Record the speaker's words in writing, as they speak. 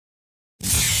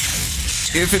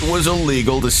if it was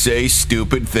illegal to say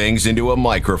stupid things into a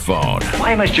microphone.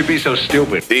 Why must you be so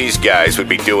stupid? These guys would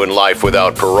be doing life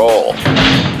without parole.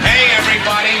 Hey,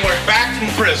 everybody, we're back from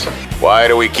prison. Why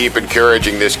do we keep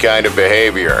encouraging this kind of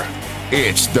behavior?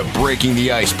 It's the Breaking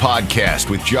the Ice podcast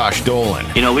with Josh Dolan.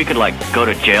 You know, we could, go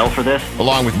to jail for this.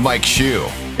 Along with Mike Shue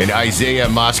and Isaiah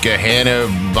Moskahana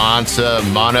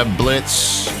Mana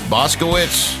Blitz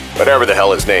Boskowitz, whatever the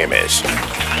hell his name is.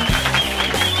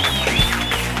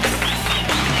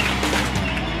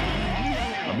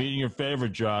 I'm eating your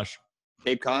favorite, Josh.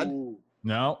 Cape Cod?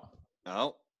 No.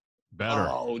 No. Better.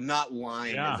 Oh, not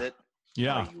lime, Yeah. is it?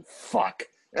 Yeah. Oh, you fuck.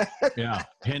 Yeah.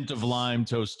 Hint of lime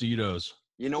Tostitos.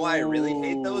 You know why I really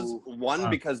hate those? One,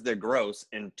 because they're gross,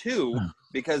 and two,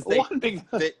 because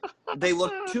they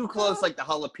look too close like the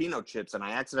jalapeno chips, and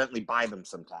I accidentally buy them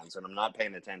sometimes when I'm not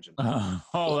paying attention.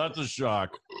 Oh, that's a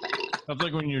shock. That's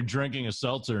like when you're drinking a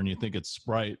seltzer and you think it's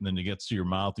Sprite, and then it gets to your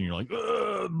mouth and you're like,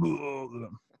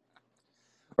 ugh.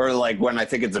 Or like when I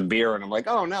think it's a beer and I'm like,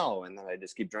 oh no, and then I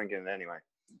just keep drinking it anyway.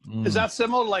 Is that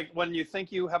similar like when you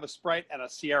think you have a Sprite and a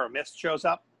Sierra Mist shows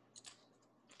up?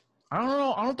 I don't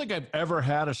know. I don't think I've ever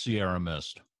had a Sierra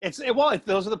Mist. Those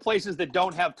are the places that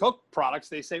don't have Coke products.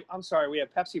 They say, I'm sorry, we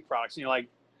have Pepsi products. And you're like,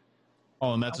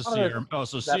 Oh, and that's a Sierra. Oh,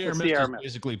 so Sierra Mist is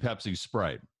basically Pepsi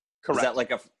Sprite. correct.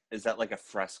 Is that like a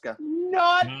Fresca?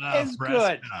 Not as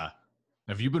good.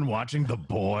 Have you been watching The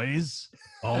Boys?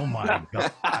 Oh my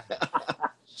God.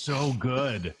 So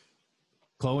good.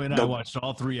 Chloe and I watched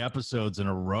all 3 episodes in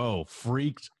a row.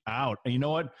 Freaked out. And you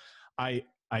know what? I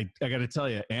got to tell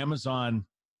you, Amazon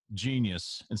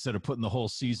genius. Instead of putting the whole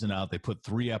season out, they put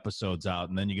 3 episodes out,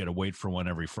 and then you got to wait for one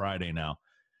every Friday now.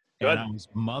 Good. And I was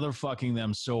motherfucking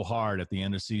them so hard at the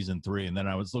end of season 3, and then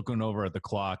I was looking over at the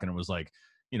clock, and it was like,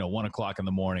 1 o'clock in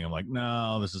the morning. I'm like,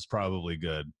 no, this is probably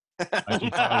good.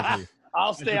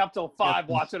 I'll stay up till 5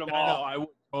 watching them all. I would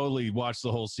totally watch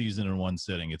the whole season in one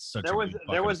sitting. It's such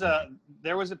there was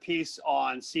a piece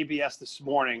on CBS this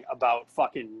morning about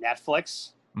fucking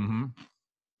Netflix. Mm-hmm.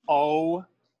 Oh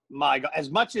my God. As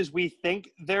much as we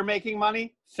think they're making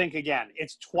money, think again.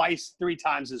 It's 2-3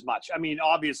 times as much. I mean,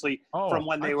 obviously from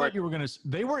when they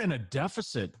were in a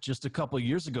deficit just a couple of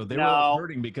years ago. They were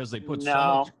hurting because they put so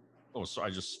much. Oh,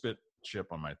 sorry, I just spit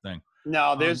chip on my thing.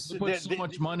 No, they put so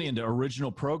much money into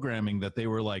original programming that they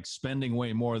were like spending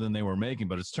way more than they were making,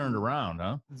 but it's turned around,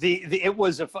 huh? It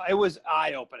was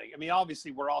eye-opening. I mean,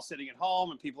 obviously we're all sitting at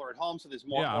home and people are at home, so there's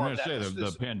more. Yeah, more I'm going to say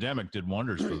the pandemic did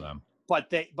wonders for them. But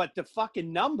the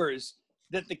fucking numbers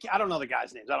that I don't know the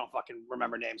guy's names. I don't fucking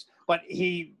remember names. But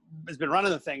he has been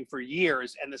running the thing for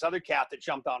years, and this other cat that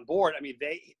jumped on board. I mean,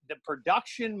 the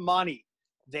production money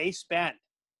they spent,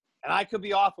 and I could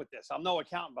be off with this. I'm no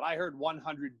accountant, but I heard $100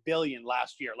 billion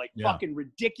last year, fucking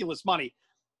ridiculous money.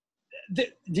 Did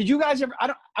you guys ever?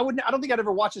 I don't think I'd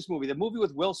ever watch this movie. The movie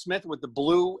with Will Smith with the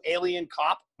blue alien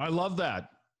cop. I love that.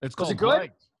 It's called. Was it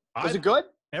good? Was it good?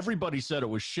 Everybody said it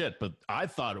was shit, but I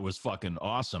thought it was fucking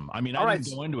awesome. I mean, I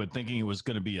didn't go into it thinking it was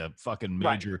going to be a fucking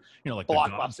major, like The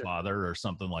Godfather or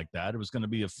something like that. It was going to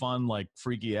be a fun,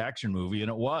 freaky action movie,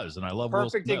 and it was. And I love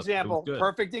Perfect Will Smith.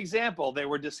 Perfect example. They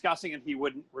were discussing, and he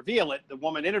wouldn't reveal it. The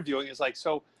woman interviewing is like,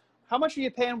 so how much are you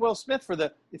paying Will Smith for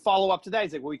the follow-up to that?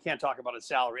 He's like, well, we can't talk about his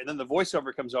salary. And then the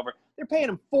voiceover comes over. They're paying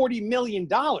him $40 million.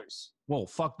 Well,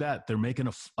 fuck that. They're making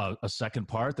a second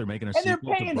part. They're making a sequel.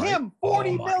 And they're paying him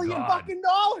 $40 million fucking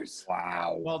dollars.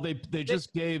 Wow. Well,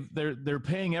 they're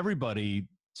paying everybody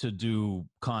to do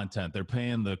content. They're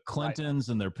paying the Clintons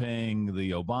and they're paying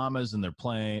the Obamas and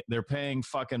they're paying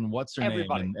fucking what's her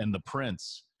name and the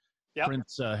Prince. Yep.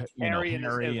 Prince Harry and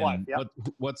his wife. Yep.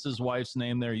 What's his wife's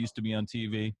name there? Used to be on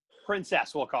TV.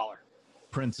 Princess, we'll call her.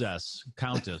 Princess,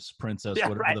 Countess, Princess, yeah,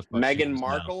 whatever the fuck. Meghan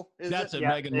Markle? That's it,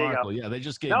 Meghan Markle. Yeah, they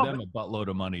just gave them a buttload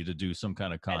of money to do some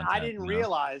kind of content. And I didn't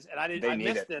realize, and I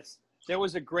missed this. There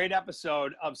was a great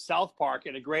episode of South Park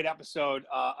and a great episode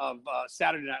of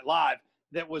Saturday Night Live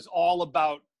that was all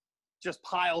about just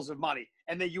piles of money.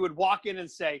 And then you would walk in and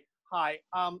say, hi,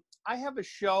 I have a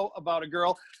show about a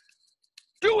girl.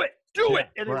 Do it.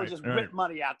 And they would just rip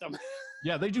money at them.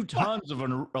 Yeah, they do tons of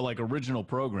original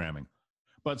programming.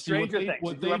 But Stranger Things.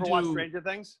 Did you ever watch Stranger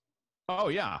Things? Oh,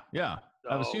 yeah. That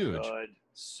was huge.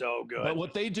 So good. But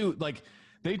what they do,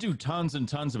 they do tons and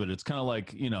tons of it. It's kind of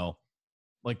like,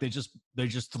 they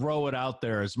just throw it out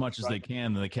there as much as they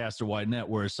can, and they cast a wide net.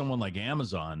 Whereas someone like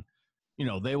Amazon,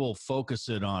 they will focus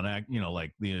it on,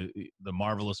 like the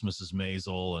Marvelous Mrs.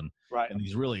 Maisel and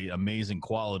these really amazing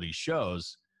quality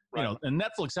shows. And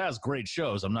Netflix has great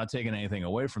shows. I'm not taking anything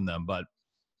away from them, but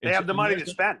they have the money to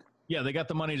spend. Yeah, they got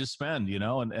the money to spend,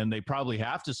 and they probably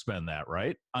have to spend that,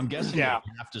 right? I'm guessing they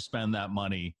have to spend that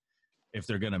money if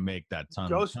they're going to make that ton.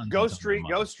 Go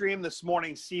stream this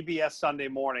morning, CBS Sunday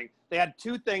Morning. They had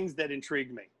two things that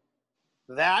intrigued me.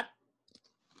 That,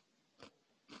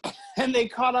 and they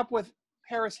caught up with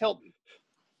Paris Hilton.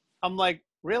 I'm like,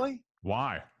 really?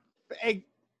 Why? Hey,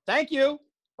 thank you.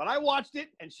 But I watched it,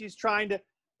 and she's trying to,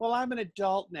 well, I'm an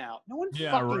adult now. No one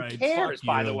fucking cares,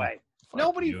 by the way.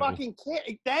 Nobody fucking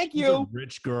cares. Thank you. A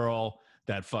rich girl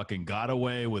that fucking got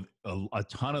away with a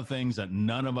ton of things that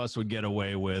none of us would get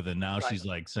away with, and now she's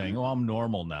like saying, "Oh, I'm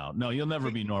normal now." No, you'll never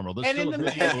be normal. There's still a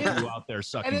video of you out there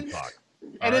sucking cock.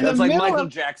 And that's like Michael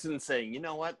Jackson saying, "You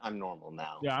know what? I'm normal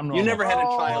now." Yeah, I'm normal. You never had a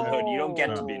childhood. You don't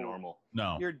get to be normal.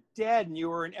 No, you're dead, and you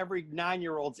were in every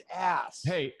 9-year-old's ass.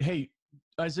 Hey,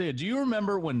 Isaiah, do you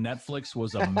remember when Netflix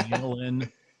was a mail-in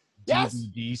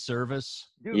DVD service?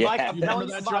 Dude, Mike, I'm telling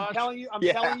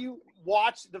you,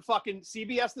 watch the fucking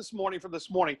CBS This Morning from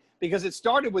this morning, because it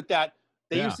started with that.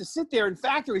 They used to sit there in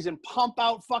factories and pump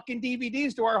out fucking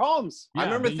DVDs to our homes. I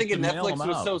remember thinking Netflix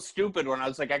was so stupid when I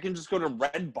was like, I can just go to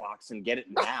Redbox and get it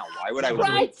now. Why would I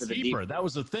wait for the cheaper? That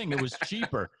was the thing. It was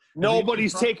cheaper.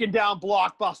 Nobody's taking down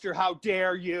Blockbuster. How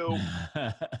dare you?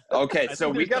 Okay, so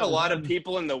we got a lot of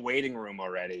people in the waiting room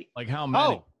already. Like how many?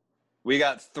 Oh, we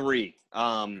got 3. Hey,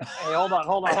 hold on.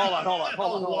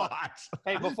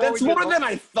 Hey, that's more than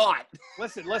I thought.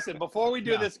 Listen. Before we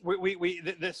do this,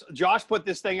 this Josh put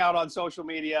this thing out on social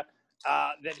media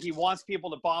that he wants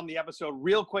people to bomb the episode.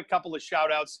 Real quick, couple of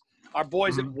shout outs. Our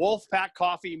boys at Wolfpack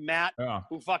Coffee, Matt,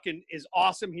 who fucking is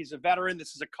awesome. He's a veteran.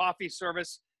 This is a coffee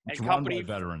service and company run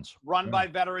by veterans. By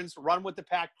veterans. Run with the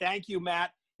pack. Thank you,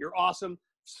 Matt. You're awesome.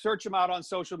 Search him out on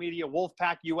social media.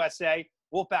 Wolfpack USA,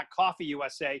 Wolfpack Coffee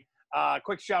USA.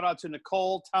 Quick shout out to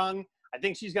Nicole Tung. I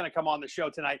think she's going to come on the show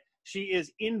tonight. She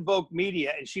is Invoke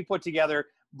Media, and she put together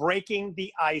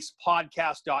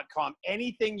BreakingTheIcePodcast.com.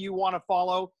 Anything you want to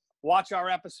follow, watch our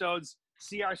episodes,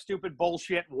 see our stupid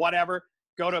bullshit, whatever,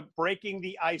 go to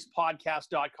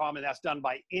BreakingTheIcePodcast.com, and that's done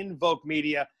by Invoke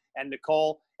Media and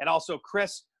Nicole. And also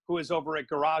Chris, who is over at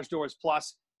Garage Doors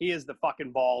Plus. He is the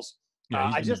fucking balls.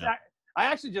 I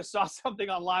actually just saw something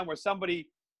online where somebody,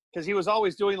 because he was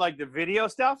always doing like the video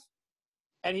stuff,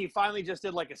 and he finally just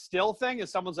did like a still thing, and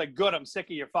someone's like, good, I'm sick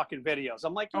of your fucking videos.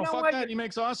 I'm like, you know what? That. He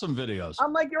makes awesome videos.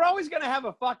 I'm like, you're always going to have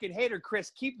a fucking hater,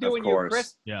 Chris. Keep doing you,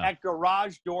 Chris, at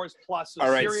Garage Doors Plus. So all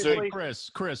right, seriously.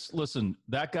 So Chris, listen,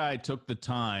 that guy took the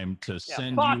time to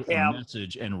send you a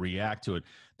message and react to it.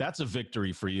 That's a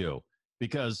victory for you,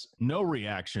 because no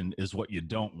reaction is what you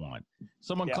don't want.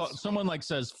 Someone like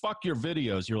says, fuck your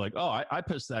videos. You're like, oh, I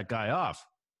pissed that guy off.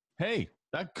 Hey,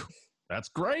 that's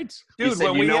great. Dude,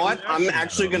 said, you know what? I'm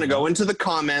actually going to go into the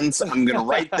comments. I'm going to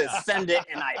write this, send it,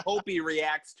 and I hope he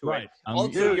reacts to it.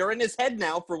 Also, you're in his head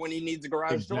now for when he needs a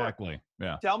garage door. Exactly,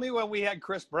 yeah. Tell me when we had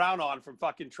Chris Brown on from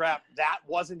fucking Trap, that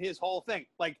wasn't his whole thing.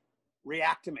 Like,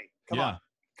 react to me. Come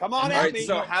on at me.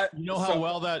 So you know how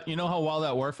well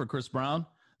that worked for Chris Brown?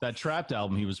 That Trapped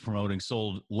album he was promoting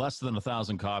sold less than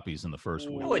 1,000 copies in the first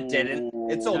week. No, it didn't.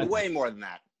 It sold way more than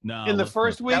that. No. In the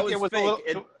first week, it was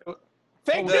fake.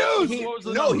 Fake news. He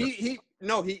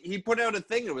put out a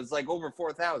thing. It was like over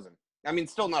 4,000. I mean,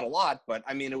 still not a lot, but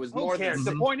I mean, it was more than.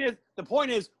 The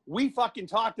point is, we fucking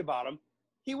talked about him.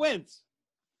 He wins.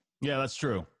 Yeah, that's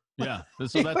true. Yeah,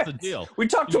 so that's the deal. We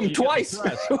talked to him twice.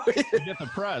 You get the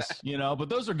press, but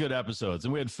those are good episodes.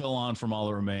 And we had Phil on from All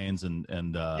That Remains, and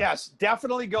yes,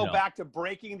 definitely go back to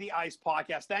Breaking the Ice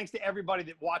podcast. Thanks to everybody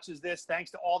that watches this.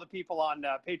 Thanks to all the people on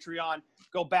Patreon.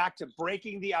 Go back to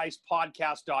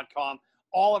BreakingTheIcePodcast.com.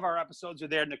 All of our episodes are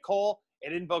there. Nicole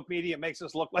at Invoke Media makes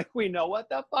us look like we know what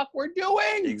the fuck we're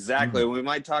doing. Exactly. We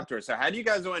might talk to her. So how do you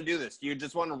guys want to do this? Do you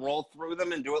just want to roll through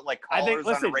them and do it like callers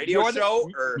on a radio show?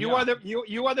 You are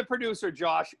the producer,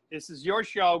 Josh. This is your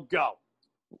show. Go.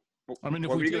 I mean,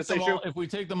 if we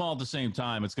take them all at the same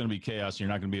time, it's going to be chaos. You're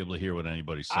not going to be able to hear what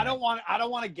anybody's saying. I don't want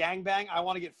to gangbang. I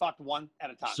want to get fucked one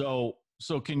at a time.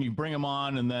 So can you bring them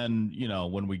on, and then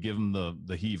when we give them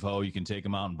the heave ho, you can take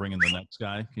them out and bring in the next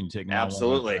guy? Can you take them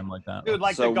absolutely out like that? Dude,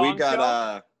 like so the Gong we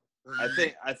got show?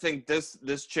 I think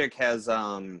this chick has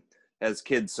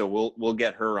kids, so we'll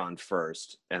get her on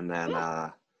first, and then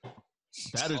that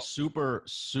is super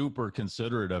super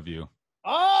considerate of you.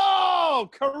 Oh,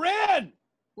 Corinne.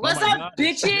 What's up,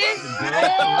 bitches?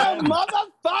 Oh,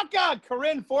 motherfucker!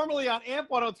 Corinne, formerly on AMP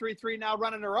 103.3, now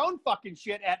running her own fucking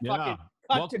shit at fucking.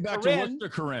 Welcome back to Worcester,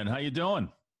 Corinne. How you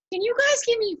doing? Can you guys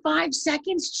give me 5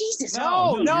 seconds? Jesus.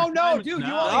 No, dude. You only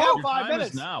have 5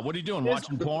 minutes. Now, what are you doing?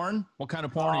 Watching porn? What kind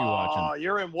of porn are you watching? Oh,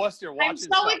 you're in Worcester watching. I'm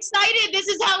so excited. This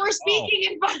is how we're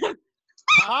speaking in front of.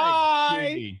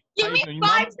 Hi. Give me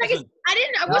 5 seconds.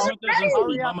 I wasn't ready.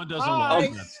 Mama doesn't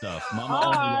like that stuff. Mama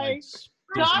only likes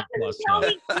Josh Plus doesn't tell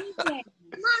stuff. me anything.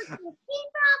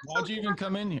 Why'd you even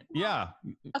come in here? Yeah.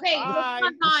 Okay, Bye.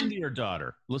 what's Listen on? to your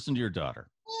daughter. Listen to your daughter.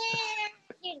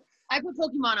 I put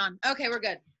Pokemon on. Okay, we're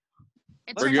good.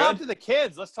 It's Let's talk to the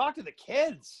kids. Let's talk to the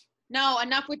kids. No,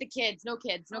 enough with the kids. No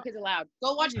kids. No kids allowed.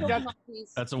 Go watch Pokemon,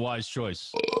 please. That's a wise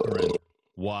choice, Corinne.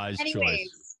 Wise choice.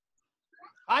 Anyways.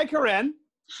 Hi, Corinne.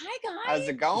 Hi, guys. How's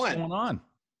it What's going? going on?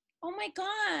 Oh, my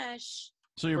gosh.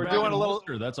 So you're We're back doing in a little-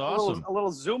 Worcester. That's awesome. A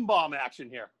little Zoom bomb action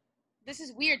here. This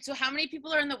is weird. So how many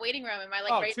people are in the waiting room? Am I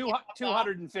like Oh, ready to get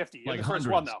 250. You're Like the first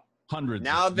hundreds. one, though. Hundreds.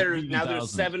 Now maybe there's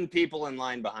thousands. 7 people in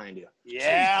line behind you.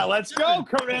 Yeah, let's go,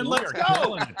 Corinne. We Let's are go.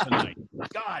 killing it tonight.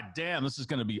 God damn, this is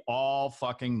going to be all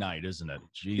fucking night, isn't it?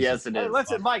 Jesus. Yes, it Hey, is.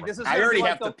 listen, Mike, this is I gonna already be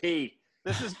have like to pee.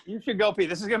 you should go pee.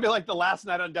 This is gonna be like the last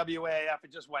night on WAF.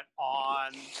 It just went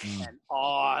on and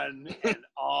on and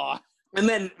on. And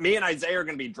then me and Isaiah are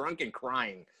going to be drunk and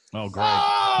crying. Oh, great. Oh!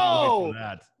 Can't wait for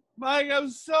that. Mike, I'm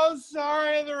so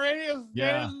sorry. The radio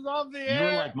Yeah. station is off the You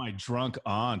air. were like my drunk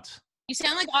aunt. You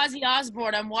sound like Ozzy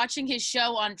Osbourne. I'm watching his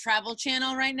show on Travel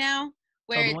Channel right now. Oh,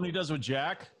 Where the one he does with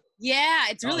Jack? yeah,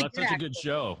 it's really that's good. such a good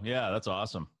show. Yeah, that's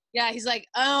awesome. Yeah, he's like,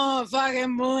 oh,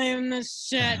 fucking believe this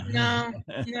shit. No,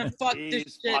 no, fuck this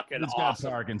He's shit. fucking He's got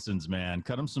awesome. Parkinson's, man.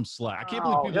 Cut him some slack. I can't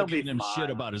Oh, believe people he'll are be giving him fine. shit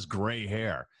about his gray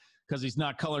hair because he's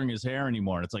not coloring his hair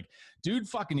anymore. And it's like, dude,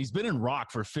 fucking, he's been in rock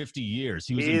for 50 years.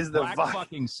 He was He's in the Black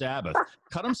fucking Sabbath.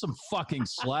 Cut him some fucking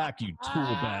slack, you tool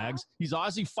bags. He's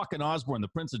Ozzy fucking Osbourne, the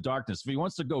Prince of Darkness. If he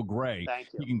wants to go gray, Thank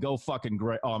you. he can go fucking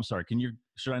gray. Oh, I'm sorry.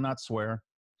 Should I not swear?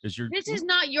 This is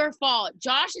not your fault.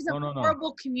 Josh is a No.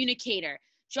 horrible communicator.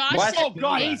 Josh What? said, Oh,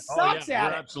 God, he sucks yeah, at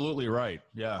you're it. absolutely right.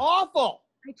 Yeah. Awful.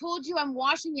 I told you I'm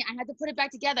washing it. I had to put it back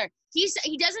together. He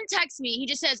doesn't text me. He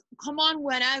just says, come on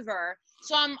whenever.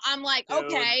 So I'm like, Dude.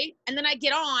 okay. And then I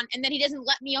get on, and then he doesn't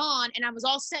let me on, and I was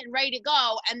all set and ready to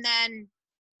go, and then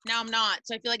now I'm not.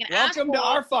 So I feel like an Welcome to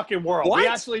asshole. our fucking world. What? We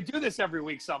actually do this every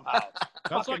week somehow.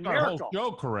 That's Fucking like our miracle.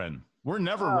 whole show, Corinne. We're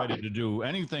never ready to do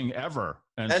anything ever.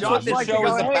 And That's Josh what this likes to show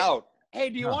go, is hey, about. Hey,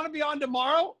 do you Yeah. want to be on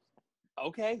tomorrow?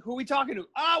 Okay, who are we talking to?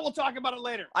 We'll talk about it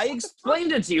later. I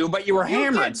explained it to you, but you were You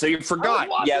hammered, did. so you forgot. I was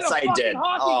watching Yes, a I fucking did.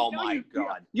 hockey. Oh, No, my you-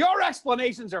 God. Your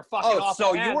explanations are fucking Oh, off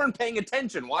so the you head. weren't paying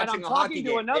attention And watching I'm a hockey talking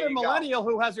game. to another There you go. millennial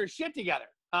who has her shit together.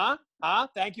 Huh?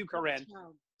 Thank you, Corinne.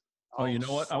 Oh, you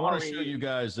know what? I want to show sorry. you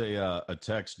guys a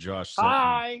text Josh sent me.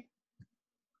 Hi.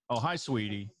 Oh, hi,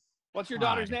 sweetie. What's your Hi.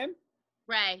 daughter's name?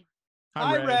 Ray.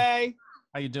 Hi, Ray.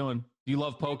 How you doing? Do you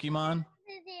love Pokemon?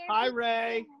 Hi,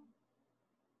 Ray.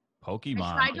 Pokemon.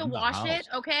 I tried to in the wash house. it,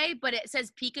 okay, but it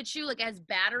says Pikachu, like it has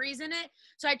batteries in it.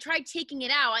 So I tried taking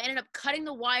it out. I ended up cutting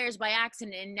the wires by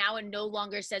accident, and now it no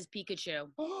longer says Pikachu.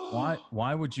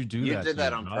 Why would you do You that? did to that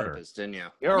your on daughter? purpose, didn't you?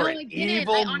 You're No, an I didn't.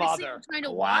 evil I honestly mother. was trying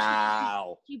to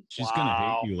Wow. wash it. She's gonna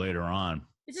Wow. hate you later on.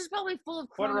 This is probably full of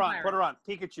Put her on. coronavirus. Put her on.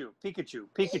 Pikachu. Pikachu.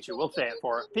 Pikachu. We'll say it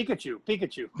for her. Pikachu.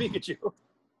 Pikachu. Pikachu.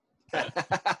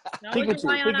 No, we Pikachu.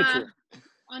 rely Pikachu.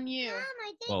 on you.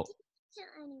 Well,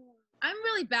 I'm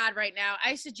really bad right now.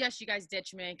 I suggest you guys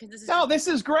ditch me because this is No, this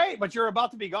is great, but you're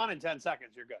about to be gone in 10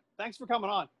 seconds. You're good. Thanks for coming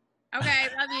on. okay.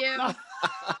 Love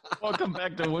you. welcome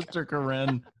back to Worcester,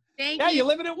 Corinne. Thank Yeah, you. you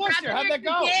living in Worcester. How'd that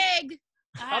go? Big.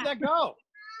 How'd that go?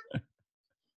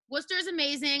 Worcester is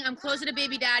amazing. I'm closer to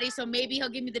baby daddy, so maybe he'll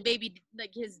give me the baby,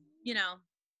 like his, you know.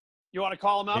 You want to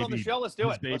call him out on the Baby- show? Let's do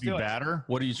His it. Let's baby do it. batter.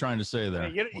 What are you trying to say there?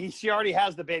 She already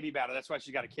has the baby batter. That's why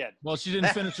she got a kid. Well, she didn't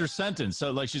finish her sentence.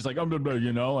 So like she's like, oh, blah, blah,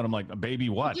 you know, and I'm like, baby,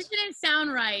 what? It just didn't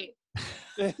sound right.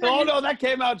 Oh no, that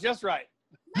came out just right.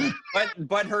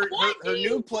 But her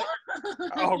new play.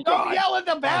 Oh Don't God! yell at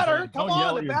the batter. Don't Come yell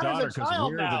on, at the your daughter batter's a because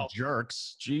child we're now. the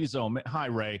jerks. Jeez, oh, hi,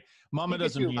 Ray. Mama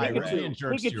doesn't Pikachu, mean Pikachu, Ray and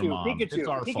jerks to your Pikachu, mom. Pikachu, It's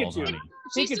our fault, Pikachu. honey.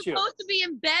 She's Pikachu. supposed to be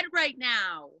in bed right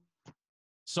now.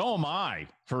 So am I,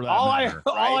 for that All matter.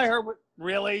 I heard was,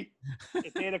 really?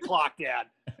 It's 8 o'clock, Dad.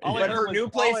 All I But heard her was, new all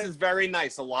place I- is very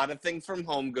nice. A lot of things from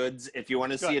Home Goods. If you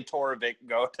want to see a tour of it,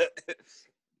 go to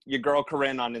your girl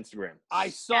Corinne on Instagram. I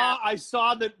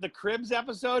saw the Cribs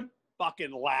episode.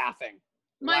 Fucking laughing.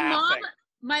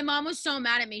 My mom was so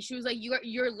mad at me. She was like,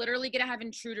 "You're literally gonna have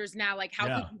intruders now. Like, how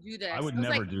Yeah. could you do this?" I would was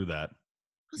never like, do that. I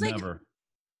was like, Never.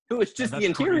 It was just That's the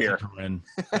interior. crazy, Corinne.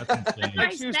 That's insane. I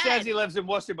Nick Shoe said- says he lives in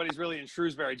Worcester, but he's really in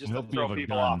Shrewsbury just to Hope you throw have a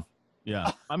people gun. off.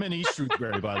 Yeah, I'm in East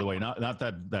Shrewsbury, by the way. Not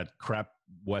that crap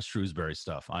West Shrewsbury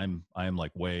stuff. I am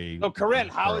like way. So Corinne,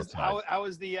 how's terrified.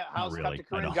 how's really. Cut to I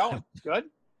Corinne don't. going? Good.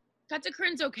 Cut to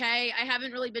Corinne's okay. I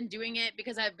haven't really been doing it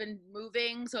because I've been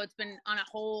moving, so it's been on a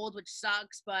hold, which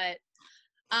sucks. But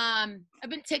I've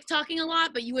been TikToking a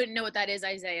lot, but you wouldn't know what that is,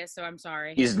 Isaiah. So I'm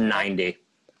sorry. He's 90.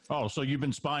 Oh, so you've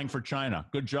been spying for China.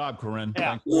 Good job, Corinne.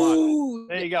 Yeah. Thanks a lot. Ooh.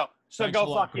 There you go. So Thanks go a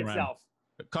lot, fuck Corinne. yourself.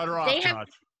 Cut her off, Josh.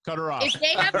 Cut her off. If they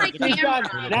have my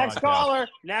camera.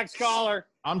 Next caller.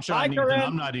 I'm Chinese and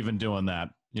I'm not even doing that.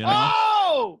 You know?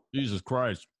 Oh! Jesus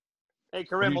Christ. Hey,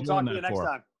 Corinne, we'll talk to you next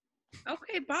time.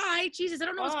 Okay, bye. Jesus, I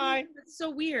don't know what's going on. This is so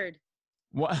weird.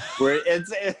 What?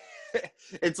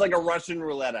 It's like a Russian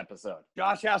roulette episode.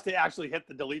 Josh has to actually hit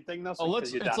the delete thing, though. So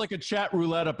it's like a chat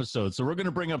roulette episode. So we're going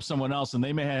to bring up someone else, and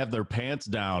they may have their pants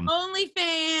down.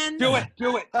 OnlyFans. Do it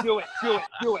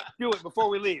before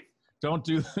we leave. Don't.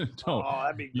 Oh,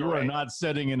 that'd be great. You are not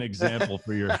setting an example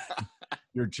for your child.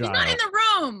 He's not in the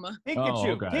room.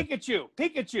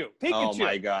 Pikachu. Oh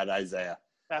my God, Isaiah.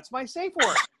 That's my safe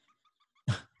word.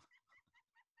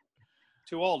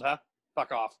 Too old, huh?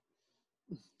 Fuck off.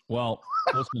 Well,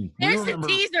 listen. There's the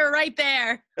teaser right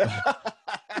there.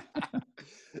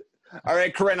 All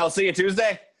right, Corinne, I'll see you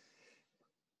Tuesday.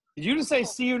 Did you just say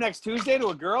see you next Tuesday to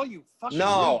a girl? You fucking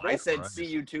No, I said see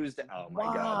you Tuesday. Oh my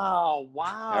God.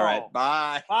 Wow. All right,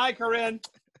 bye. Bye, Corinne.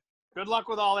 Good luck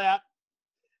with all that.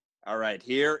 All right,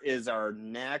 here is our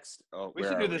next. Oh, we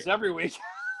should do this every week.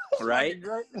 Right?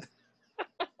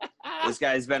 This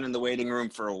guy's been in the waiting room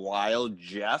for a while.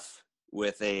 Jeff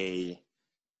with a.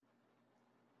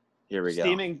 Here we go.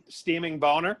 Steaming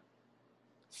boner.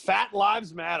 Fat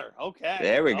Lives Matter. Okay.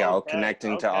 There we go.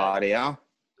 Connecting to audio.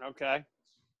 Okay.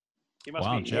 He must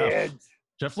be Jeff. dead.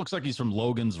 Jeff looks like he's from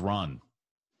Logan's Run.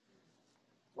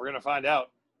 We're going to find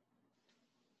out.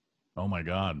 Oh, my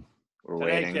God. We're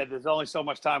Today, waiting. kid, there's only so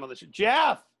much time on the show.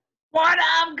 Jeff! What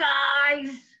up, guys?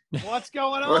 What's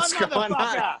going on, What's going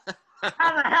motherfucker?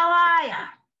 How the hell are ya?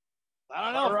 I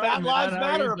don't know. All right, Fat man. Lives How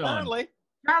Matter, you doing? apparently.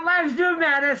 Fat lives do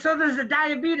matter, so does the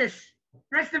diabetes.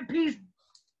 Rest in peace,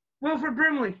 Wilford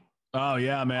Brimley. Oh,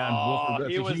 yeah, man. Oh, That's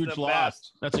he a was huge the loss.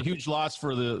 best. That's a huge loss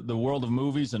for the world of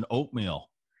movies and oatmeal.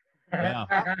 Yeah.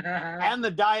 And the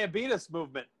diabetes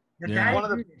movement. The Yeah.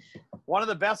 diabetes. One of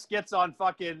the best skits on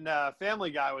fucking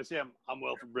Family Guy was him. I'm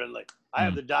Wilford Brimley. I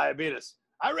have the diabetes.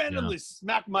 I randomly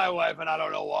smacked my wife, and I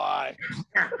don't know why.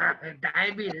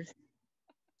 Diabetes.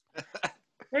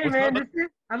 Hey, man,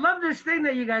 I love this thing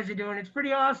that you guys are doing. It's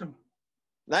pretty awesome.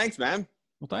 Thanks, man.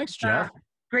 Well, thanks, Jeff.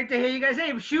 Great to hear you guys.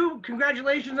 Hey, Shu,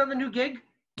 congratulations on the new gig.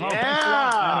 Oh, thanks a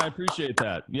lot, man. I appreciate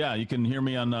that. Yeah, you can hear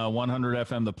me on 100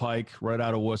 FM The Pike, right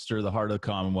out of Worcester, the heart of the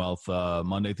Commonwealth,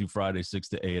 Monday through Friday, 6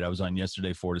 to 8. I was on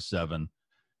yesterday, 4 to 7,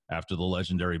 after the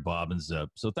legendary Bob and Zip.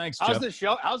 So thanks, Jeff.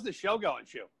 How's the show going,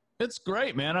 Shu? It's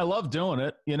great, man. I love doing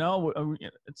it. You know,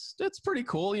 it's pretty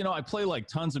cool. You know, I play like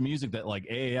tons of music that like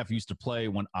AAF used to play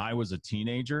when I was a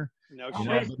teenager. No You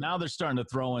know, but now they're starting to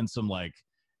throw in some like,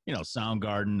 you know,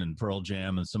 Soundgarden and Pearl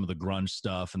Jam and some of the grunge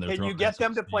stuff. And they're Can you get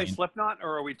them to play Slipknot,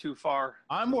 or are we too far?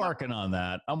 I'm working on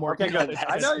that. I'm working. Okay, good.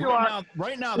 I know you are.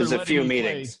 Right now, There's a few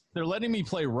meetings. They're letting me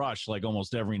play Rush like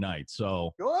almost every night.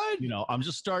 So Good. you know, I'm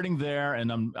just starting there,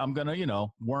 and I'm gonna, you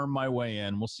know, worm my way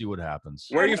in. We'll see what happens.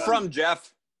 Where are you from,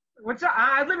 Jeff? What's up?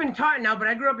 I live in Taunton now, but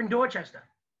I grew up in Dorchester.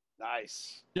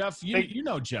 Nice. Jeff, you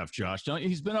know Jeff, Josh, don't you?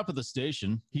 He's been up at the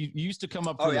station. He used to come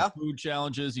up for the food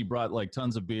challenges. He brought like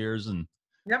tons of beers and.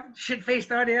 Yep,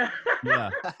 shit-faced on here. Yeah.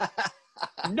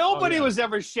 Nobody was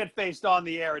ever shit-faced on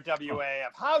the air at WAF.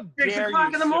 How 6 dare o'clock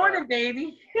you, in the sir. morning,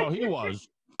 baby. Oh, he was.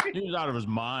 He was out of his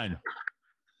mind.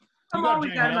 I'm You got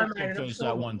always Jane out of my Hale mind. shit-faced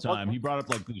that one time. He brought up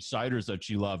like these ciders that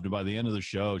she loved, and by the end of the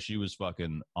show, she was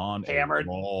fucking on Hammered. a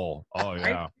roll. Oh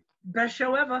yeah, Best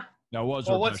show ever. that was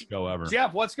Well, her best show ever.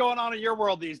 Jeff, what's going on in your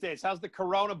world these days? How's the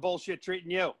Corona bullshit treating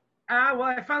you? Well,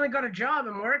 I finally got a job.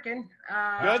 I'm working.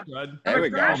 Good. Good. There I'm we a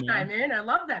go, trash man. guy, man. I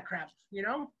love that crap, you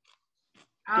know?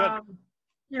 Good.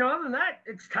 You know, other than that,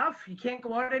 it's tough. You can't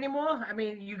go out anymore. I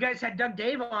mean, you guys had Doug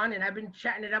Dave on, and I've been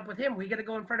chatting it up with him. We got to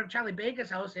go in front of Charlie Baker's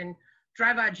house and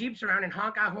drive our Jeeps around and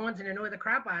honk our horns and annoy the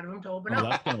crap out of him to open Oh,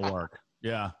 up. that's gonna work.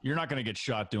 Yeah, you're not gonna get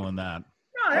shot doing that.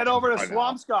 No, Head that's- over to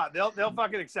Swampscott. They'll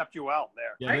fucking accept you well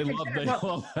there. Yeah, they love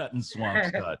that in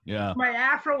Swampscott. Yeah. My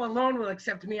afro alone will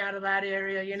accept me out of that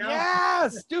area, you know?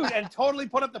 Yes, dude, and totally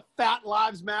put up the Fat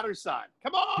Lives Matter sign.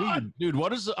 Come on. Dude,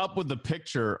 what is up with the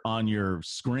picture on your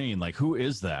screen? Like, who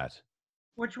is that?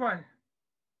 Which one?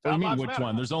 What do you mean, Lives which Matter.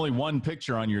 one? There's only one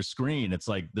picture on your screen. It's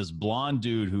like this blonde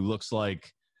dude who looks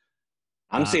like.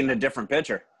 I'm seeing a different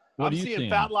picture. What I'm are you seeing seeing?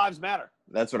 Fat Lives Matter.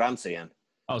 That's what I'm seeing.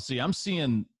 Oh, see, I'm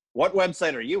seeing. What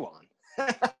website are you on?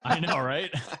 I know, right?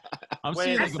 I'm Wait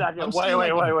seeing a like second. I'm seeing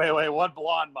Wait. like What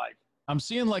blonde, Mike? I'm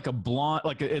seeing like a blonde,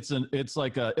 like it's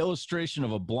like a illustration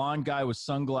of a blonde guy with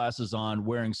sunglasses on,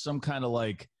 wearing some kind of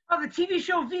like. Oh, the TV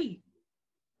show V.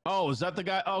 Oh, is that the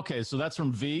guy? Okay, so that's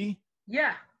from V.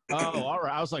 Yeah. Oh, all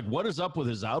right. I was like, what is up with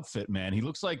his outfit, man? He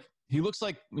looks like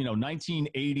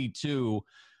 1982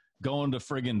 going to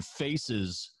friggin'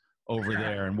 Faces over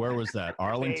there. And where was that?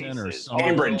 Arlington or somewhere?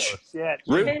 Cambridge.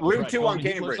 Route 2 on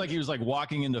Cambridge. He looks like he was like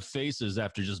walking into faces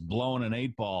after just blowing an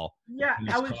 8-ball. Yeah, in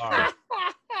his car.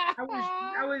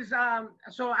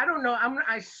 So I don't know.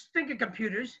 I stink at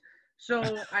computers.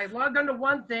 So I logged onto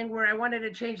one thing where I wanted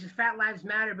to change the Fat Lives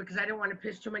Matter because I didn't want to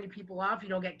piss too many people off. You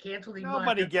don't get canceled.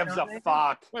 Nobody gives a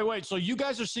fuck. Wait. So you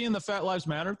guys are seeing the Fat Lives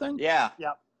Matter thing? Yeah.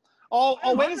 Yep.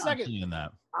 Oh, wait a second. Seeing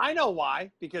that. I know why.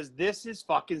 Because this is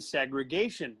fucking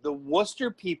segregation. The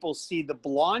Worcester people see the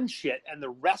blonde shit, and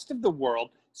the rest of the world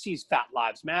sees Fat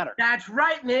Lives Matter. That's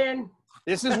right, man.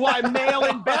 This is why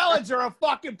mail-in ballots are a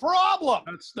fucking problem.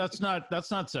 That's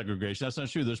not segregation. That's not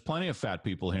true. There's plenty of fat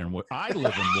people here. I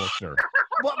live in Worcester.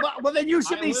 Well, then you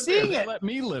should be seeing it. Let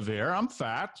me live here. I'm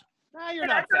fat. No, you're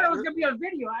not I thought fat. it was gonna be a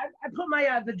video. I put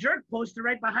my the jerk poster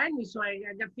right behind me, so I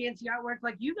got fancy artwork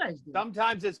like you guys do.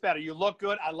 Sometimes it's better. You look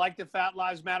good. I like the Fat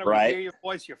Lives Matter. Right. We hear your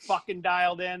voice. You're fucking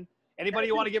dialed in. Anybody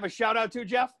you want to give a shout out to,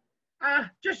 Jeff?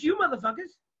 Just you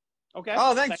motherfuckers. Okay.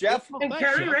 Oh, thanks, Jeff. And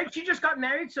Carrie, right? She just got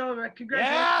married, so congratulations.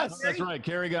 Yes, that's right.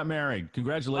 Carrie got married.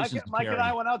 Congratulations, Mike Carrie. and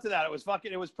I went out to that.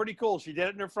 It was pretty cool. She did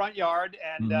it in her front yard,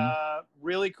 and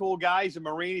really cool guy. He's a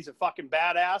Marine. He's a fucking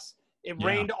badass. It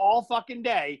rained all fucking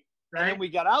day, and then we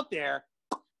got out there.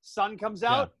 Sun comes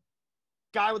out.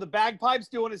 Guy with the bagpipes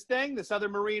doing his thing. This other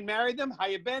Marine married them. How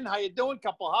you been? How you doing?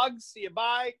 Couple hugs. See you.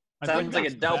 Bye. Sounds like a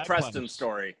Del Preston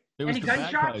story. Any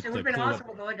gunshots? It would have been awesome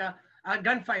with like a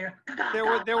gunfire.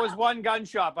 There was one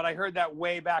gunshot, but I heard that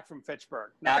way back from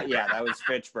Fitchburg. Yeah, that was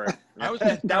Fitchburg.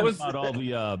 that was about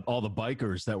all the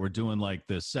bikers that were doing like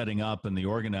the setting up and the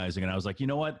organizing, and I was like, you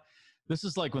know what? This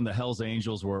is like when the Hells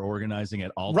Angels were organizing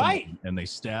at Alton, right? And they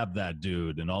stabbed that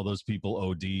dude, and all those people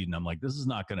OD'd, and I'm like, this is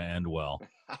not going to end well.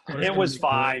 It was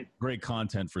fine. Great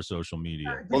content for social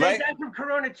media. Did they die from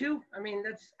Corona too? I mean,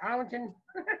 that's Arlington.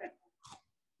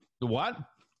 The what?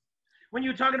 When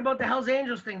you were talking about the Hells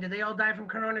Angels thing, did they all die from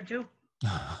Corona too?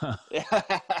 No,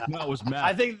 it was Matt.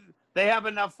 I think they have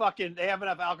enough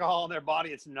alcohol in their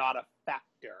body. It's not a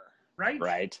factor.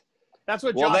 Right. That's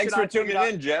what. Well, Josh thanks and I for tuning figured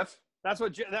in, out. Jeff. That's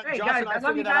what Josh guys, and I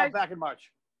figured that out back in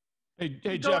March.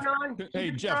 Hey Jeff.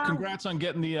 Jeff, congrats on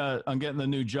getting the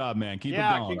new job, man. Keep it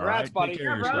going. Congrats, right? buddy. Take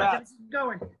care of yourself. Congrats.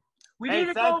 Going. We need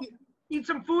to go eat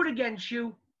some food again,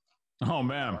 Shu. Oh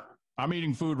man, I'm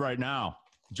eating food right now.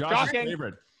 Josh's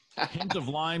favorite. Hint of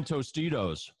lime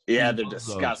Tostitos. Yeah, they're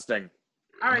disgusting.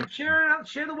 All right, share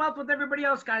the wealth with everybody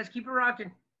else, guys. Keep it rocking.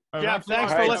 Jeff,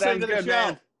 thanks for listening to the show.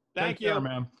 Man. Thank you,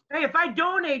 man. Hey, if I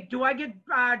donate, do I get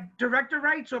director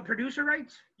rights or producer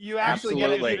rights? You actually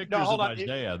get it. No, hold on.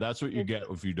 Isaiah, that's what you get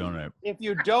if you donate. If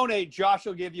you donate, Josh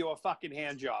will give you a fucking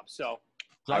hand job. So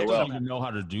I don't even know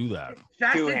how to do that.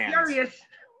 Fast and Furious.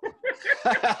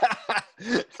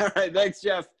 All right, thanks,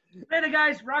 Jeff. Later,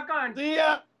 guys. Rock on. See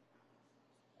ya.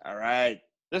 All right.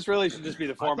 This really should just be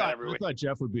the format every week. I thought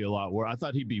Jeff would be a lot worse. I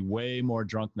thought he'd be way more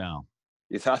drunk now.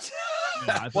 You thought?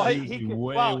 Yeah, I thought he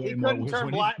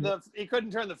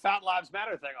couldn't turn the Fat Lives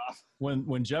Matter thing off.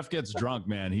 When Jeff gets drunk,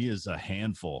 man, he is a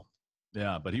handful.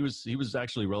 Yeah, but he was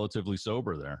actually relatively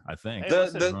sober there, I think.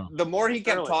 The more he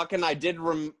kept talking, I did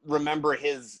remember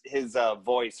his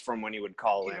voice from when he would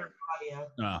call in.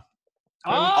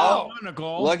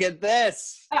 Nicole. Look at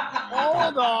this.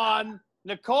 Hold on.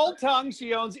 Nicole Tung,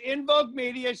 she owns Invoke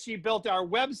Media. She built our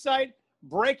website,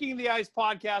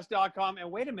 breakingtheicepodcast.com. And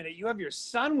wait a minute, you have your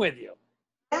son with you.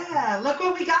 Yeah, look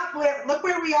what we got. Look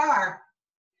where we are.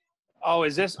 Oh,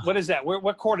 what is that?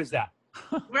 What court is that?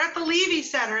 We're at the Levy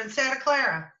Center in Santa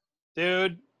Clara.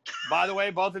 Dude, by the way,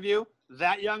 both of you,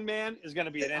 that young man is going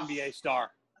to be an NBA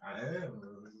star.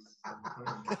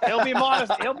 He'll be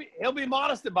modest. He'll be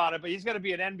modest about it, but he's going to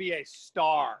be an NBA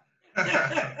star.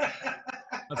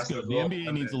 That's good. The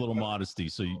NBA needs a little modesty,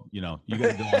 so you got to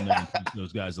go in there and teach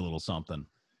those guys a little something.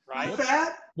 Right?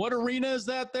 What arena is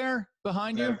that there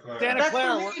behind you? Santa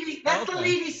Clara. That's the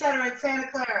Levy Center at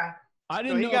Santa Clara. I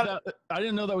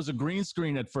didn't know that was a green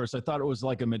screen at first. I thought it was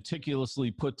like a meticulously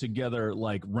put together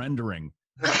like rendering.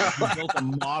 You built a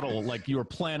model, like you were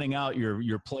planning out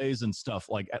your plays and stuff,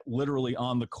 like literally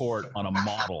on the court on a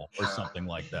model or something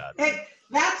like that. Hey,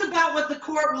 that's about what the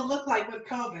court will look like with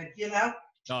COVID, you know?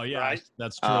 Oh yeah, right?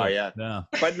 That's true. Oh yeah.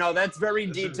 But no, that's very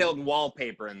detailed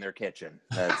wallpaper in their kitchen.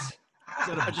 That's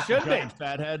it should be.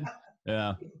 Fathead.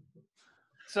 Yeah.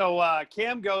 So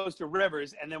Cam goes to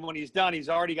Rivers, and then when he's done, he's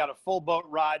already got a full boat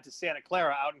ride to Santa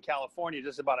Clara out in California,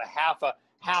 just about a half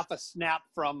a snap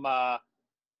from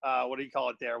what do you call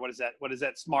it there? What is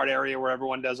that smart area where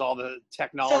everyone does all the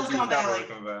technology?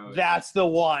 That's the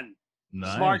one.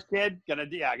 Nice. Smart kid, gonna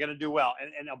do well,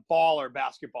 and a baller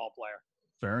basketball player.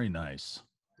 Very nice.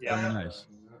 Yeah. Very nice.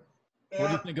 What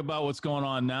do you think about what's going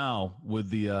on now with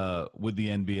the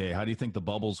NBA? How do you think the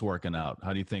bubble's working out?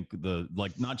 How do you think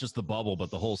not just the bubble, but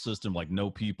the whole system, like no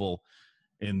people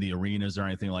in the arenas or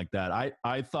anything like that?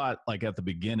 I thought, like, at the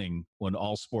beginning when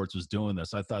all sports was doing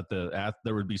this, I thought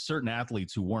there would be certain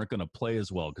athletes who weren't going to play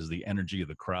as well because the energy of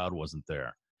the crowd wasn't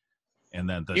there. And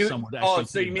then some would actually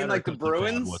so you mean like the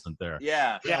Bruins wasn't there?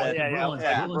 Yeah. The Bruins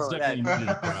definitely needed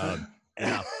a crowd.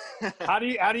 Yeah.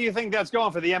 How do you think that's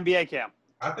going for the NBA, Cam?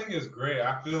 I think it's great.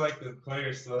 I feel like the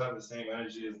players still have the same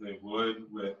energy as they would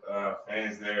with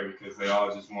fans there because they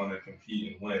all just want to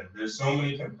compete and win. There's so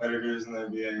many competitors in the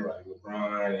NBA, like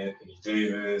LeBron, Anthony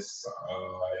Davis,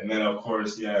 and then, of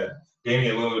course, you had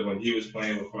Damian Lillard when he was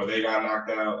playing before they got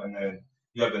knocked out, and then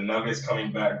you have the Nuggets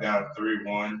coming back down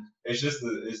 3-1. It's just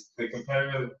the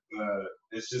competitive.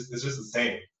 It's just the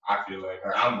same. I feel like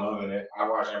I'm loving it. I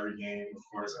watch every game, of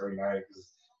course, every night because.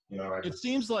 It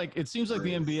seems like the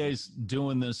NBA's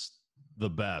doing this the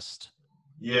best.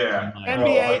 Yeah. The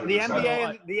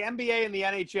NBA and the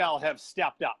NHL have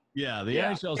stepped up. Yeah, the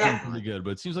NHL's doing pretty good,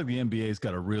 but it seems like the NBA's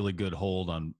got a really good hold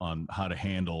on how to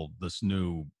handle this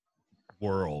new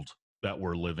world that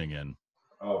we're living in.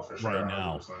 Oh, for sure.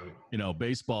 Right now,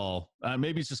 baseball.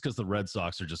 Maybe it's just because the Red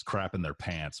Sox are just crapping their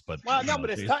pants. But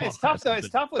it's tough though. It's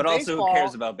tough with baseball. But baseball. Also, who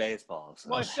cares about baseball? So.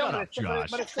 Well, shut up,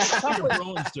 Josh. What's the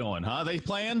Bruins doing? Huh? They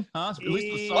playing? Huh? At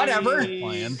least the Sox whatever.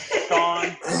 Playing.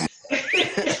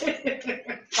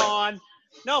 Gone.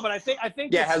 No, but I think.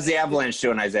 Yeah, how's the Avalanche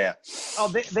doing, Isaiah? Oh,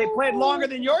 they played longer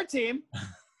than your team.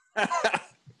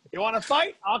 You want to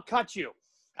fight? I'll cut you.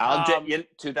 I'll get you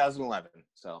 2011.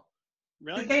 So.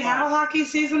 Really? Did they have a hockey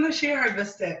season this year? I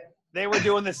missed it. They were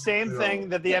doing the same thing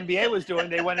that the NBA was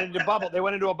doing. They went into a bubble. They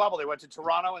went to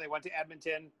Toronto and they went to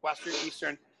Edmonton, Western,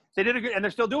 Eastern. They did and they're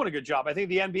still doing a good job. I think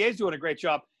the NBA is doing a great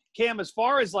job. Cam, as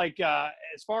far as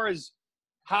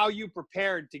how you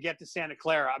prepared to get to Santa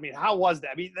Clara, I mean, how was that?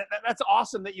 I mean, that's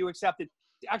awesome that you accepted.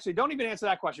 Actually, don't even answer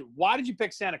that question. Why did you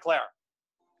pick Santa Clara?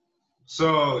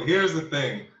 So here's the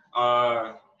thing.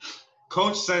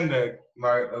 Coach Sendek,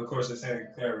 of course, at Santa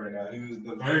Clara right now, he was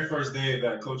the very first day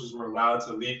that coaches were allowed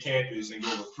to leave campus and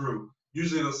go recruit.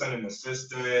 Usually they'll send an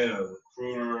assistant, a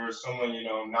recruiter, someone,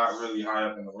 not really high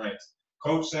up in the ranks.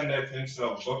 Coach Sendek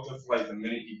himself booked a flight the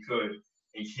minute he could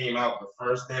and came out the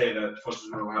first day that coaches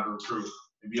were allowed to recruit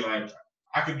and be like,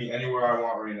 I could be anywhere I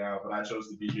want right now, but I chose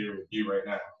to be here with you right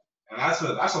now. And that's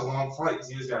a long flight because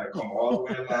he just got to come all the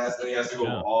way to Mass, then he has to go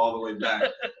all the way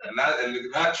back. And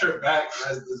that trip back,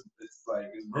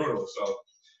 it's brutal. So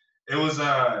it was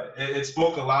it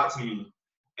spoke a lot to me,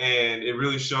 and it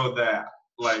really showed that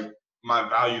my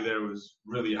value there was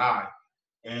really high.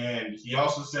 And he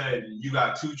also said you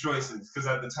got two choices because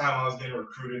at the time I was getting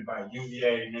recruited by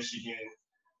UVA, Michigan,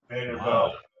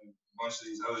 Vanderbilt, and a bunch of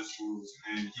these other schools.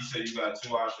 And he said you got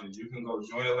two options: you can go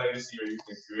join a legacy or you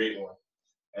can create one.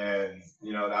 And,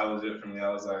 that was it for me. I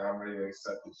was like, I'm ready to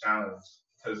accept the challenge.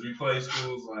 Because we play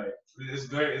schools it's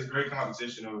great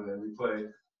competition over there. We play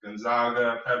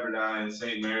Gonzaga, Pepperdine,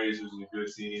 St. Mary's, which is a good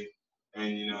team.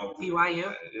 And,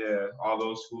 BYU. Yeah, all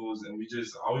those schools. And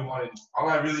all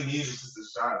I really need is just a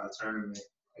shot at the tournament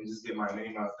and just get my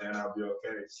name out there and I'll be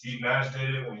okay. Steve Nash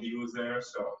did it when he was there,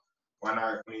 so why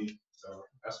not me? So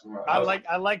that's what I like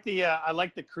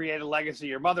the create a legacy.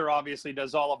 Your mother obviously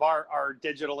does all of our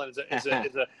digital and is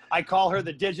a I call her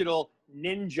the digital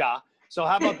ninja. So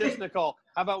how about this, Nicole?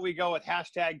 How about we go with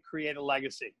 # create a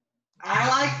legacy? I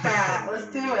like that. Let's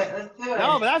do it.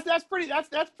 No, but that's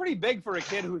pretty big for a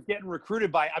kid who's getting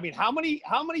recruited by. I mean, how many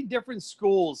different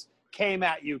schools came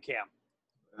at you, Cam?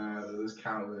 There's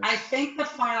countless. I think the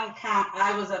final count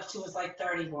I was up to was like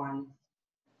 31.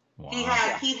 Wow. He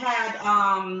had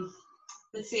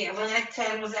let's see, Atlantic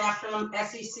 10 was after him,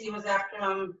 SEC was after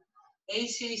him,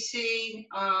 ACC.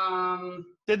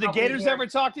 Did the Gators ever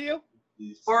talk to you?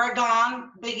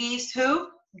 Oregon, Big East, who?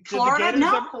 Florida?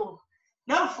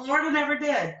 No, Florida never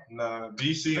did. No,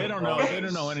 DC. They don't know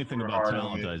anything about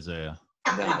talent, Isaiah.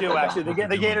 They do actually.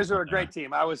 The Gators are a great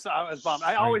team. I was bummed.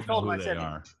 I always told them. I said,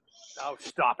 "Oh,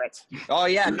 stop it." Oh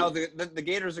yeah, no, the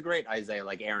Gators are great, Isaiah.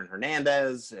 Like Aaron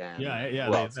Hernandez. And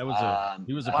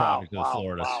he was a product of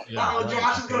Florida. Wow. Yeah,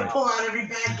 Josh is gonna pull out every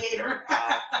bad Gator.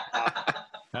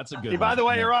 That's a good. By the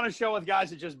way, you're on a show with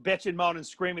guys that just bitch and moan and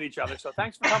scream at each other. So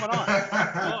thanks for coming on.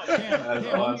 Cam,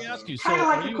 let me ask you. So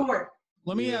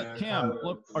let me ask Cam.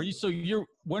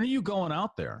 When are you going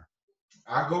out there?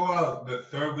 I go out the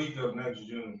third week of next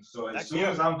June. So as soon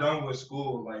as I'm done with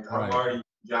school, I've already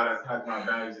gotta pack my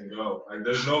bags and go.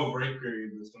 There's no break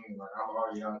period between. I'm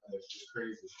already out there. It's just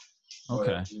crazy.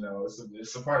 Okay. But,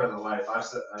 it's a part of the life. I've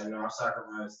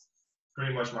sacrificed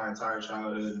pretty much my entire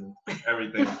childhood and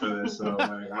everything for this. So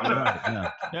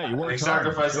like, you worked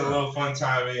sacrificing a little fun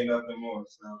time ain't nothing more.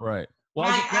 So. Right. Well,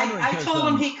 I told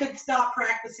him he could stop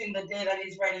practicing the day that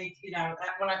he's ready. You know,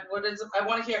 I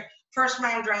want to hear first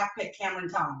round draft pick Cameron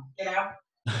Tom. You know,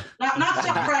 not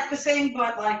stop practicing,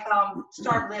 but like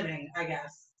start living. I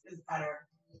guess is better.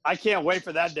 I can't wait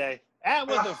for that day. And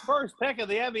with the first pick of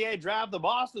the NBA draft, the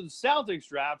Boston Celtics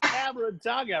draft, Cameron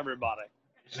Tom, everybody.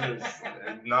 Just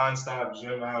non-stop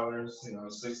gym hours,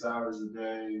 6 hours a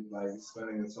day, like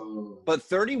spending a total. But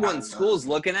 31 schools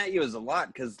looking at you is a lot,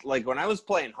 because like when I was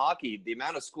playing hockey, the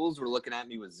amount of schools were looking at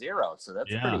me was 0. So that's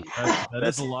pretty.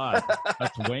 That's a lot.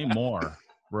 That's way more,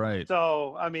 right?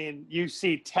 So I mean, you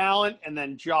see talent, and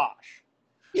then Josh.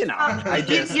 You know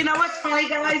what's funny,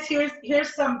 guys?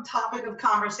 Here's some topic of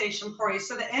conversation for you.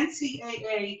 So the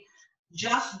NCAA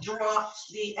just dropped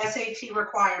the SAT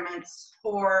requirements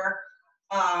for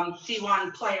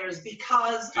D1 players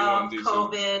because of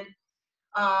COVID,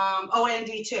 and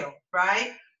D2,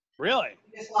 right? Really?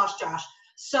 We just lost Josh.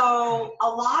 So a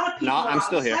lot of people are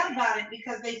upset about it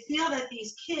because they feel that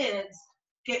these kids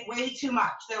get way too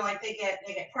much. They're like, they get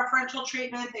preferential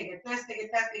treatment, they get this, they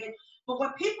get that, but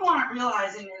what people aren't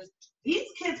realizing is these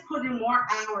kids put in more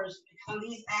hours to become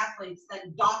these athletes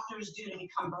than doctors do to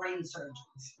become brain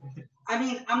surgeons. I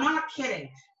mean, I'm not kidding.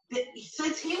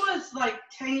 Since he was like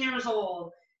 10 years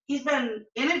old, he's been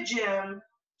in a gym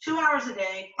 2 hours a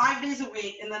day, 5 days a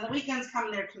week, and then the weekends come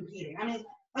and they're competing. I mean,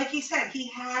 like he said, he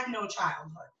had no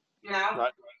childhood,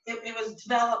 Right. It was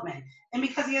development, and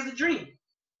because he has a dream.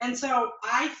 And so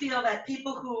I feel that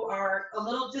people who are a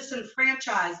little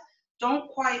disenfranchised don't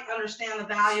quite understand the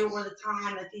value or the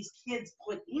time that these kids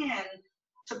put in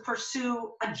to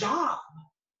pursue a job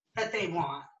that they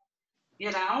want.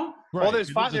 Right. Well,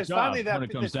 there's finally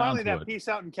that piece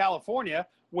out in California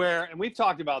where, and we've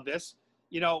talked about this,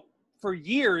 for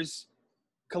years,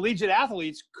 collegiate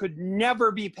athletes could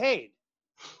never be paid,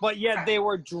 but yet they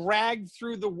were dragged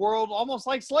through the world almost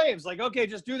like slaves. Like, okay,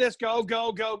 just do this, go.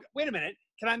 Wait a minute,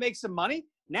 can I make some money?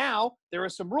 Now there are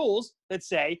some rules that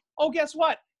say, oh, guess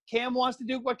what? Cam wants to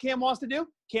do what Cam wants to do.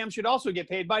 Cam should also get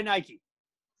paid by Nike.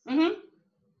 I'm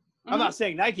not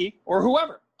saying Nike or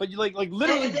whoever. But you like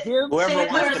literally give whoever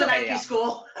wants to pay.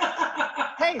 School.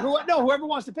 Hey, whoever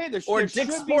wants to pay. Or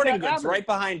Dick's Sporting Goods right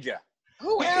behind you.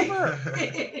 Whoever.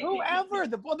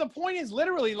 The point is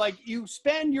literally like you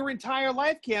spend your entire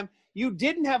life, Cam. You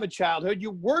didn't have a childhood.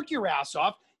 You work your ass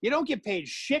off. You don't get paid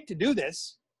shit to do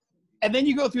this, and then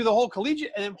you go through the whole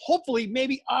collegiate, and then hopefully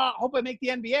maybe hope I make the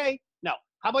NBA. No,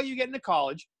 how about you get into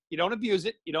college? You don't abuse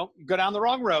it. You don't go down the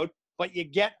wrong road, but you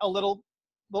get a little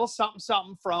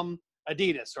something from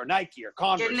Adidas or Nike or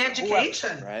Converse. Get an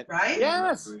education, right?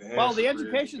 Yes. Well, the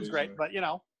education's great, but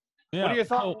what are your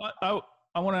thoughts?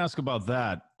 I want to ask about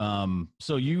that.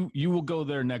 So you will go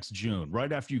there next June,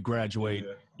 right after you graduate.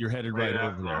 Yeah. You're headed right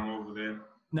over there. I'm over there.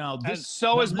 Now,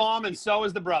 is mom, and so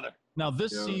is the brother. Now,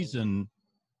 this season,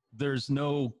 there's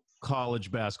no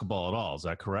college basketball at all. Is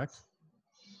that correct?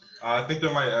 I think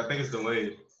it's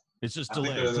delayed. It's just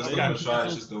delayed.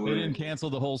 They didn't cancel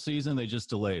the whole season. They just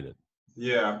delayed it.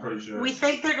 Yeah, I'm pretty sure. We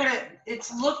think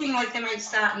it's looking like they might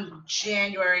start in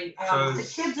January. The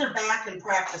kids are back and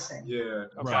practicing. Yeah,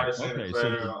 I'm practicing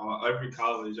every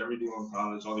college, every D1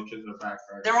 college, all the kids are back.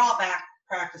 Right? They're all back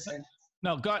practicing.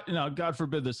 Now, God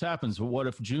forbid this happens, but what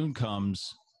if June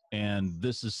comes and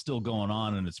this is still going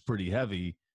on and it's pretty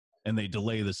heavy and they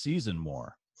delay the season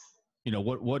more?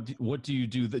 What do you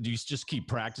do? Do you just keep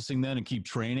practicing then and keep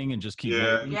training and just keep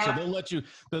waiting? So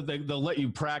they'll let you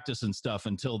practice and stuff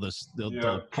until this.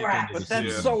 But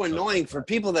that's so annoying for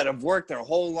people that have worked their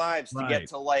whole lives to get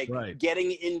to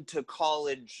getting into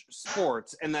college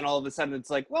sports, and then all of a sudden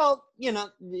it's like, well, you're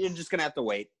just gonna have to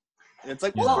wait. And it's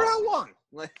like, well, for how long?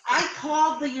 I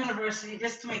called the university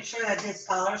just to make sure that his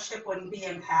scholarship wouldn't be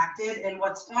impacted. And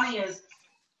what's funny is,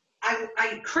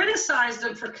 I criticized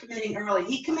him for committing early.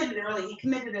 He committed early. He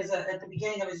committed at the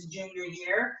beginning of his junior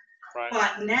year. Right.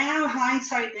 But now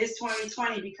hindsight is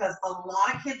 2020 because a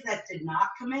lot of kids that did not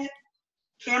commit,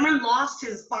 Cameron lost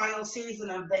his final season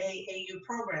of the AAU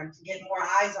program to get more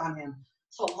eyes on him.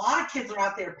 So a lot of kids are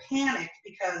out there panicked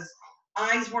because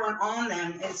eyes weren't on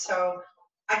them. And so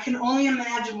I can only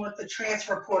imagine what the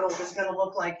transfer portal is going to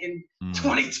look like in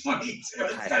 2022.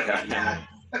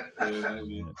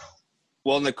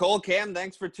 Well, Nicole, Cam,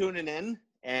 thanks for tuning in.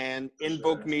 And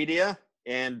Invoke Media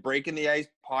and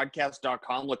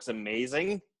BreakingTheIcePodcast.com looks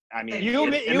amazing. I mean,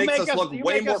 it makes us look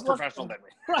way more professional than we.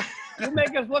 You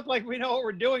make us look like we know what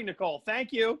we're doing, Nicole.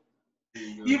 Thank you.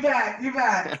 You bet.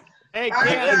 Hey,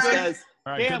 thanks, guys.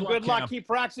 All right, Damn, good luck. Keep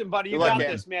practicing, buddy. You got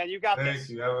this, man. You got this. Thank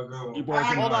you. Have a good one. Keep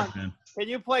working Hold hard, on. man. Can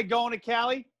you play Going to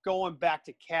Cali? Going back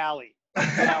to Cali.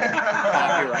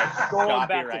 Copyright. Going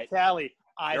back to Cali.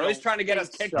 You're always trying to get us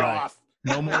kicked off.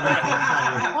 No more.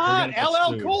 Come on,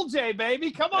 LL Cool J, baby.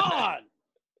 Come on.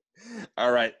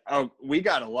 All right. Oh, we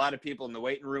got a lot of people in the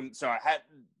waiting room. So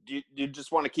do you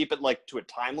just want to keep it like to a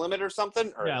time limit or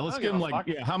something? Or? Yeah, let's give them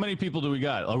how many people do we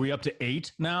got? Are we up to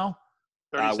 8 now?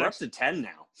 We're up to 10 now.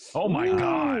 Oh my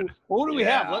God! Who do we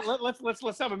have?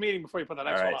 Let's have a meeting before you put the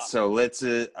next one on. So let's.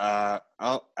 I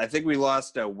think we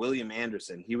lost William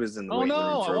Anderson. He was in the waiting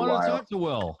room for a while. I want to talk to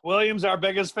Will. William's our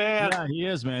biggest fan. Yeah, he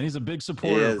is, man. He's a big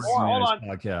supporter of the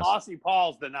podcast. Aussie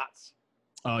Paul's the nuts.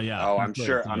 Oh yeah. Oh, I'm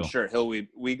sure.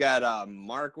 We got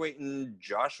Mark waiting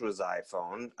Joshua's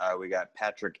iPhone. We got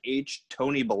Patrick H,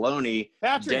 Tony Baloney,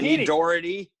 Denny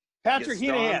Doherty, Patrick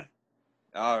Heenan.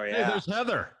 Oh yeah. Hey, there's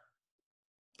Heather.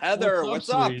 Heather, what's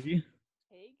up? Hey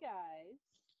guys.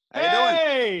 How you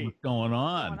doing? What's going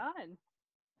on? What's going on?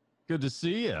 Good to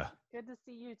see you. Good to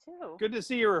see you too. Good to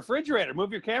see your refrigerator.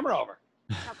 Move your camera over.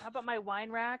 How about my wine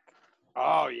rack?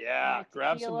 Oh yeah,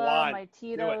 grab some wine. My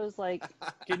Tito's, like.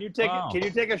 Can you take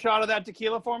a shot of that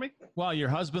tequila for me? Wow, your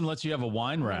husband lets you have a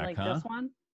wine rack, like huh? This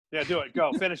one? Yeah, do it.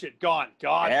 Go finish it. Gone.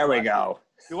 There we go.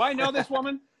 Do I know this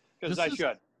woman? Because I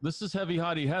should. This is Heavy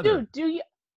Hottie Heather. Dude, do you?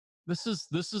 This is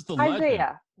the Isaiah,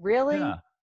 legend. really? Yeah.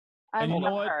 And you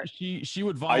know what? Her. She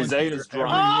would volunteer Isaiah's every year to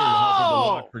drunk.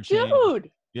 help with the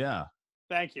Dude. Yeah.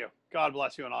 Thank you. God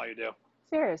bless you and all you do.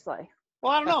 Seriously.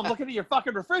 Well, I don't know. I'm looking at your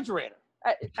fucking refrigerator.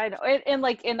 I know,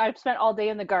 and I've spent all day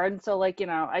in the garden, so I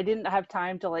didn't have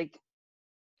time to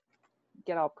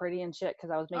get all pretty and shit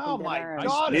because I was making dinner. My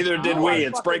God! Neither did we.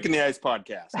 It's Breaking the Ice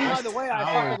podcast. By the way, I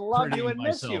fucking love you and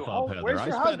miss you. Where's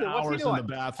your husband? What's he doing? In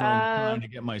the bathroom trying to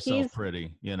get myself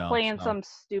pretty. Playing some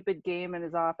stupid game in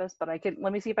his office, but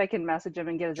let me see if I can message him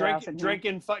and get his ass in here.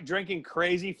 Drinking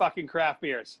crazy fucking craft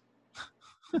beers.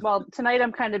 Well, tonight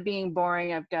I'm kind of being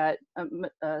boring. I've got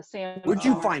Sam. Where'd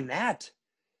you find that?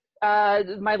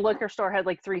 My liquor store had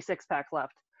 3 6-packs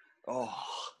left. Oh,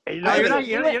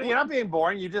 you're not being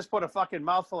boring. You just put a fucking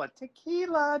mouthful of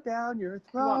tequila down your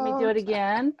throat. You want me to do it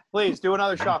again? Please do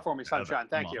another shot for me, sunshine.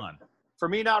 Thank you. For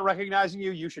me not recognizing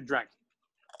you, you should drink.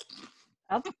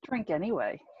 I'll drink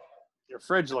anyway. Your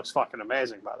fridge looks fucking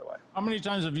amazing, by the way. How many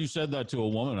times have you said that to a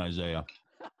woman, Isaiah?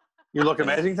 You look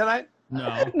amazing tonight?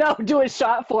 No. No, do a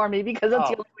shot for me because that's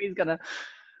the only way he's gonna.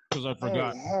 Because I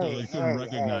forgot. I couldn't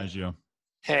recognize you.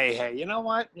 Hey, you know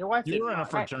what? Your wife did. You're in a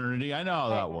fraternity. I know how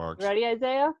that works. Ready,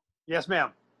 Isaiah? Yes, ma'am.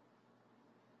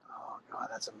 Oh, God,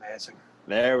 that's amazing.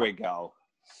 There we go.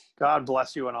 God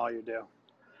bless you and all you do.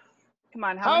 Come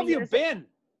on. How have you been?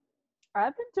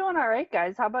 I've been doing all right,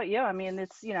 guys. How about you? I mean,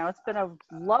 it's been a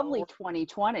lovely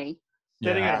 2020.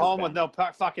 Sitting at home with no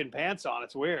fucking pants on.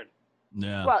 It's weird.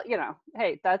 Yeah. Well,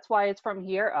 hey, that's why it's from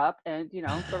here up, and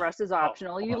the rest is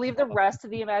optional. You leave the rest to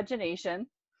the imagination.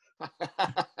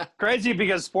 Crazy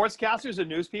because sportscasters and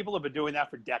news people have been doing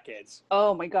that for decades.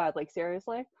 Oh my God!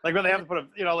 Seriously? When they have to put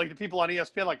the people on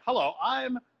ESPN, hello,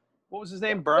 what was his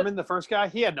name? Berman, the first guy.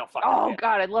 He had no fucking. Oh pants.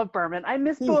 God, I love Berman. I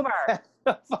miss Boomer.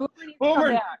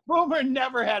 Boomer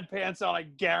never had pants on. I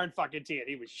guarantee it.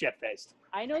 He was shit faced.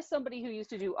 I know somebody who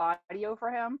used to do audio for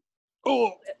him.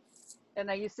 Oh. And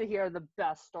I used to hear the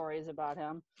best stories about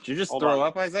him. Did you just throw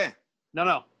up, Isaiah?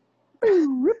 No.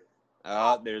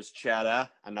 Oh, there's Cheddar.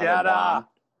 Another one.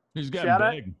 He's getting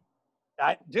big.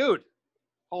 Dude,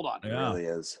 hold on. It really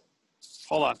is.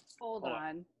 Hold on. Hold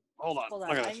on.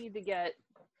 I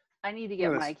need to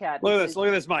get my cat. Look at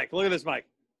this mic.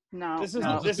 No. This is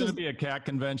going to be a cat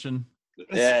convention.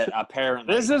 Yeah,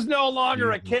 apparently. This is no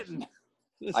longer a kitten.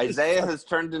 Isaiah has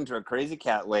turned into a crazy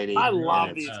cat lady. I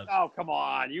love these. Oh, come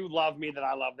on. You love me that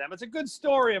I love them. It's a good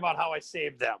story about how I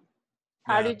saved them.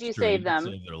 How did you save them?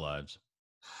 Save their lives.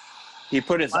 He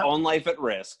put his own life at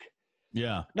risk.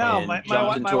 Yeah. No,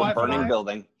 jumped into a burning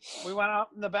building. We went out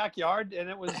in the backyard, and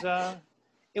it was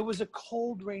a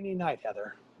cold, rainy night,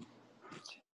 Heather.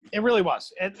 It really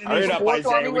was. And hurry up,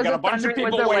 Isaiah. We got a bunch of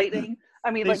people waiting. I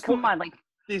mean, come on,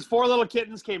 These 4 little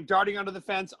kittens came darting under the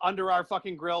fence, under our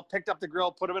fucking grill, picked up the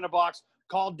grill, put them in a box,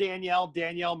 called Danielle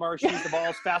Murray, she's the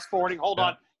balls, fast forwarding, hold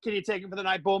on, can you take him for the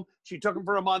night? Boom. She took him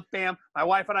for a month, bam. My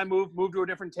wife and I moved to a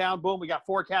different town, boom. We got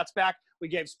 4 cats back. We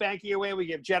gave Spanky away, we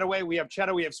gave Jet away, we have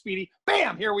Cheddar, we have Speedy.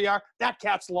 Bam, here we are. That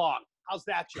cat's long. How's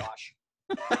that, Josh?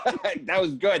 That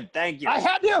was good, thank you. I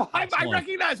had to. I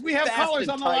recognize we have callers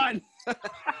on the line.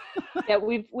 Yeah,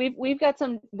 we've got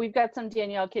some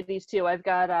Danielle kitties too. I've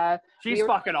got she's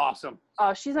fucking awesome.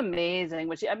 Oh, she's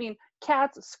amazing.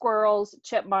 Cats, squirrels,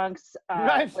 chipmunks,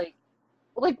 right.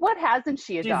 Like, what hasn't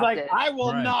she adopted? She's like, I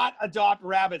will Right. not adopt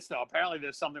rabbits, though. Apparently,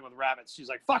 there's something with rabbits. She's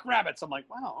like, fuck rabbits. I'm like,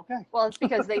 wow, okay. Well, it's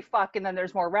because they fuck and then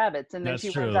there's more rabbits and then That's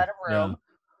she true. runs out of room.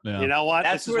 Yeah. You know what?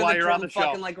 That's this is where why the you're on term the show.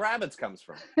 fucking like rabbits comes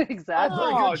from. Exactly.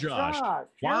 Very Oh, good, Josh. you're a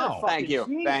Wow. fucking Thank you.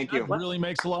 genius. Thank you. That really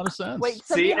makes a lot of sense. Wait,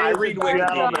 See, somebody I give read Josh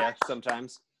a gold. Wikipedia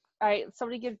sometimes. All right,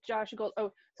 somebody give Josh a gold.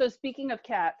 Oh, so speaking of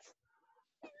cats,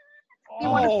 you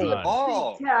want to see a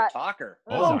Oh, big cat? talker.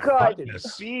 Oh, my God.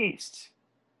 goodness. Beast.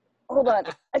 Hold on,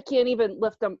 I can't even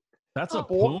lift them. That's a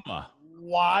puma.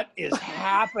 What is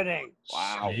happening?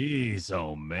 Wow. Jeez,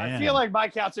 oh man. I feel like my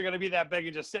cats are going to be that big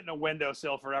and just sit in a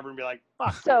windowsill forever and be like,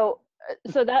 fuck. So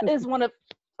that is one of.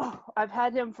 Oh, I've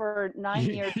had him for 9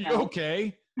 years You now.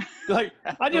 okay? Like,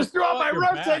 I just threw out my Your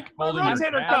back, holding your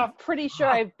rotator back. cuff. I'm pretty sure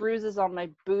I have bruises on my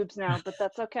boobs now, but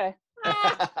that's okay. Wait,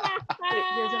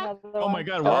 here's another Oh one. my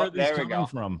God, where Oh, are these there we coming go.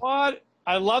 from? What?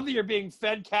 I love that you're being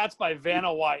fed cats by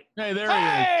Vanna White. Hey, there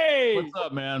Hey! he is. What's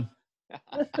up, man?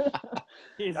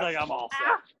 He's like, I'm all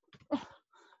set.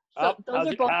 So those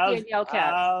are both Danielle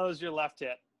cats. How's your left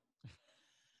hit?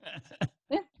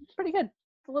 Yeah, it's pretty good.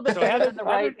 It's a little bit So better Heather, than the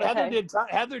right. but hey.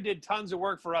 Heather did tons of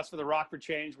work for us for the Rock for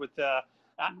Change with I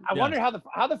Yeah. wonder how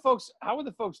are the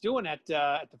folks doing at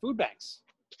the food banks?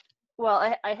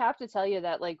 Well, I have to tell you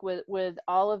that like with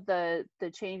all of the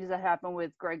changes that happened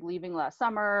with Greg leaving last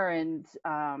summer and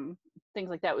things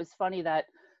like that, it was funny that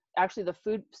actually the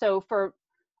food. So for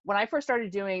when I first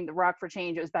started doing the Rock for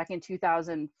Change, it was back in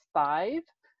 2005,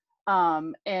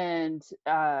 and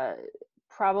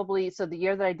probably so the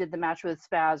year that I did the match with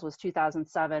Spaz was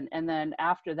 2007, and then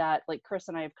after that, like Chris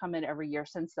and I have come in every year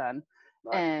since then,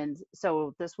 Right. and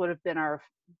so this would have been our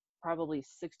probably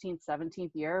 16th,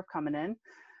 17th year of coming in.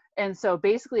 And so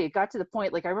basically it got to the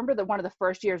point, like I remember that one of the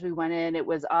first years we went in, it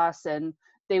was us and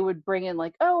they would bring in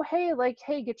like, oh, hey,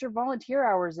 get your volunteer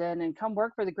hours in and come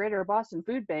work for the Greater Boston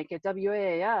Food Bank at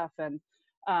WAAF.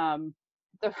 And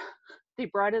they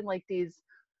brought in like these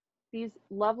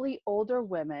lovely older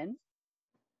women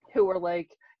who were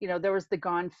like, you know, there was the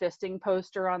Gone Fisting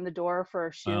poster on the door for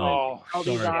a shoe Oh, and all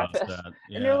these sorry about office. that.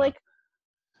 And they're Yeah. like,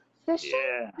 fishing?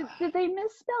 Yeah. Did they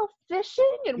misspell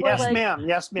fishing? And Yes, we're like, ma'am.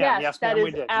 Yes, ma'am. yes, Yes, that ma'am. We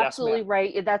is did. absolutely Yes, ma'am.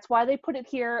 right. That's why they put it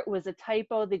here. It was a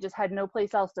typo. They just had no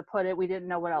place else to put it. We didn't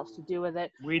know what else to do with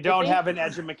it. We don't have an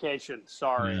edumacation.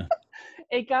 Sorry. Yeah.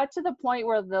 It got to the point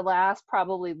where the last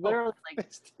probably Oh, literally like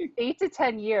 8 to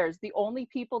 10 years, the only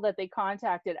people that they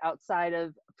contacted outside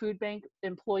of food bank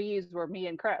employees were me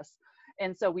and Chris.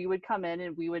 And so we would come in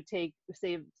and we would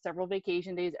save several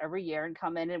vacation days every year and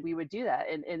come in and we would do that.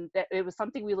 And it was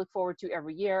something we look forward to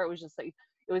every year. It was just like,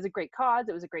 it was a great cause.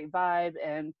 It was a great vibe.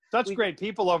 And Such great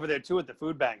people over there too at the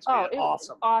food banks. Man. it was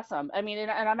Awesome. awesome. I mean, and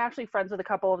I'm actually friends with a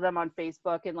couple of them on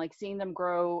Facebook and like seeing them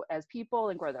grow as people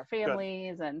and grow their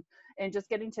families and just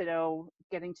getting to know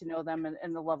them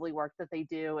and the lovely work that they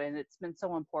do. And it's been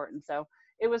so important. So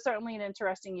it was certainly an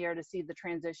interesting year to see the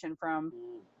transition from,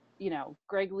 you know,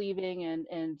 Greg leaving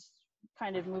and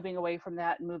kind of moving away from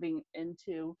that and moving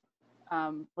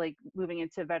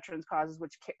into veterans causes,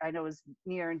 which I know is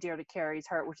near and dear to Carrie's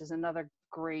heart, which is another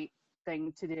great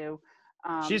thing to do.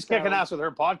 She's kicking ass with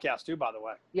her podcast too, by the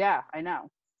way. Yeah, I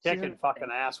know. Kicking fucking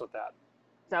ass with that.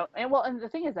 So, and the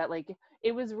thing is that like,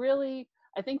 it was really,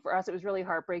 I think for us, it was really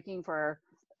heartbreaking for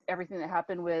everything that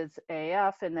happened with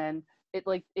AAF. And then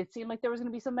it seemed like there was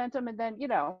going to be some momentum and then, you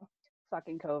know,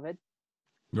 fucking COVID.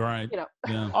 Right. You know.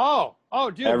 Yeah. Oh,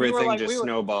 dude. Everything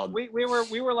snowballed. We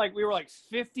were like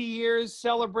 50 years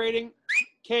celebrating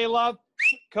K-Love,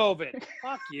 COVID.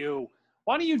 Fuck you.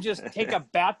 Why don't you just take a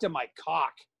bat to my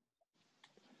cock?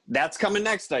 That's coming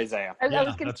next, Isaiah. I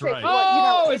was going to say, right. well,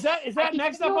 you know, is that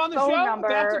next up on the phone show? number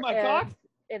Bat to my cock?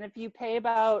 And if you pay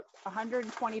about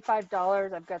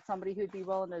 $125, I've got somebody who'd be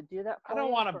willing to do that for I don't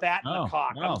you want a bat in the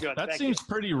cock. I'm good. That Thank seems you.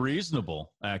 pretty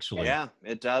reasonable, actually. Yeah,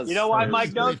 it does. You know why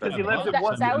Mike knows? Because he lives in that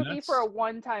Woodstock. would be for a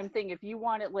one-time thing. If you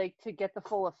want it like to get the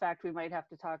full effect, we might have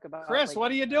to talk about. Chris, like,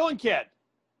 what are you doing, kid?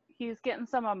 He's getting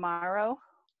some Amaro.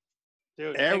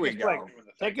 Dude, there take we a go. swig.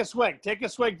 Take a swig. Take a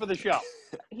swig for the show.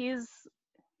 He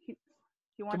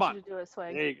wants Come on. you to do a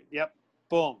swig. There you go. Yep.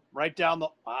 Boom. Right down the.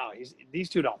 Wow. These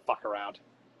two don't fuck around.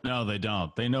 No, they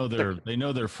don't. They know their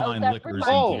fine that liquors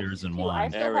reminds and beers and I wine.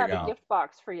 still have a gift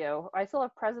box for you. I still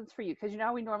have presents for you because you know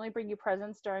how we normally bring you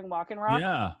presents during Walk and Rock.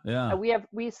 Yeah.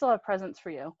 We still have presents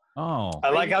for you. Oh. I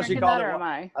like how she drinking called that, it. or am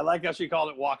I? I like how she called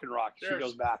it Walk and Rock. Cheers. She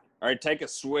goes back. All right, take a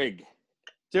swig.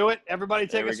 Do it. Everybody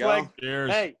take There a we go. swig.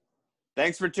 Cheers. Hey.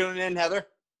 Thanks for tuning in, Heather.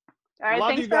 All right, Love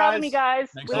thanks you for having me, guys.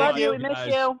 Thanks We a love lot, you. We miss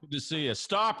guys. you. Good to see you.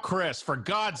 Stop, Chris. For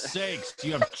God's sakes,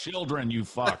 you have children, you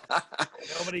fuck.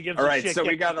 Nobody gives All a right, shit. so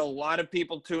we got a lot of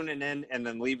people tuning in and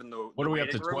then leaving the. What are we up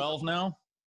to, waiting room. 12 now?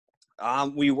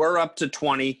 We were up to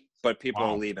 20, but people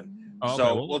are leaving. Okay,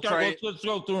 so we'll try. Let's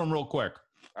go through them real quick.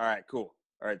 All right, cool.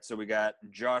 All right, so we got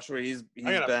Joshua. He's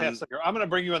I'm gonna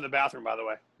bring you in the bathroom, by the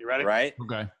way. You ready? Right.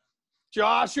 Okay.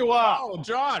 Joshua. Oh,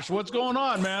 Josh, what's going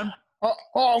on, man?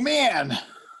 Oh man.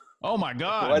 Oh my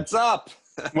God. What's up?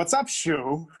 What's up,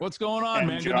 Shu? What's going on,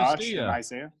 man? Josh, good to see you.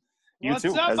 Isaiah. You What's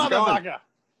too. up, motherfucker?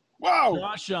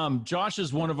 Whoa. Josh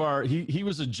is one of our. He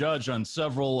was a judge on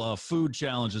several food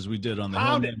challenges we did on the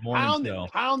Hillman Morning Show.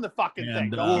 Pound the fucking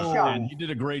thing. And he did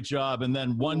a great job. And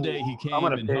then one day he came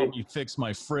and helped me fix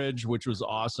my fridge, which was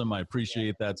awesome. I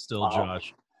appreciate that still,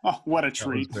 Josh. Oh, what a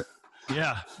treat.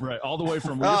 Yeah, right. All the way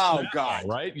from God,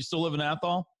 right? You still live in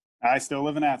Athol? I still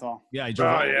live in Athol. Yeah, you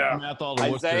drove from Athol to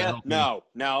Worcester. Isaiah, no.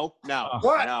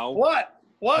 What? No.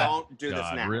 What? Don't do this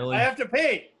now. Really? I have to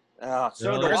pee.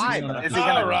 So do I.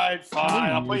 All right,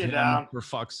 fine. I'll put you down. For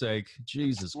fuck's sake.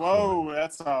 Jesus Whoa,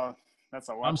 Christ. that's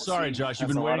a lot. I'm sorry, Josh. You've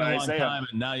been waiting a long time,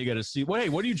 and now you got to see. Wait,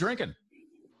 what are you drinking?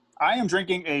 I am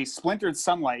drinking a Splintered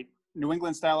Sunlight New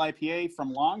England style IPA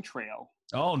from Long Trail.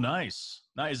 Oh, nice.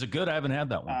 Is it good? I haven't had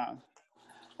that one.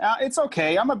 It's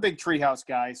okay. I'm a big Treehouse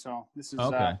guy, so this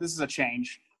is a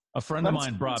change. A friend of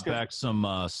mine brought back some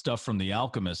stuff from The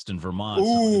Alchemist in Vermont.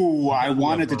 Ooh, I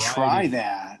wanted to try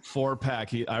that.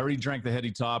 4-pack. I already drank the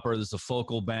Heady Topper. This is a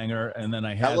focal banger, and then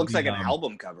I had. That looks like an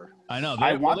album cover. I know.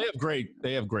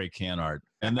 They have great can art,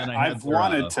 and then I had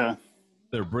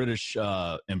their British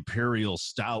Imperial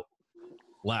Stout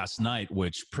last night,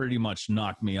 which pretty much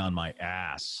knocked me on my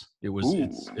ass. It was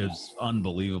it's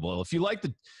unbelievable. If you like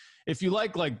the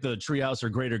Treehouse or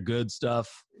Greater Good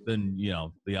stuff, then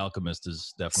The Alchemist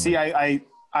is definitely. See,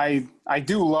 I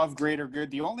do love Greater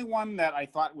Good. The only one that I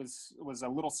thought was a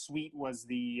little sweet was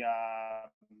the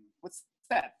what's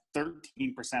that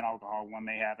 13% alcohol one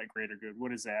they have at Greater Good.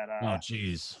 What is that? Oh,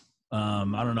 geez. I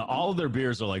don't know. All of their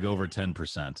beers are like over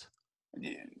 10%.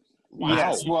 Wow.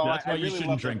 Yes, well, that's why you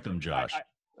shouldn't drink them, Josh.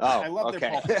 I love their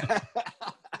pulp.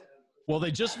 Well, they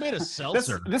just made a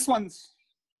seltzer. This one's.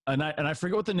 And I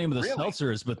forget what the name of the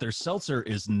seltzer is, but their seltzer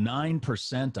is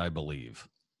 9%, I believe.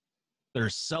 Their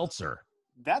seltzer.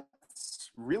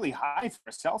 That's really high for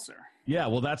a seltzer. Yeah,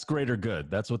 well, that's Greater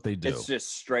Good. That's what they do. It's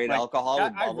just straight alcohol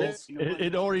with bubbles.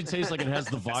 It already tastes like it has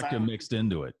the vodka mixed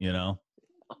into it,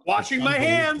 Washing my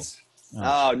hands.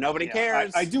 Oh, nobody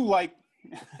cares. I do like.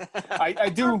 I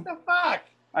do. What the fuck?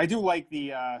 I do like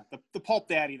the Pulp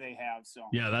Daddy they have. So.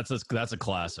 Yeah, that's a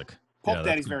classic. Pulp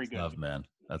Daddy's very good. Stuff, man.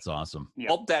 That's awesome. Yeah.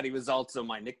 Pulp Daddy was also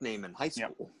my nickname in high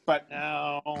school. Yep. But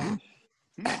no.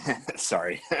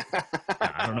 Sorry.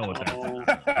 I don't know what that is.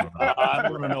 I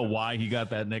want to know why he got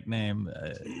that nickname.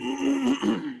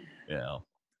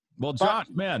 Well, Josh,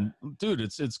 man, dude,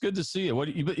 it's good to see you. What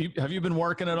have you been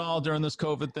working at all during this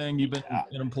COVID thing? You've been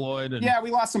employed? Yeah,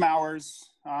 we lost some hours.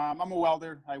 I'm a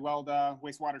welder. I weld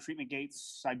wastewater treatment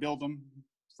gates. I build them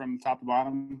from top to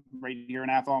bottom right here in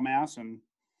Athol, Mass, and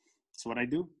that's what I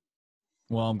do.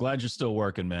 Well, I'm glad you're still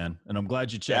working, man, and I'm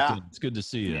glad you checked in. It's good to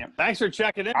see you. Yeah. Thanks for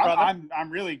checking in, brother. I'm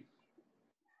really.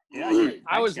 Yeah,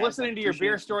 I was listening to your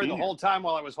beer story the whole time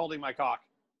while I was holding my cock.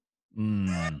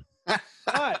 Mm.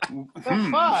 What? The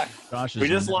fuck? Josh, we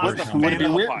just lost the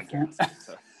female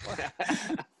podcast.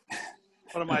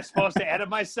 What am I supposed to edit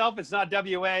myself? It's not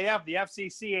WAF. The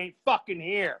FCC ain't fucking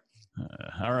here.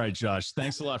 All right, Josh.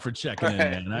 Thanks a lot for checking in,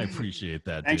 man. I appreciate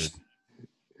that, dude.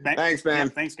 Thanks, man.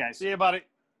 Yeah, thanks, guys. See you, buddy.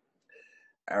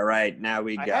 All right, now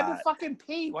we got. I had to fucking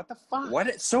pee. What the fuck?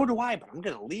 What? So do I, but I'm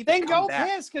gonna leave. Then go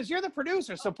piss, because you're the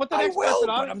producer. So put the next person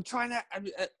on. But I'm trying to.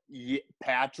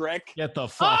 Patrick, get the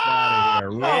fuck out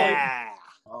of here! Yeah.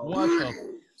 What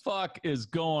the fuck is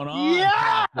going on?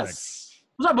 Yes. Patrick?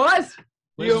 What's up, boys?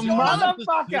 You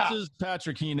motherfucker! This is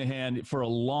Patrick Heenahan. For a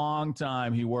long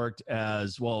time, he worked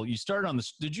as well. You started on the.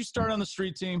 Did you start on the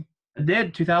street team? I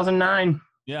did. 2009.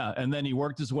 Yeah, and then he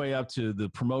worked his way up to the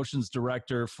promotions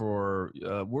director for.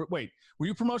 Wait, were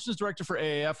you promotions director for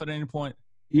AAF at any point?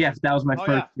 Yes, that was my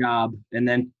first job, and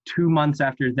then 2 months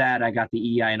after that, I got the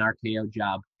EI and RKO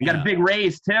job. You got a big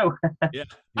raise too. Yeah.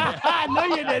 No,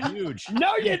 you didn't. Huge.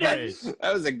 No, you didn't.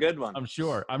 That was a good one. I'm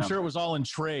sure. I'm sure it was all in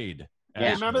trade. Yeah,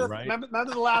 actually,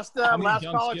 remember the last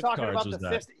caller talking about the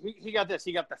fist? He got this.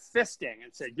 He got the fisting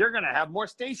and said, "You're gonna have more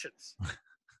stations."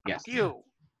 Yes. You.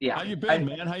 Yeah. How you been,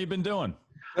 man? How you been doing?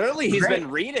 Clearly, he's been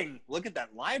reading. Look at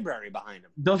that library behind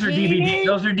him. Those are DVDs.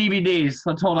 Those are DVDs.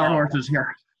 Let's hold our horses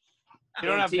here. You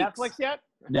don't have Netflix yet?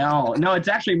 No, it's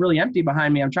actually really empty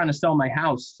behind me. I'm trying to sell my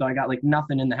house, so I got like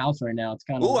nothing in the house right now. It's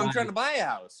kind of. Oh, I'm trying to buy a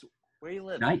house. Where you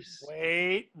live? Nice.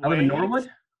 Wait. I live in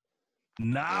Norwood.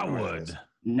 Norwood,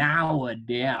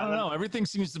 yeah. I don't know. Everything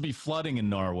seems to be flooding in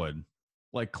Norwood.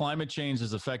 like climate change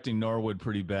is affecting Norwood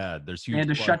pretty bad. There's huge. They had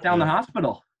to shut down the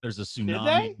hospital. There's a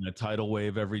tsunami and a tidal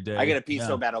wave every day. I get a pee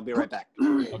so bad. I'll be right back.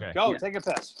 Okay. Go take a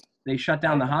piss. They shut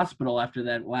down the hospital after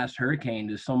that last hurricane.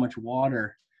 There's so much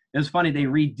water. It was funny. They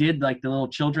redid like the little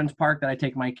children's park that I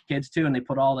take my kids to, and they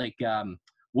put all like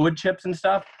wood chips and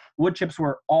stuff. Wood chips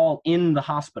were all in the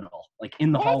hospital, like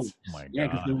in the hallways. Oh yeah,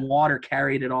 because the water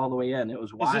carried it all the way in. It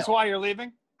was wild. Is this why you're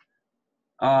leaving?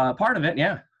 Part of it,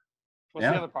 yeah. What's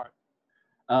the other part?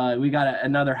 We got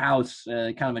another house,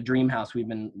 kind of a dream house we've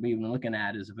been looking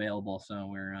at is available, so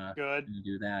we're good to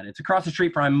do that. It's across the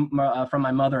street from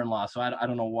my mother-in-law, so I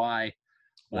don't know why.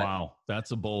 Wow,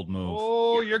 that's a bold move.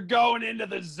 Oh, you're going into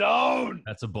the zone.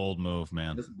 That's a bold move,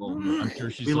 man. That's a bold move. I'm sure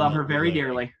she's. We love her very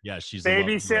dearly. Yeah, she's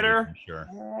babysitter. I'm sure.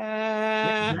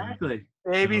 Exactly.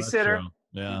 Babysitter.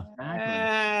 Yeah.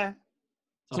 Exactly.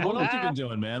 So what else have you been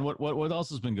doing, man? What else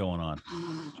has been going on?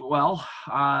 Well,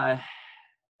 I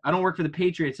don't work for the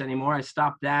Patriots anymore. I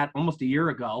stopped that almost a year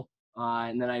ago,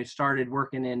 and then I started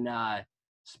working in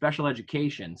special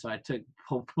education. So I took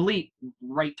complete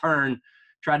right turn.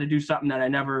 Tried to do something that I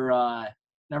never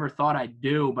thought I'd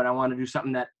do, but I wanted to do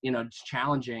something that, it's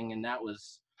challenging, and that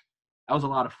was a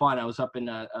lot of fun. I was up in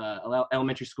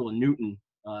elementary school in Newton.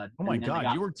 Oh my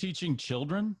God, you were teaching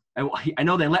children? I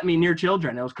know, they let me near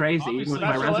children. It was crazy. Even with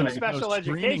my resume. Special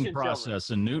education process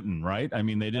in Newton, right? I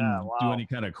mean, they didn't do any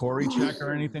kind of Corey check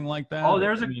or anything like that. Oh,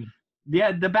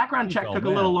 the background check took a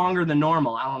little longer than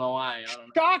normal. I don't know why.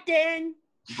 Shocking.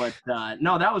 But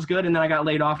no, that was good. And then I got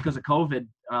laid off because of COVID.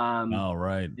 Oh,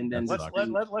 right. And then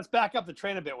let's back up the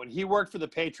train a bit. When he worked for the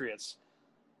Patriots,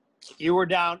 you were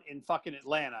down in fucking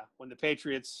Atlanta when the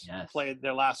Patriots played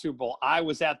their last Super Bowl. I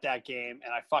was at that game,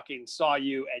 and I fucking saw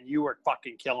you, and you were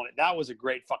fucking killing it. That was a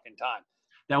great fucking time.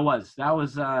 That was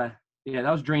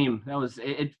dream. That was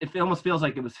it. It almost feels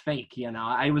like it was fake.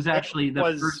 I was actually the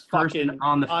first person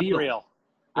on the field.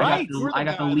 Right. I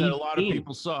got the lead. A lot of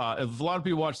people saw. If a lot of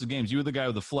people watched the games, you were the guy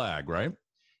with the flag, right?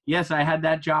 Yes, I had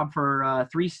that job for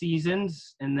 3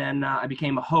 seasons, and then I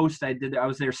became a host. I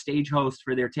was their stage host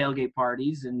for their tailgate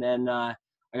parties, and then I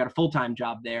got a full-time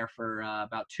job there for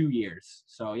about 2 years.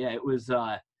 So yeah, it was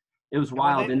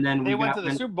wild. And then they went to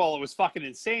the Super Bowl. It was fucking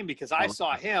insane because I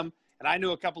saw him, and I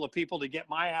knew a couple of people to get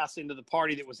my ass into the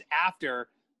party that was after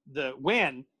the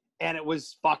win. And it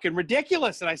was fucking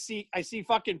ridiculous. And I see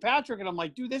fucking Patrick, and I'm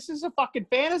like, dude, this is a fucking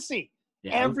fantasy.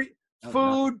 Yeah,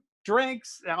 food,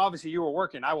 drinks. Now, obviously, you were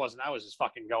working. I wasn't. I was just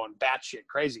fucking going batshit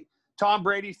crazy. Tom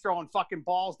Brady throwing fucking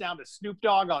balls down to Snoop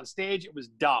Dogg on stage. It was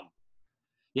dumb.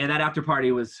 Yeah, that after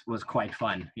party was quite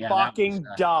fun. Yeah, fucking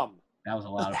dumb. That was a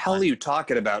lot of fun. What the hell are you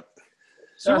talking about?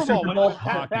 Super Bowl.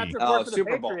 Patrick worked for the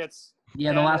Patriots.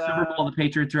 Yeah, the last Super Bowl the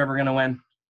Patriots are ever going to win.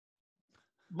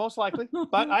 Most likely.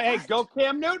 But, hey, go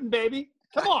Cam Newton, baby.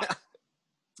 Come on.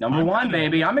 Number one,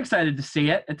 baby. I'm excited to see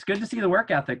it. It's good to see the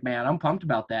work ethic, man. I'm pumped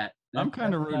about that. I'm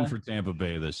kind of rooting for Tampa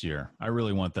Bay this year. I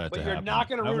really want that to happen. But you're not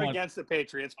going to root against the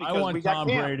Patriots because I want we got Tom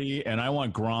Brady, and I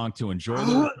want Gronk to enjoy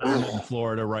their time in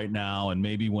Florida right now and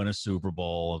maybe win a Super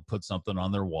Bowl and put something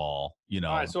on their wall. All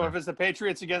right, so if it's the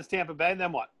Patriots against Tampa Bay,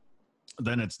 then what?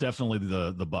 Then it's definitely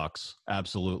the Bucks.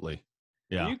 Absolutely.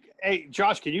 Yeah. Hey,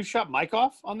 Josh, can you shut Mike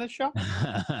off on this show?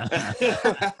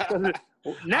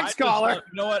 Next caller. You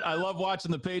know what? I love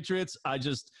watching the Patriots.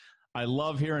 I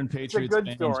love hearing Patriots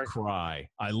fans cry.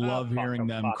 I love hearing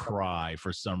them cry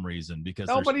for some reason because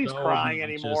nobody's crying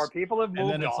anymore. People have moved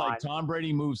on. And then it's like Tom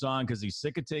Brady moves on because he's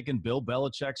sick of taking Bill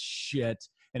Belichick's shit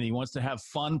and he wants to have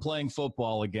fun playing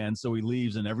football again. So he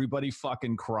leaves and everybody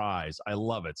fucking cries. I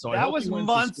love it. So that was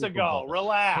months ago.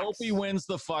 Relax. I hope he wins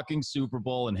the fucking Super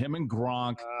Bowl and him and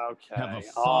Gronk have a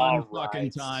fun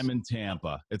fucking time in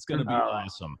Tampa. It's going to be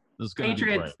awesome.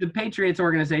 The Patriots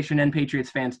organization and Patriots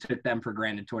fans took them for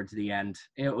granted towards the end.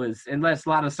 It was, and that's a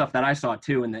lot of stuff that I saw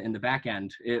too in the back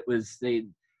end. It was they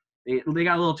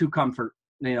got a little too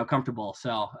comfortable.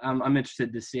 So I'm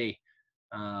interested to see.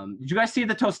 Did you guys see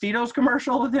the Tostitos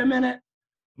commercial with him in it?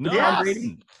 No. Yes.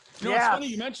 It's funny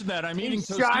you mentioned that. I'm eating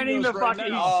Tostitos shining the right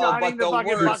fucking, now. shining the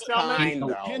fucking worst kind,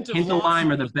 though. Hint of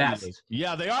lime are the best.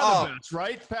 Yeah, they are the best,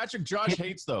 right? Josh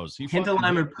hates those. Hint of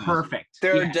lime are perfect.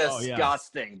 They're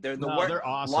disgusting. They're the worst. They're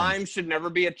awesome. Lime should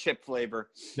never be a chip flavor.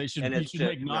 You should make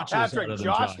nachos Patrick, out of them,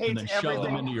 Josh and then hates shove them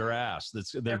everything. into your ass.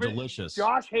 They're delicious.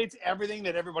 Josh hates everything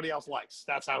that everybody else likes.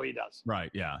 That's how he does. Right,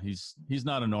 yeah. He's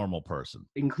not a normal person.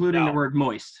 Including the word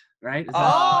moist, right?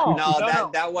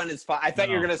 That one is fine. I thought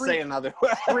you were going to say another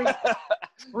word.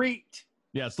 Treat.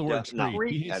 Yeah, it's the word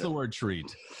treat. He hates the word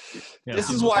treat. Yeah, this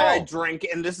is why I drink,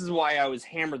 and this is why I was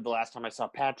hammered the last time I saw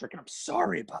Patrick, and I'm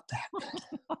sorry about that.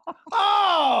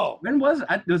 Oh! When was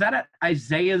that at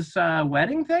Isaiah's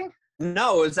wedding thing?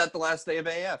 No, it was at the last day of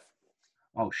AF.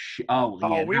 Oh shit! Oh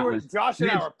yeah. Josh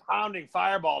and I were pounding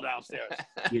Fireball downstairs.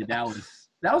 Yeah,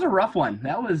 that was a rough one.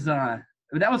 That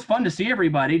was fun to see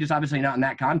everybody. Just obviously not in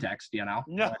that context, you know.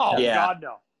 No, yeah. God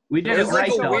no. We did it was right,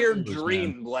 like a though. weird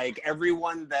dream. Like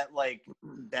everyone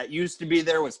that used to be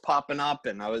there was popping up,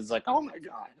 and I was like, "Oh my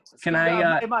god!" Can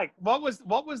I? Hey, Mike, what was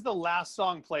the last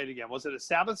song played again? Was it a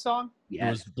Sabbath song? Yes. It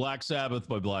was Black Sabbath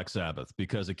by Black Sabbath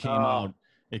because it came out.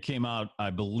 It came out, I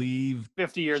believe,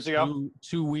 50 years ago.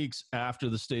 2 weeks after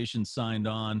the station signed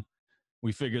on.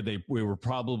 We figured they were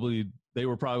probably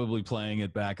playing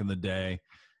it back in the day.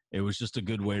 It was just a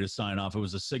good way to sign off. It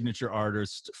was a signature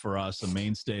artist for us, a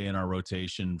mainstay in our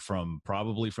rotation from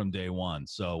day one.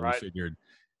 So we figured,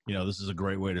 this is a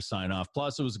great way to sign off.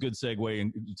 Plus, it was a good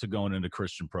segue to going into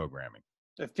Christian programming.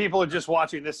 If people are just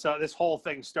watching this, this whole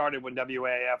thing started when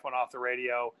WAAF went off the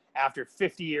radio after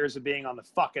 50 years of being on the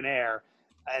fucking air.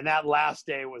 And that last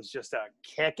day was just a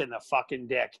kick in the fucking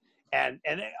dick. And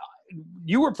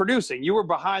you were producing. You were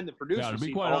behind the producer. Yeah, to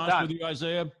be quite honest with you,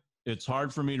 Isaiah, it's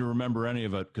hard for me to remember any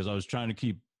of it because I was trying to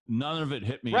keep none of it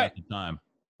hit me at the time.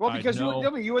 Well, because you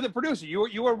were the producer.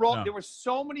 You were rolling. Yeah. There were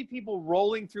so many people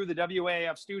rolling through the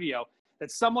WAAF studio that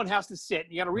someone has to sit.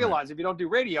 And you got to realize if you don't do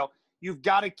radio, you've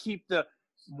got to keep the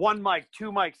 1 mic,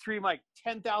 2 mic, 3 mic,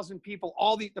 10,000 people,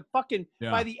 all the fucking,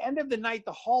 by the end of the night,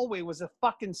 the hallway was a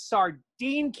fucking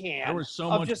sardine can. There was so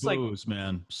much booze,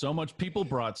 man. So much, people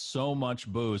brought so much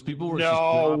booze. People were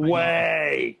no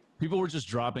way. People were just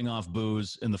dropping off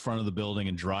booze in the front of the building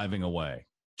and driving away.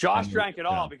 Josh drank it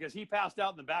all because he passed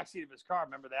out in the backseat of his car.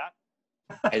 Remember that?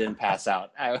 I didn't pass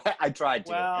out. I tried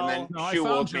to. Well, and then I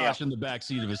found Josh in the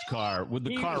backseat of his car with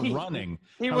the car running.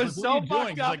 He was so fucked up.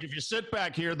 He's like, if you sit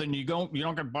back here, then you don't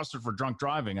get busted for drunk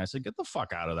driving. I said, get the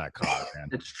fuck out of that car, man.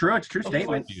 It's true. It's true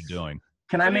statement. What are you doing?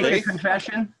 Can I make a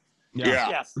confession? Yeah.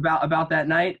 Yes. About that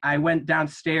night, I went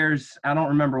downstairs. I don't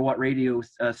remember what radio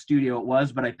studio it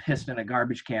was, but I pissed in a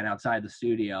garbage can outside the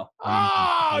studio.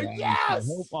 Oh, yes.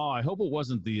 I hope it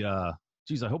wasn't the.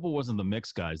 I hope it wasn't the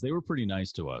mix guys. They were pretty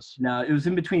nice to us. No, it was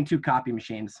in between two copy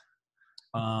machines.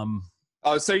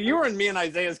 Oh, so you were in me and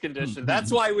Isaiah's condition.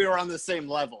 That's why we were on the same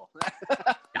level.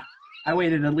 Yeah. I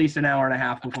waited at least an hour and a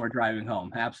half before driving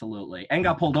home. Absolutely. And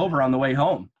got pulled over on the way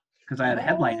home because I had a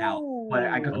headlight out. But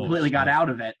I completely got out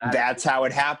of it. That's how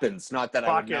it happens. Not that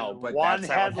I would know, but one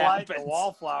that's how it headlight, happens. the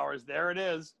wallflowers. There it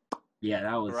is. Yeah,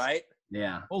 that was right.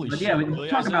 Yeah. Holy but shit! Yeah, we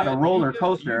talk about a roller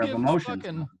coaster of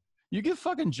emotions. You give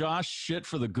fucking Josh shit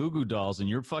for the Goo Goo Dolls, and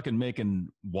you're fucking making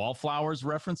wallflowers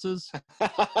references.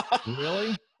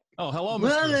 Really? Oh, hello,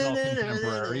 Mr.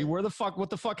 Contemporary. What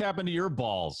the fuck happened to your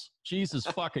balls? Jesus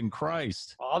fucking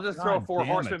Christ. I'll just throw Four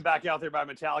Horsemen back out there by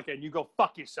Metallica, and you go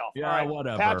fuck yourself. Yeah, all right,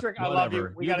 whatever. Patrick, I love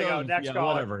you. We gotta go. Next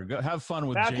call. Whatever. Have fun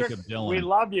with Patrick, Jacob Dylan. We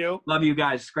love you. Love you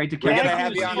guys. Great to We're gonna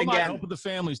have you on again. I hope the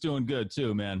family's doing good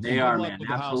too, man. They are, good luck man. with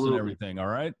the Absolutely. house and everything. All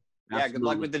right. Yeah. Good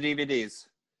luck with the DVDs.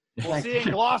 We'll see you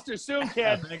in Gloucester soon,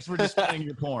 kid. Thanks for displaying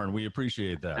your porn. We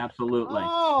appreciate that. Absolutely.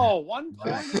 Oh, one.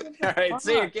 All right.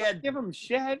 See you, kid. Give him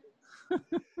shit.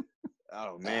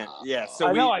 Oh man, yeah. So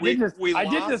I did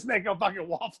just make a fucking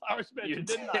wallflowers mention,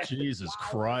 didn't I? Jesus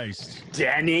Christ,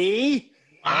 Denny.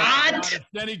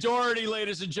 Denny Doherty,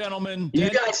 ladies and gentlemen. You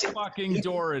guys, fucking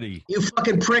Doherty. You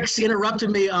fucking pricks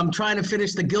interrupted me. I'm trying to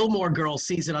finish the Gilmore Girls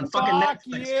season on fucking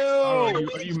Netflix.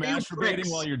 Are you masturbating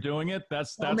while you're doing it?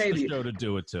 That's the show to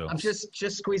do it to. I'm just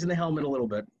squeezing the helmet a little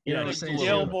bit. You know what I'm saying?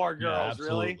 Gilmore Girls,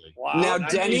 really? Wow. Now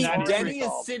Denny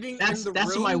is sitting in the room.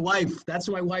 That's what my wife. That's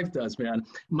what my wife does, man.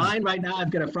 Mine right now. I've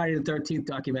got a Friday the 13th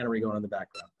documentary going in the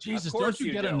background. Jesus, don't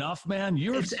you get enough, man?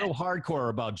 You're so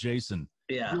hardcore about Jason.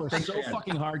 Yeah, you are so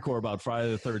fucking hardcore about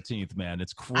Friday the 13th, man.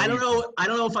 It's crazy. I don't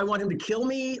know if I want him to kill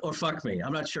me or fuck me.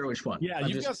 I'm not sure which one. Yeah,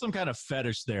 you've got some kind of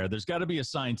fetish there. There's got to be a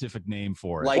scientific name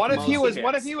for it. Like what if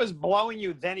he was blowing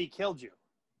you, then he killed you?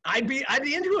 I'd be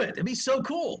into it. It'd be so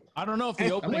cool. I don't know if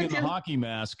the opening of the hockey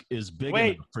mask is big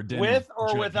enough for Denny. With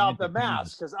or without the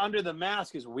mask? Because under the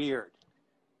mask is weird.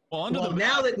 Well,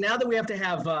 now that we have to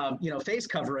have face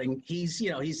covering, he's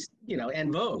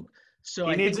en vogue. So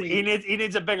he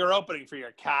needs a bigger opening for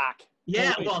your cock.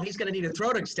 Yeah, well, he's going to need a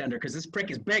throat extender because this prick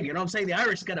is big. You know what I'm saying? The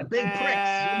Irish got a big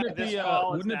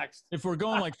prick. If we're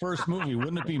going like first movie,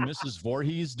 wouldn't it be Mrs.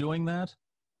 Voorhees doing that?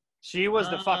 She was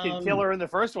the fucking killer in the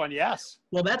first one, yes.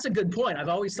 Well, that's a good point. I've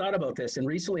always thought about this, and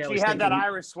recently she had that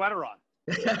Irish sweater on.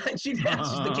 She's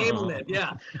the cable knit,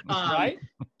 yeah. Right?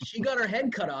 She got her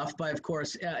head cut off by, of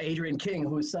course, Adrian King,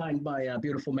 who was signed by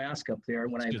Beautiful Mask up there.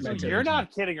 When I met You're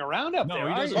not kidding around up there,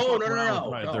 are you? Oh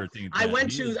no! I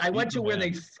went to where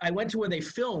they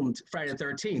filmed Friday the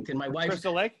 13th, and my wife.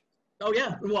 Crystal Lake. Oh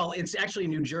yeah, well, it's actually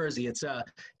New Jersey. It's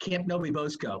Camp Novi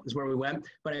Bosco is where we went.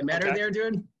 But I met her there,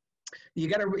 dude. You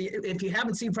gotta, if you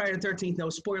haven't seen Friday the 13th, no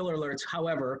spoiler alerts.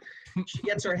 However, she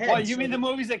gets her head. Well, you mean the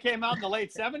movies that came out in the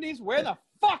late 70s? Where the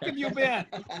fuck have you been?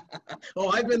 Oh,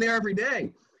 I've been there every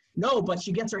day. No, but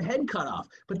she gets her head cut off.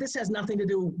 But this has nothing to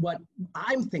do with what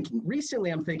I'm thinking. Recently,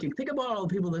 I'm thinking, think about all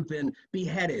the people that have been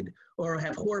beheaded or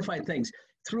have horrified things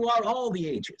throughout all the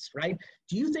ages, right?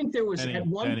 Do you think there was at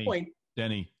one point...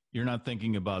 Denny, you're not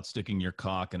thinking about sticking your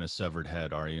cock in a severed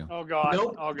head, are you? Oh God!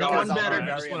 Nope. Oh God! One better.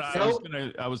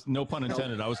 I was no pun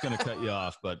intended. I was gonna cut you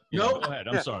off, but go ahead.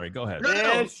 I'm sorry. Go ahead.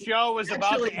 This show is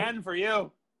about to end for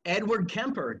you. Edward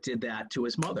Kemper did that to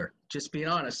his mother. Just being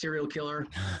honest, serial killer.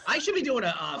 I should be doing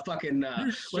a fucking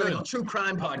true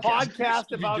crime podcast.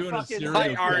 Podcast about doing fucking serial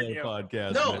killer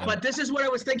podcast. No, man. but this is what I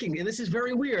was thinking, and this is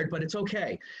very weird, but it's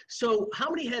okay. So, how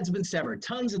many heads have been severed?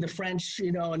 Tons of the French,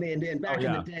 and back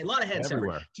in the day, a lot of heads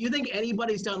everywhere. severed. Do you think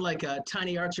anybody's done like a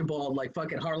Tiny Archibald, like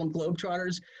fucking Harlem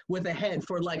Globetrotters, with a head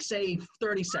for like say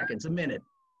 30 seconds, a minute?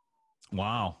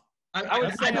 Wow. I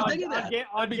would say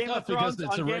on Game of Thrones, because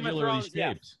it's irregularly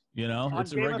shaped. You know,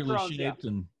 it's irregularly shaped,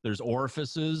 and there's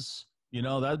orifices. You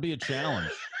know, that'd be a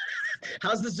challenge.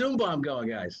 How's the Zoom bomb going,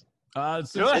 guys?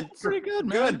 It's pretty good,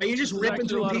 man. Are you just ripping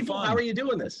through people? How are you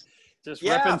doing this? Just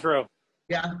ripping through.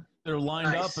 Yeah. They're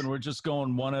lined up, and we're just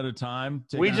going one at a time.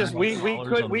 We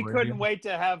couldn't wait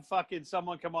to have fucking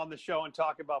someone come on the show and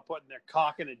talk about putting their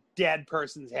cock in a dead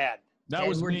person's head.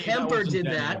 Edward Kemper did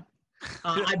that.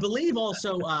 I believe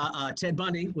also Ted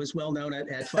Bundy was well known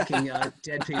at fucking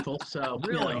dead people. So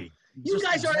really, you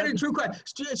guys are into true crime.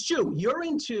 Stu, you're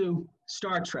into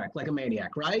Star Trek like a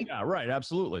maniac, right? Yeah, right.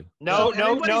 Absolutely. No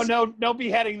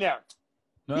beheading there.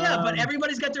 Yeah, but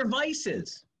everybody's got their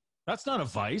vices. That's not a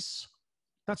vice.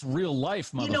 That's real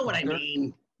life, motherfucker. You know what I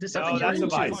mean? That's a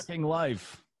vice. Fucking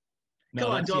life. No,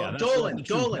 come on, Dolan.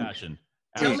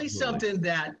 Tell me something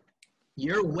that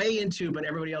you're way into, but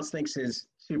everybody else thinks is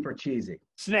super cheesy.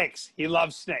 Snakes. He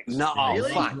loves snakes. No,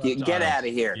 really? Fuck. Get out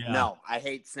of here. Yeah. No, I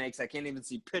hate snakes. I can't even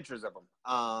see pictures of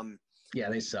them. Yeah,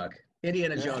 they suck.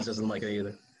 Indiana Jones doesn't like it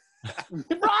either.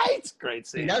 Right? Great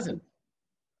scene. He doesn't.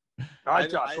 All right,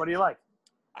 Josh, what do you like?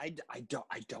 I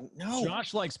don't know.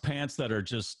 Josh likes pants that are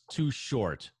just too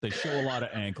short. They show a lot of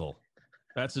ankle.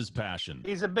 That's his passion.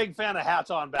 He's a big fan of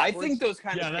hats on backwards. I think those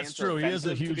kind of pants. Yeah, that's true. He is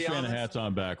a huge fan of hats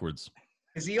on backwards.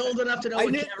 Is he old enough to know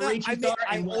what reaches are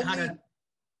and how to?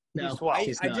 No, I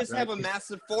just have a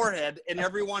massive forehead, and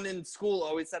everyone in school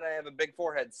always said I have a big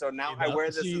forehead. So now I wear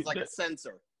this as like a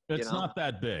sensor. It's not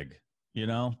that big. You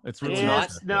know, it's really not.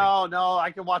 No,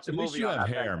 I can watch a movie. At least you have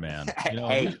hair, man. You know,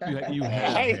 you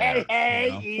have hey,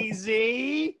 you know?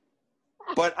 easy.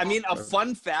 But I mean, a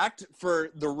fun fact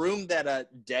for the room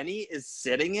that Denny is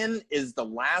sitting in is the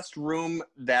last room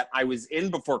that I was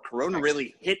in before Corona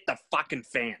really hit the fucking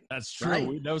fan. That's true.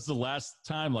 Right? That was the last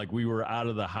time like we were out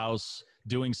of the house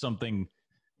doing something,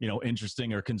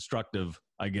 interesting or constructive,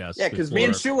 I guess. Yeah, because me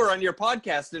and Shu were on your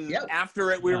podcast, and after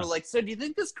it, we were like, so do you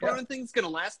think this Corona thing's going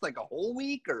to last like a whole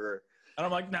week? Or? And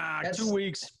I'm like, nah, 2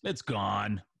 weeks, it's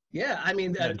gone. Yeah, I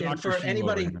mean, for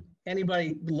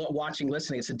anybody watching,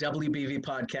 listening, it's a WBV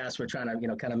podcast. We're trying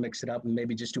to, kind of mix it up and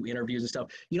maybe just do interviews and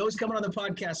stuff. You know who's coming on the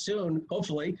podcast soon,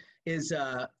 hopefully, is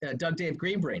Doug Dave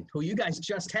Greenbrain, who you guys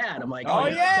just had. I'm like, oh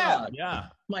yeah. I'm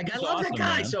like, I love that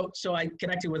guy. Man. So I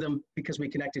connected with him because we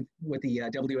connected with the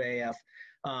WAAF,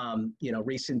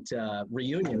 recent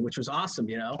reunion, which was awesome,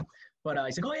 But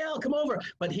he's like, oh, yeah, I'll come over.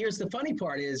 But here's the funny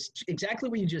part is exactly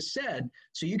what you just said.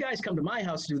 So you guys come to my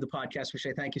house to do the podcast, which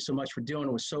I thank you so much for doing.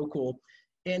 It was so cool.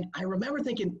 And I remember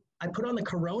thinking, I put on the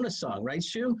Corona song, right,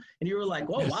 Shu? And you were like,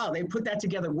 oh, wow, they put that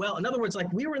together well. In other words,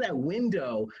 like we were in that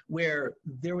window where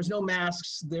there was no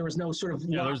masks, there was no sort of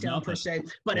lockdown per se,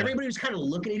 but everybody was kind of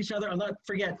looking at each other. I'll not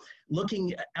forget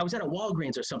I was at a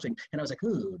Walgreens or something, and I was like,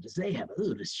 ooh, does they have it?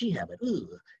 Ooh, does she have it? Ooh,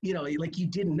 like you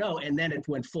didn't know. And then it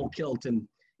went full kilt and,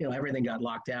 everything got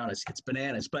locked down. It's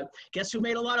bananas. But guess who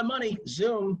made a lot of money?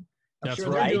 Zoom. That's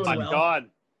right. Oh, my God.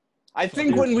 I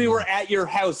think when we were at your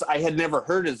house, I had never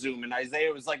heard of Zoom, and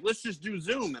Isaiah was like, let's just do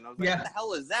Zoom. And I was like, what the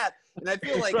hell is that? And I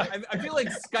feel like I feel like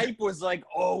Skype was like,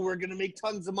 oh, we're going to make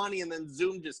tons of money. And then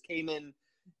Zoom just came in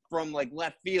from like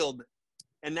left field.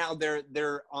 And now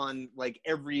they're on like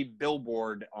every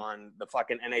billboard on the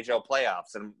fucking NHL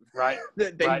playoffs. And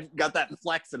they got that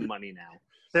flexing money now.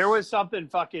 There was something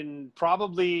fucking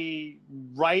probably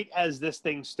right as this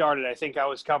thing started. I think I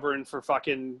was covering for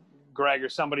fucking Greg or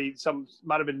somebody,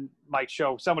 might have been Mike's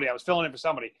show, somebody, I was filling in for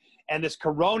somebody. And this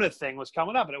Corona thing was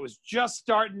coming up and it was just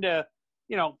starting to,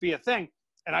 be a thing.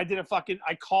 And I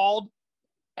called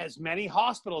as many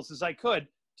hospitals as I could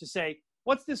to say,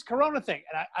 what's this Corona thing?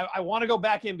 And I want to go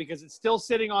back in because it's still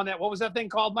sitting on that. What was that thing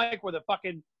called, Mike, where the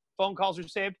fucking phone calls are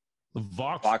saved? The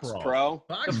Vox Pro.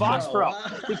 The Vox Pro.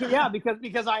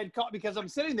 Because I'm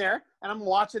sitting there and I'm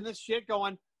watching this shit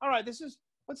going, all right,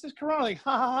 what's this Corona thing?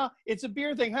 Ha ha ha. It's a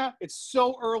beer thing, huh? It's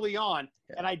so early on.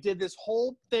 Yeah. And I did this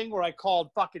whole thing where I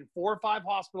called fucking 4 or 5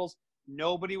 hospitals.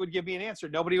 Nobody would give me an answer.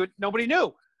 Nobody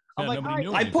knew. I'm like,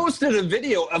 I posted a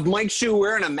video of Mike Shue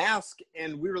wearing a mask,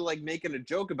 and we were like making a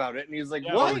joke about it, and he was like,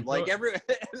 "What?" Like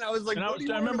and I was like, I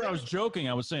remember I was joking.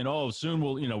 I was saying, "Oh, soon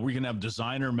we can have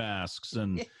designer masks,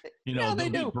 and there'll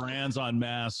be brands on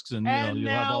masks, and you'll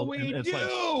have all." And do.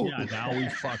 Like, now we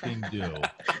fucking do.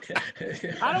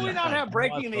 How do we not have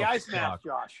breaking the ice mask,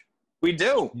 Josh? We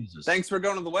do. Jesus. Thanks for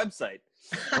going to the website.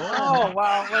 Oh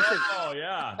wow! Listen. Oh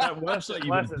yeah, that website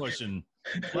you've been pushing.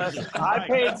 Listen, I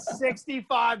paid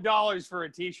 $65 for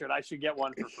a T-shirt. I should get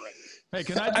one for free. Hey,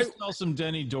 can I just tell some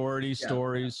Denny Doherty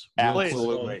stories?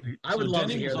 Absolutely. I would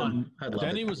love to hear them.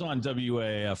 Denny was on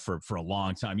WAAF for a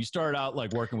long time. You started out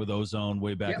like working with Ozone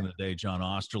way back in the day, John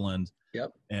Osterland.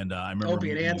 Yep. And I remember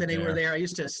Opie and Anthony were there. I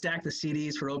used to stack the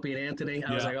CDs for Opie and Anthony.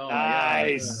 I was like, oh,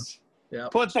 nice. Yeah.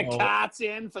 Put the cats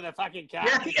in for the fucking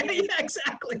cats. Yeah,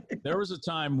 exactly. There was a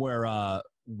time where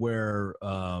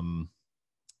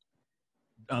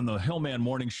on the Hillman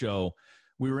Morning Show,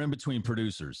 we were in between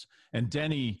producers, and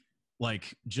Denny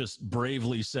like just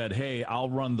bravely said, "Hey, I'll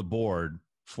run the board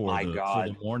for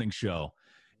the morning show,"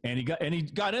 and he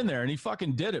got in there and he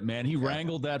fucking did it, man. He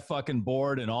wrangled that fucking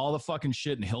board and all the fucking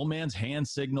shit and Hillman's hand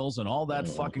signals and all that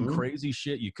fucking crazy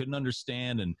shit you couldn't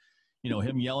understand, and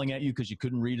him yelling at you because you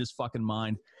couldn't read his fucking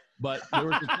mind. But there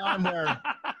was a time where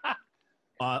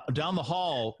down the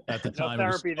hall at the time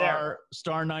was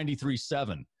Star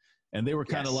 93.7. And they were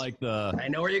kind of like I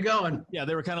know where you're going. Yeah,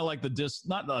 they were kind of like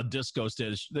not a disco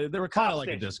stage. They were kind of like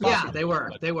a disco. Yeah, stage, they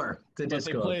were the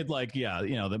disco. They played like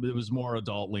it was more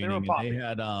adult leaning. And they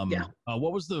had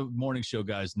what was the morning show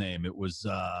guy's name? It was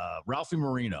Ralphie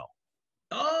Marino.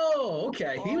 Oh,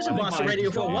 okay. He was in Boston Radio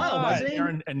for a while, wasn't he?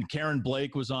 And Karen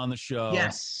Blake was on the show.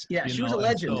 Yes, yeah, she was a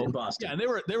legend in Boston. Yeah, and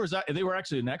they were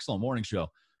actually an excellent morning show.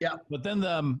 Yeah, but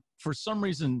then for some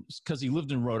reason, because he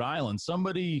lived in Rhode Island,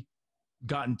 somebody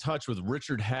got in touch with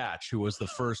Richard Hatch, who was the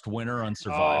first winner on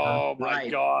Survivor. Oh my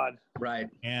God. Right.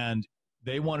 And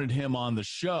they wanted him on the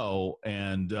show.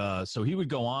 And so he would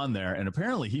go on there, and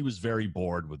apparently he was very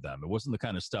bored with them. It wasn't the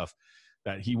kind of stuff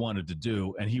that he wanted to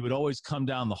do. And he would always come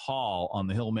down the hall on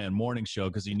the Hillman Morning Show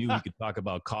because he knew he could talk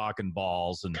about cock and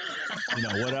balls and,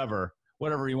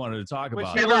 whatever he wanted to talk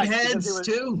about. Feathered heads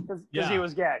too. Because he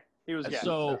was gay. He was gay.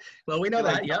 So, well, we know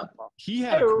that. Yep. He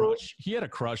had a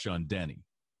crush on Denny.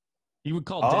 He would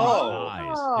call Denny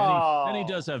eyes. Denny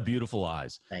does have beautiful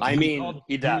eyes. He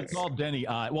does. He called Denny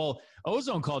eye. Well,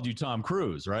 Ozone called you Tom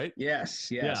Cruise, right?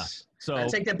 Yes. Yeah. So I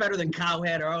take that better than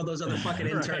Cowhead or all those other fucking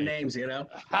intern names, or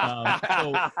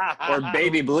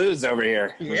Baby Blues over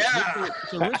here. Yeah.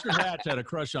 So Richard Hatch had a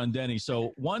crush on Denny.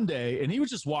 So one day, and he would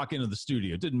just walk into the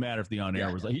studio. It didn't matter if the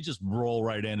on-air was like, he'd just roll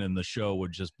right in and the show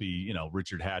would just be,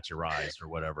 Richard Hatcherized or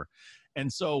whatever.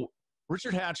 And so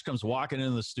Richard Hatch comes walking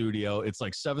into the studio. It's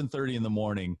like 7:30 in the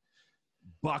morning,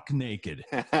 buck naked.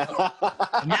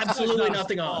 Absolutely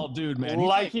nothing on. Dude, man.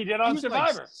 He did on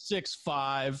Survivor. Like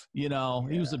 6'5",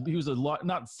 he was a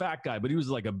not fat guy, but he was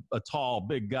like a tall,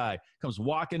 big guy. Comes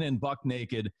walking in buck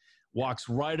naked, walks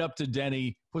right up to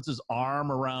Denny, puts his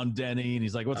arm around Denny, and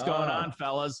he's like, "What's going on,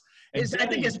 fellas?" And I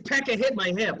think his pecker hit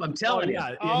my hip. I'm telling you. He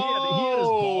had his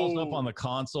balls up on the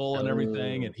console and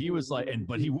everything, and he was like,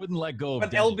 but he wouldn't let go of.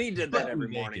 But Denny. LB did that every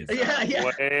morning.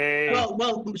 Yeah.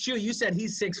 Well, Shue, you said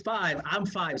he's 6'5". I'm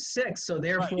 5'6", so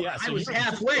therefore I was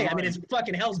halfway. I mean, it's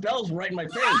fucking hell's bells right in my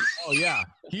face. Oh yeah,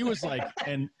 he was like,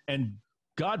 and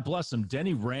God bless him,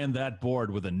 Denny ran that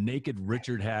board with a naked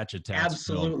Richard Hatch attached.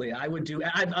 Absolutely, I would do.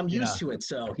 I'm used to it,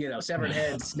 so severed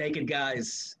heads, naked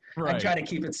guys. Right. I try to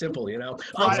keep it simple,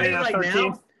 I'll tell you right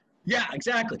now. Yeah,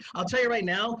 exactly. I'll tell you right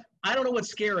now. I don't know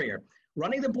what's scarier: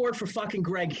 running the board for fucking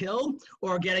Greg Hill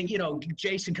or getting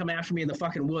Jason come after me in the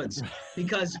fucking woods.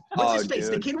 Because what's his face?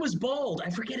 The kid was bald. I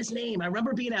forget his name. I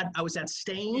remember I was at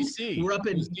Staines. DC. We're up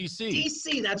in DC.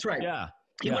 DC. That's right. Yeah.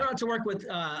 He went on to work with.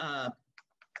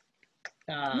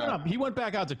 He went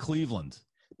back out to Cleveland.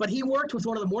 But he worked with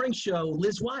one of the morning show,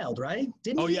 Liz Wilde, right?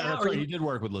 Didn't he? Oh, yeah, that's right. He did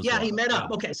work with Liz Wilde. Yeah, he met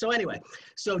up. Okay, so anyway.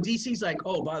 So DC's like,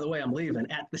 oh, by the way, I'm leaving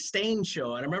at the Stain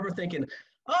show. And I remember thinking,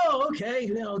 oh,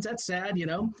 okay, that's sad,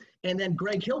 And then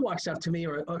Greg Hill walks up to me,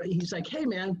 or he's like, hey,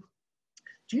 man,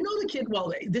 do you know the kid?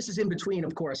 Well, this is in between,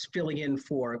 of course, filling in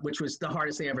for, which was the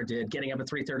hardest they ever did, getting up at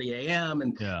 3:30 a.m.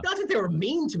 And not that they were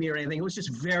mean to me or anything. It was just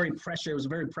very pressure. It was a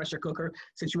very pressure cooker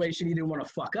situation. He didn't want to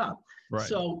fuck up. Right.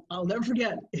 So I'll never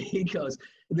forget. He goes,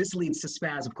 this leads to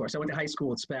Spaz, of course. I went to high school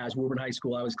with Spaz, Woburn High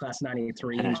School. I was class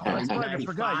 93. He was I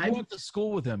forgot. You went to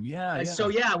school with him. Yeah.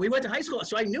 So, we went to high school.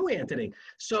 So I knew Anthony.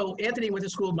 So Anthony went to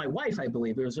school with my wife, I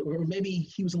believe. Or maybe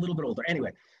he was a little bit older.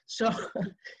 Anyway, so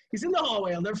he's in the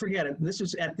hallway. I'll never forget it. This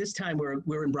was at this time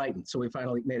we're in Brighton. So we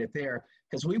finally made it there.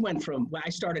 Because we went I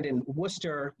started in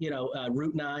Worcester,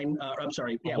 Route 9. I'm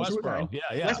sorry. Yeah, Westboro. Route 9.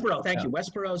 Yeah. Westboro, thank you.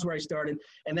 Westboro is where I started.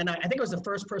 And then I think I was the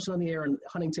first person on the air in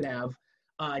Huntington Ave.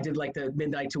 I did like the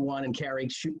midnight to 1 and Carrie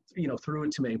threw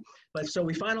it to me. But so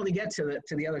we finally get to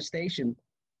the other station.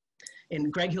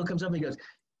 And Greg Hill comes up and he goes,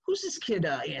 who's this kid,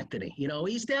 Anthony?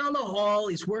 He's down the hall.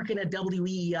 He's working at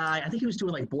WEEI. I think he was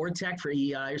doing like board tech for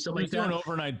EI or something like that. He was doing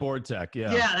overnight board tech,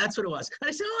 yeah. Yeah, that's what it was. And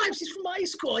I said, he's from high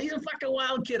school. He's a fucking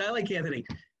wild kid. I like Anthony.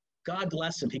 God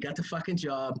bless him. He got the fucking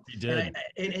job. He did.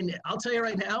 And I'll tell you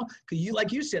right now, because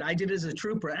like you said, I did it as a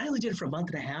trooper. I only did it for a month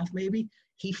and a half, maybe.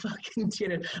 He fucking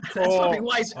did it. That's probably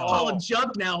why he's all a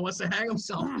jump now and wants to hang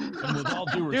himself. And with all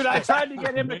due respect, dude, I tried to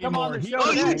get him to come on the show. Oh,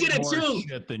 you did it too. More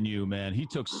shit than you, man. He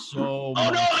took so much.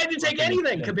 Oh, no, I didn't take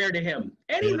anything compared to him.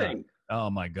 Anything. Yeah. Oh,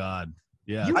 my God.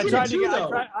 Yeah. You I did tried it too,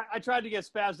 though. I tried to get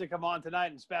Spaz to come on tonight,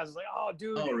 and Spaz was like, "Oh,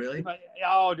 dude." Oh, really?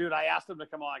 Oh, dude, I asked him to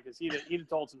come on because he'd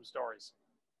told some stories.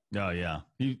 Oh, yeah.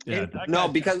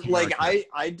 Because like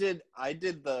I did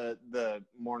the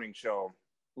morning show,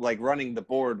 like running the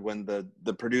board when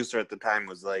the producer at the time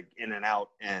was like in and out,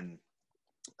 and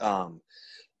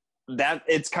that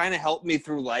it's kind of helped me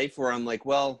through life where I'm like,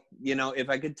 well, if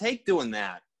I could take doing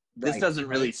that, this doesn't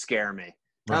really scare me.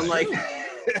 Right. I'm like,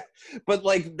 but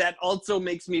like that also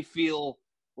makes me feel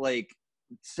like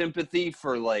sympathy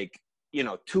for like,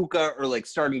 Tuca or like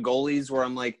starting goalies where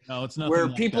I'm like, no, it's not where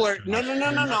people are no.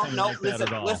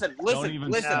 Listen.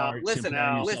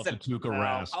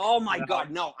 Oh my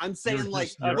God, no! I'm saying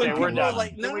like when people are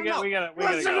like, no.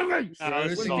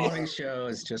 This morning show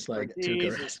is just like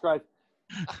Jesus Christ.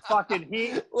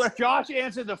 Fucking Josh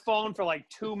answered the phone for like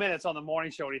 2 minutes on the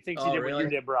morning show and he thinks he did what you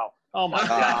did, bro. Oh my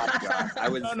God. I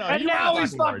was and now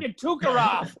he's fucking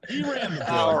Tukarov. He ran the board.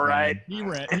 All right.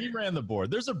 Man. He ran the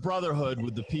board. There's a brotherhood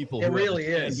with the people who really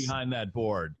stand behind that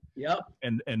board. Yep.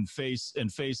 And face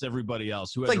everybody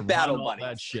else who it's has like to battle run all buddies.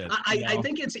 that shit. I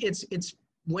think it's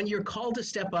when you're called to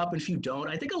step up, and if you don't,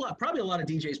 I think a lot of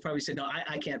DJs probably said, no,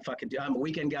 I can't fucking do it. I'm a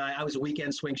weekend guy. I was a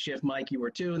weekend swing shift. Mike, you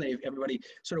were too. And everybody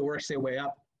sort of works their way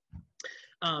up.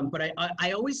 But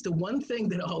I always, the one thing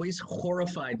that always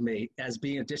horrified me as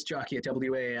being a disc jockey at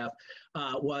WAAF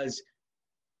was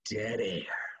dead air.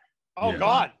 Oh,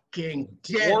 God. Fucking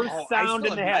dead. Worst sound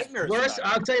in the head.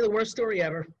 I'll tell you the worst story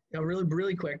ever. Really,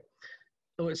 really quick.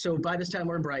 So by this time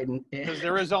we're in Brighton. Because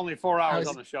there is only 4 hours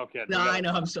on the show, kid. No, I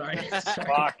know. I'm sorry.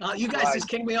 Fuck. You guys just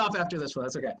kick me off after this one.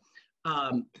 That's okay.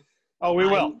 We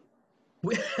will.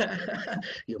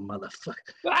 You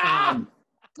motherfucker.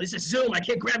 This is Zoom. I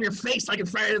can't grab your face like in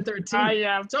Friday the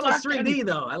 13th. It's almost 3D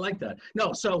though. I like that.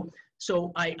 No, so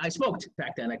I smoked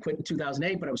back then. I quit in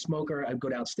 2008, but I was a smoker. I'd go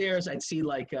downstairs. I'd see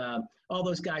like all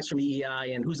those guys from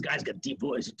EEI and whose guys got deep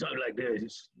voices, talking like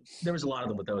this. There was a lot of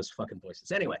them with those fucking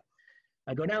voices. Anyway,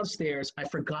 I go downstairs. I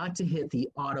forgot to hit the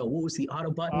auto. What was the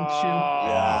auto button?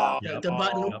 The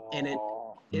button, and it.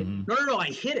 No. I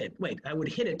hit it. Wait, I would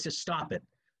hit it to stop it.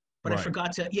 But I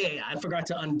forgot to, I forgot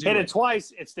to undo it. Hit it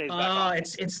twice, it stays back on.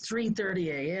 It's 3:30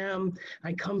 a.m.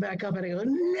 I come back up and I go,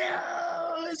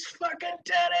 no, it's fucking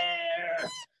dead air.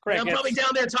 I'm probably down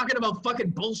there talking about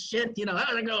fucking bullshit.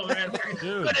 How'd it go, man?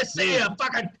 Good to see you.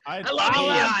 Fucking, I love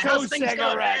you. How's things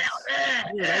going?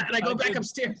 And I go back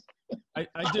upstairs. I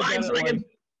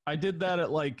did that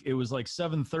at like, it was like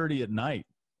 7:30 at night.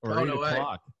 Or 8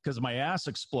 o'clock because my ass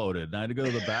exploded and I had to go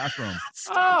to the bathroom.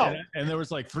 And there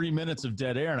was like 3 minutes of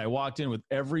dead air and I walked in with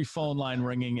every phone line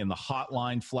ringing and the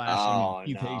hotline flashing.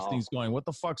 Keith Hastings going, "What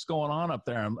the fuck's going on up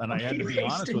there?" And I had to be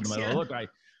honest with him. I go, "Look,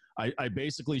 I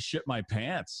basically shit my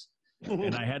pants."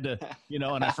 And I had to, and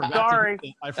I forgot.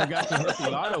 I forgot to hit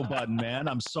the auto button, man.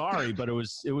 I'm sorry, but it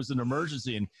was an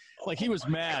emergency, and like he was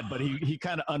mad, but he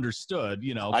kind of understood,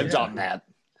 I've done that.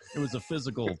 It was a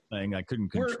physical thing I couldn't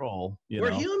control.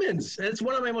 We're humans. It's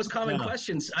one of my most common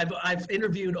questions. I've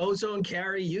interviewed Ozone,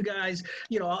 Carrie, you guys,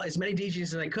 as many DJs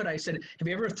as I could. I said, have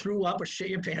you ever threw up or shit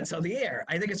your pants on the air?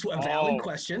 I think it's a valid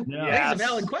question. Yes. I think it's a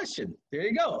valid question. There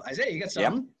you go. Isaiah, you got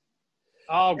something?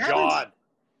 Oh, God.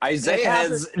 Isaiah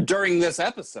has during this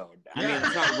episode. I mean,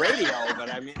 it's not radio,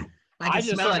 but I mean. I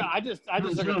just look at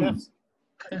this.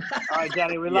 All right,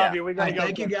 Denny, we love you. We got to go.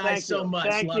 Thank you guys so much.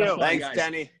 Thank you. Thanks,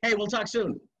 Denny. Hey, we'll talk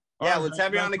soon. Yeah, let's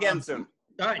have you on again soon.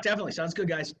 All right, definitely. Sounds good,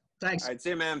 guys. Thanks. All right,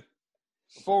 see you, man.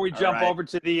 Before we jump over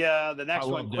to the next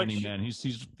one, Denny, man.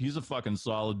 He's a fucking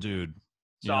solid dude.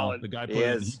 Solid. The guy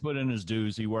put in his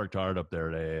dues. He worked hard up there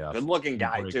at AAF. Good looking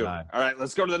guy too. All right,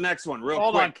 let's go to the next one real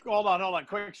quick. Hold on.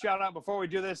 Quick shout out before we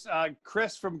do this.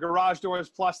 Chris from Garage Doors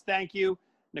Plus, thank you.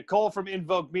 Nicole from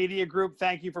Invoke Media Group,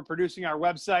 thank you for producing our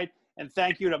website. And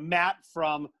thank you to Matt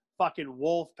from fucking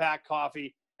Wolfpack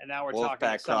Coffee. And now we're talking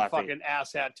to some fucking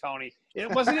asshat Tony.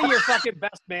 Wasn't he your fucking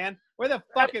best man? Where the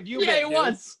fuck have you been? Yeah, it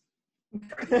was.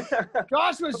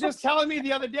 Josh was just telling me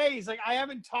the other day. He's like, I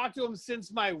haven't talked to him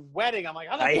since my wedding. I'm like,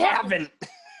 I haven't.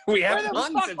 We haven't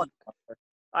done since.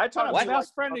 I talked to my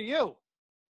best friend to you.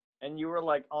 And you were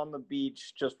like on the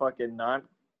beach, just fucking not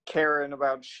caring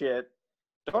about shit.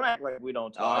 Don't act like we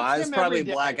don't talk. I was probably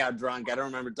blackout drunk. I don't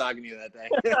remember talking to you that day.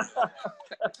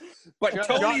 But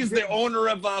Tony's the owner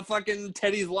of fucking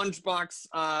Teddy's Lunchbox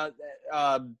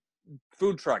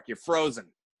food truck. You're frozen.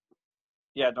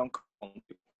 Yeah, don't call me.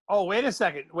 Oh, wait a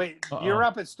second. Wait, you're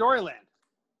up at Storyland.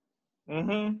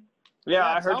 Mm-hmm. Yeah,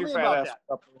 I heard you fat ass.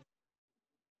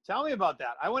 Tell me about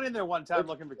that. I went in there one time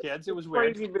looking for kids. It was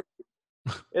weird. Crazy.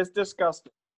 It's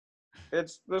disgusting.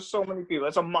 There's so many people.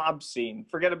 It's a mob scene.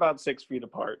 Forget about 6 feet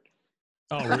apart.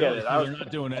 Oh, really? They're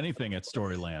not doing anything at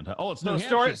Storyland. Oh, it's New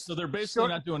Hampshire, so they're basically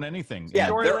not doing anything. Yeah,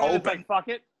 they're open. Like, fuck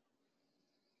it.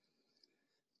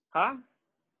 Huh?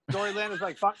 Storyland is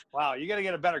like, fuck. Wow, you got to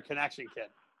get a better connection, kid.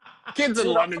 Kids in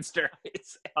Leominster.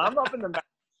 I'm up in the mountains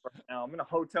right now. I'm in a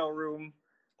hotel room.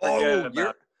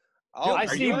 I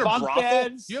see bunk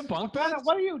beds. You have bunk beds?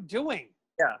 What are you doing?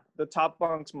 Yeah, the top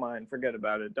bunk's mine. Forget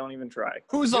about it. Don't even try.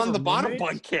 Who's on the bottom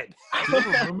bunk, kid?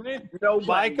 No,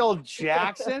 Michael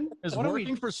Jackson is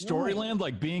working for Storyland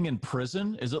like being in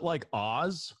prison. Is it like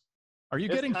Oz? Are you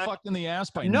getting fucked in the ass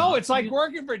by? No, it's like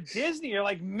working for Disney. You're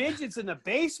like midgets in the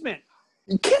basement.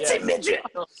 You can't say midget.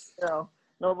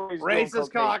 Nobody's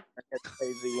racist cock.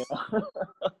 Crazy, you know?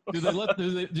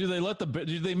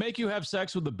 Do they make you have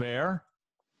sex with the bear?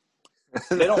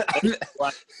 They don't.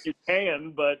 You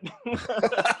can, but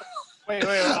wait.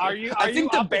 I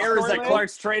think the bear is at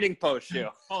Clark's Trading Post shoe.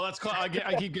 Oh, that's I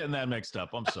keep getting that mixed up.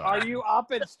 I'm sorry. Are you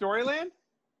up at Storyland?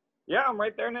 Yeah, I'm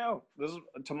right there now.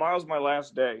 Tomorrow's my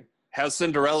last day. How's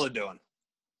Cinderella doing?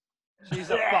 She's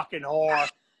a fucking whore.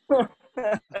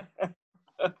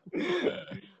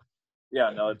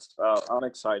 Yeah, no, I'm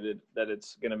excited that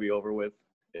it's gonna be over with.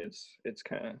 It's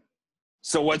kind of.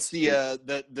 So what's the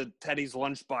Teddy's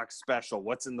Lunchbox special?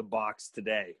 What's in the box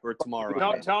today or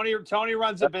tomorrow? Tony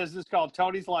runs a business called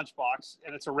Tony's Lunchbox,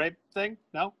 and it's a rape thing.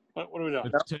 No, what are we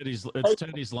doing? It's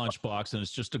Teddy's Lunchbox, and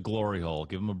it's just a glory hole.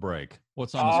 Give him a break.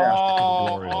 What's on the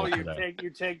glory hole today? you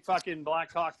take fucking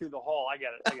black cock through the hole. I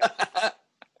get it.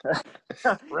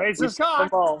 Racist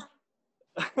cock.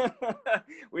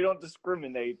 We don't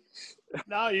discriminate.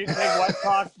 No, you take white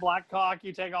cock, black cock.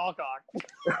 You take all cock.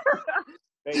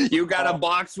 You got a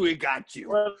box, we got you.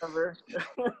 Whatever.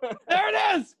 There it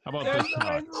is. How about this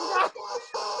cock?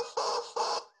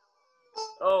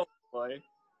 Oh boy,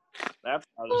 that's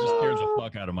just scares the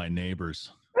fuck out of my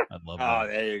neighbors. I love that. Oh,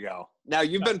 there you go. Now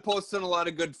you've been posting a lot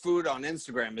of good food on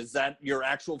Instagram. Is that your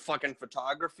actual fucking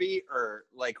photography, or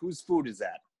like whose food is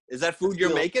that? Is that food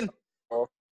you're making?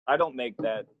 I don't make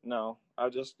that. No, I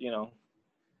just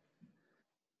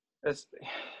This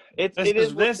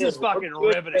is fucking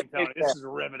riveting, Tony. This is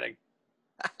riveting.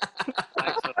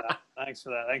 Thanks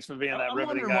for that. Thanks for being that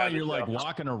riveting guy. Why you're like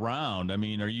walking around? I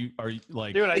mean, are you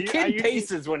like? Dude, the kid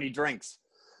paces when he drinks.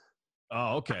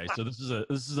 Oh, okay. So this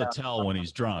is a tell when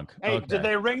he's drunk. Hey, okay. Did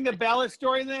they ring the bell at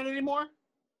Storyland anymore?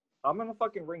 I'm gonna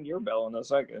fucking ring your bell in a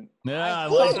second. Yeah,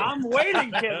 I'm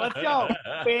waiting, kid. Let's go.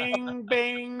 Bing,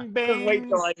 bing, bing. Just wait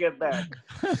till I get back.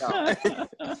 No.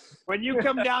 When you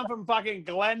come down from fucking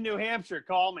Glen, New Hampshire,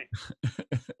 call me.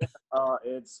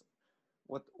 It's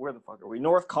where the fuck are we?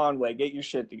 North Conway. Get your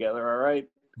shit together, all right?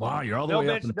 Wow, you're all the way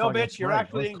up. No, bitch. You're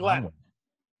actually in Glen.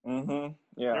 Mm-hmm.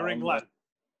 Yeah. You're in Glen.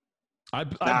 I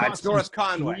bought North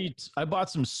Conway. I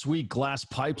bought some sweet glass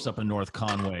pipes up in North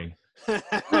Conway.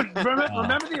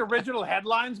 Remember the original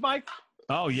headlines, Mike?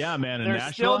 Oh yeah, man.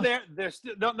 They're still there. They're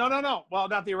still no. Well,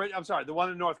 not the original. I'm sorry, the one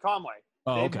in North Conway.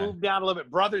 Oh, They've moved down a little bit.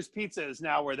 Brothers Pizza is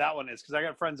now where that one is because I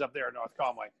got friends up there in North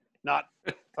Conway. Not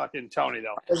fucking Tony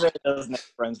though. Doesn't have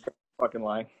friends. Fucking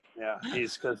lie. Yeah,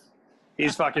 he's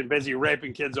fucking busy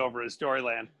raping kids over his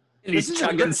Storyland. He's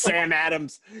chugging Sam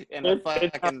Adams in a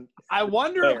fucking. I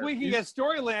wonder if we can get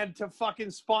Storyland to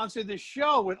fucking sponsor the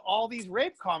show with all these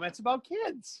rape comments about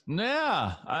kids.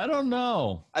 Yeah, I don't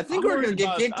know. I think we're gonna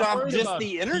get kicked off just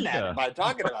the internet by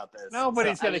talking about this.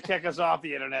 Nobody's gonna kick us off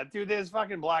the internet, dude. There's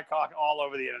fucking Black Hawk all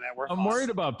over the internet. I'm worried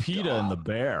about PETA and the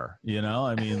bear. You know,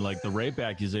 I mean, like the rape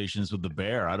accusations with the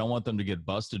bear. I don't want them to get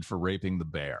busted for raping the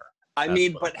bear. I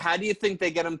mean, but how do you think they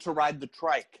get him to ride the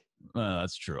trike?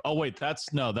 That's true. Oh wait, that's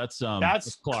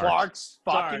Clark's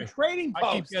fucking trading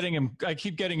post. I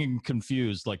keep getting him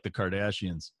confused, like the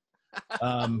Kardashians.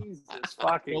 Jesus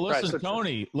fucking well, listen, Christ.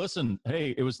 Tony. Listen,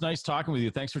 hey, it was nice talking with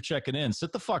you. Thanks for checking in.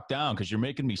 Sit the fuck down because you're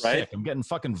making me sick. I'm getting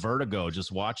fucking vertigo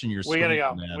just watching your. We gotta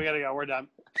go. Man. We gotta go. We're done.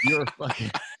 You're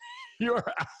fucking. You're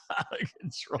out of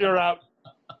control. You're out.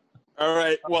 All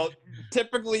right. Well,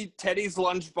 typically Teddy's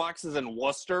lunchbox is in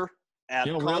Worcester at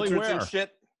concerts and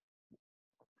shit.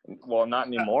 Well, not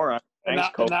anymore.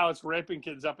 Now it's raping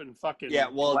kids up in fucking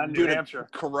Glen, New due Hampshire.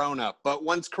 to Corona. But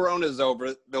once Corona's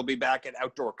over, they'll be back at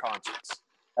outdoor concerts.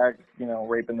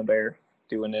 Raping the bear,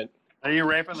 doing it. Are you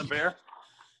raping the bear?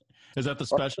 Is that the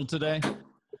special today?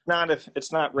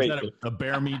 It's not rape. Is that a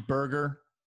bear meat burger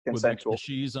with extra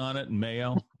cheese on it and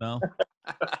mayo? No.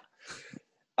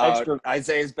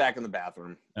 Isaiah's back in the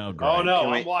bathroom. Oh, great. Oh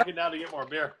no, I'm walking down to get more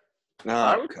beer.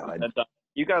 Oh God.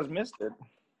 You guys missed it.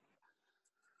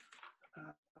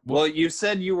 Well, you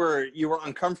said you were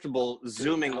uncomfortable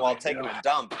zooming while taking a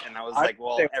dump, and I was like,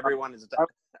 well, everyone is.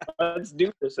 Let's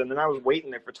do this, and then I was waiting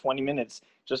there for 20 minutes,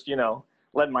 just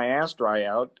letting my ass dry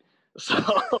out. So.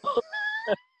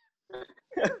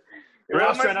 Your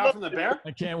ass dried out from the bear?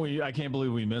 I can't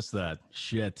believe we missed that.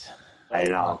 Shit. I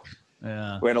know.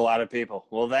 Yeah. We had a lot of people.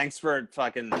 Well, thanks for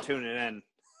fucking tuning in.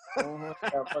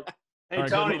 Hey, right,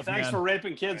 Tony, luck, thanks man. for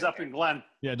raping kids up in Glen.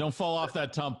 Yeah, don't fall off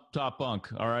that top bunk.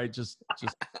 All right, just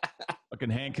fucking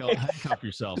handcuff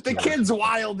yourself. The kid's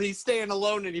wild. He's staying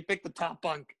alone, and he picked the top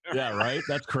bunk. Yeah, right.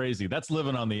 That's crazy. That's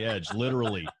living on the edge,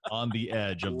 literally on the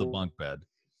edge of the bunk bed.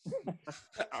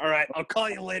 All right, I'll call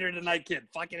you later tonight, kid.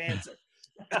 Fucking answer.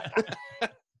 All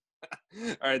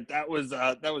right, that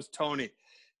was Tony,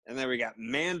 and then we got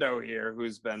Mando here,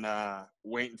 who's been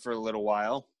waiting for a little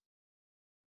while.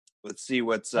 Let's see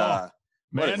what's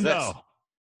what is this? Mando.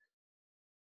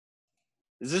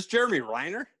 Is this Jeremy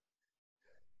Reiner?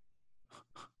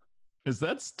 Is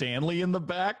that Stanley in the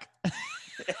back?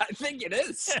 I think it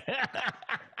is.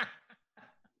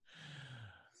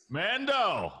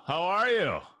 Mando, how are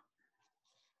you?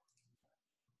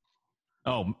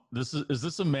 Oh, is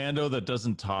this a Mando that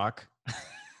doesn't talk?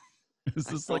 Is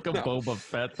this like a Boba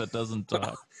Fett that doesn't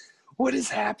talk? What is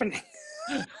happening?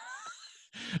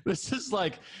 This is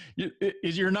like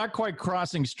you're not quite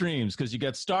crossing streams because you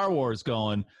got Star Wars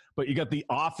going, but you got The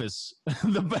Office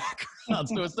in the background,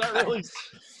 so it's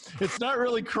not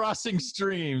really crossing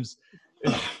streams.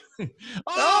 It's been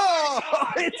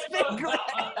great.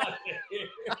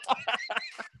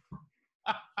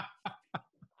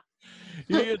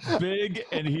 He is big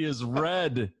and he is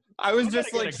red. I was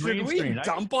just like, should we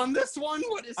dump on this one?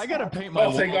 What is? I gotta paint my.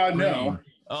 Oh, thank God, no.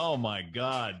 Oh my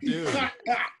God, dude.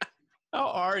 How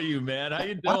are you, man? How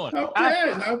you doing? Not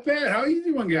bad, not bad. How are you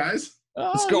doing, guys?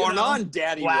 What's going on,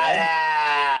 Daddy?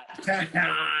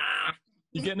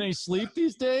 You getting any sleep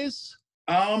these days?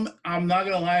 I'm not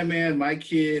gonna lie, man. My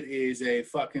kid is a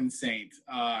fucking saint.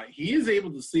 He is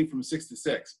able to sleep from 6 to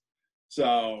 6.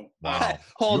 So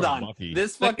hold on. Lucky.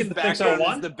 This fucking background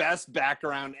is the best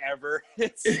background ever.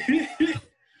 It's I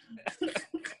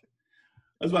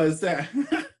was about to say.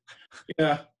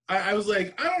 Yeah. I was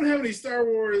like, I don't have any Star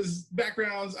Wars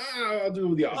backgrounds. I'll do it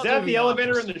with the Office. Is that the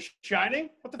elevator in The Shining?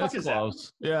 What the fuck is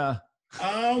close. Yeah.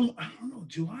 I don't know.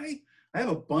 Do I? I have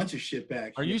a bunch of shit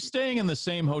back Are here. you staying in the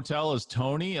same hotel as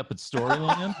Tony up at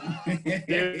Storyland?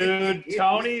 Dude,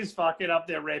 Tony's fucking up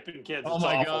there raping kids. Oh It's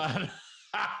my awful. God.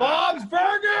 Bob's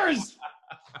Burgers!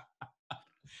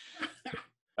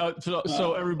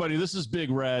 So everybody, this is Big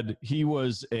Red. He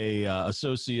was a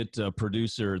associate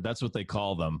producer. That's what they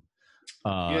call them.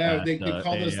 They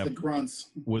call us the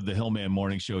grunts. With the Hillman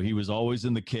Morning Show. He was always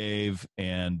in the cave,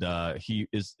 and he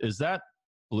is that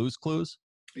Blue's Clues?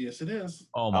 Yes, it is.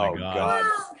 Oh my God.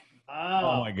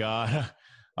 Oh my God.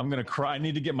 I'm gonna cry. I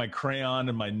need to get my crayon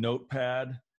and my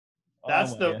notepad.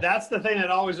 That's the thing that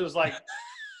always was like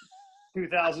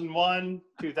 2001,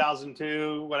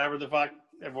 2002, whatever the fuck.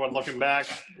 Everyone looking back,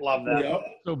 love that. Yep.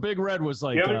 So Big Red was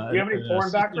like. Do you have any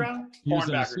porn background? He was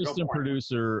Porn an background. assistant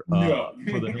producer No.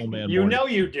 for the Hillman. You Morning know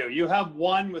you do. You have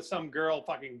one with some girl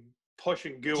fucking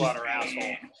pushing goo out her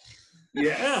asshole.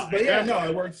 Yeah, but yeah, no, I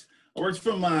worked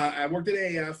at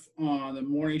AF on the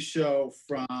morning show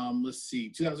from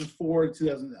 2004 to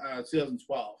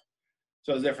 2012.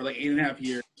 So I was there for like 8.5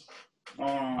 years.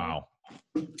 Wow.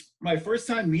 My first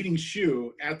time meeting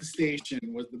Shu at the station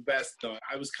was the best though.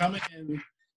 I was coming in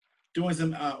doing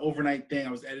some overnight thing.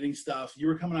 I was editing stuff. You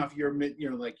were coming off your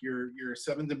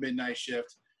 7 to midnight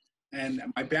shift, and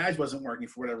my badge wasn't working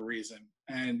for whatever reason.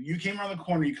 And you came around the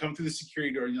corner. You come through the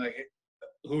security door, and you're like, hey,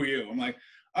 "Who are you?" I'm like,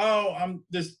 oh, I'm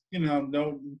just,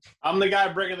 no. I'm the guy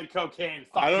bringing the cocaine.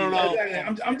 Fuck I don't know.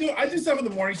 I do stuff in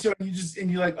the morning show,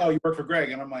 and you're like, oh, you work for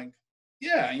Greg, and I'm like,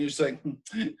 yeah, and you're just like,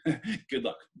 good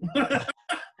luck.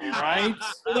 Right?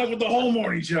 Good luck with the whole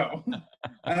morning show.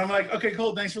 And I'm like, okay,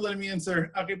 cool, thanks for letting me in,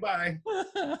 sir. Okay, bye.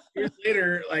 Years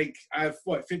later, like, I've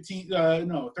 13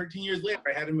 years later,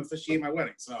 I had him officiate my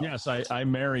wedding. So yes, I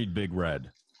married Big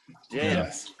Red.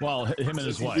 Yes. Well, him and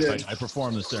his wife. I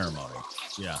performed the ceremony.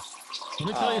 Yeah. Let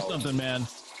me tell you something, man.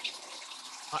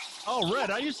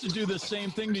 Red, I used to do the same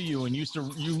thing to you, and you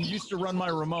used to run my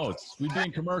remotes. We'd be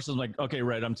in commercials, like, okay,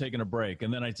 Red, I'm taking a break,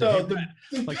 and then I'd say, hey,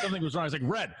 Red, like something was wrong. I was like,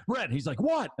 Red. He's like,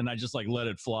 what? And I just like let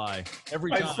it fly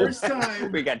every time. First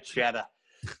time we got cheddar.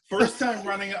 First time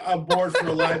running a board for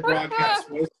a live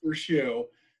broadcast was for Shu,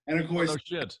 and of course,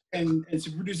 and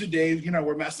so producer Dave,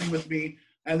 we're messing with me.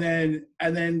 And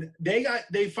then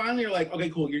they finally are like, okay,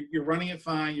 cool, you're running it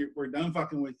fine. We're done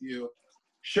fucking with you.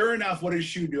 Sure enough, what does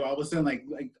Shu do? All of a sudden, like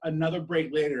another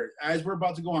break later, as we're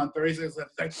about to go on, 30 seconds left,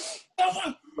 it's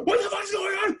like, what the fuck's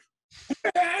going on?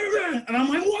 And I'm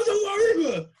like, what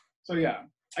the fuck? So yeah,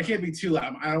 I can't be too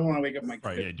loud. I don't want to wake up my kid.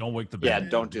 Right, yeah, don't wake the baby. Yeah,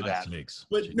 don't do that.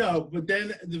 But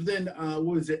then what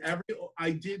was it?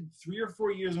 I did 3 or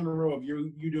 4 years in a row of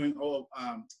you doing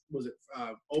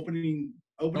opening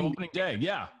day.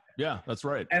 Yeah, that's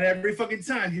right. And every fucking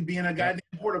time you'd be in a goddamn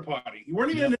porta potty. You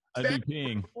weren't even in a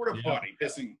porta potty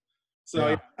pissing.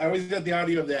 So I always got the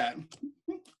audio of that.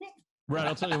 Right,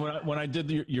 I'll tell you when I did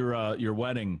your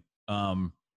wedding,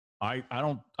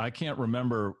 I can't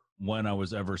remember when I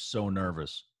was ever so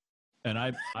nervous, and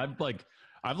I've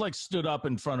stood up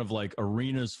in front of like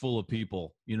arenas full of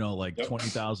people, like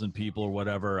 20,000 people or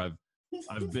whatever.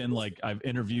 I've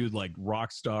interviewed like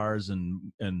rock stars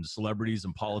and celebrities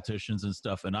and politicians and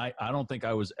stuff. And I don't think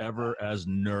I was ever as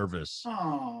nervous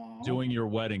doing your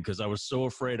wedding because I was so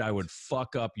afraid I would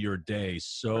fuck up your day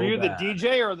so Were you bad. the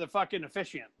DJ or the fucking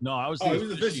officiant? No, I was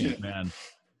the officiant, man.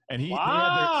 And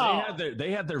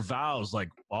they had their vows like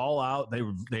all out.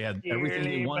 They had everything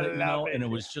they wanted, and it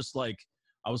was just like,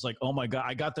 I was like, oh my God,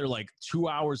 I got there like 2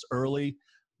 hours early.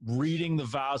 Reading the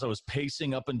vows, I was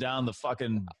pacing up and down the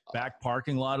fucking back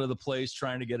parking lot of the place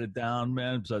trying to get it down,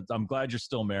 man. So I'm glad you're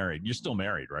still married. You're still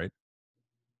married, right?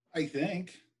 I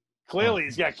think. Clearly,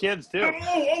 he's got kids too.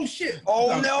 Oh shit!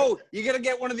 Oh no! You gotta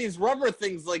get one of these rubber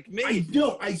things like me.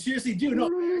 I seriously do. No,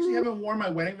 I actually haven't worn my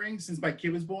wedding ring since my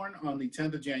kid was born on the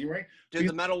 10th of January. Dude,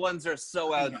 the metal ones are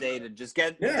so outdated. Just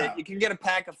you can get a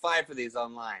pack of 5 for these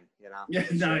online. Yeah,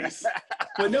 nice.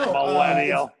 But no,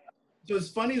 millennial. So it's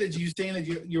funny that you saying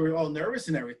that you were all nervous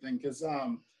and everything because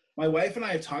my wife and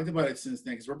I have talked about it since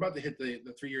then because we're about to hit the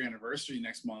 3-year anniversary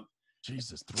next month.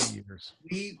 Jesus, 3 years.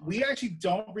 We actually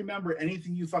don't remember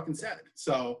anything you fucking said.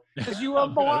 So because you were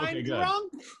blind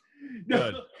drunk.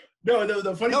 No,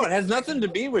 the funny. No, it has nothing to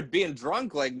do with being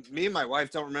drunk. Like me and my wife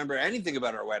don't remember anything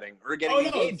about our wedding or getting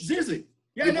engaged. Seriously.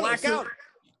 Yeah, you black out.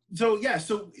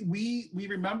 So we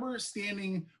remember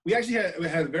standing. We actually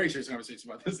had a very serious conversation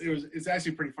about this. It's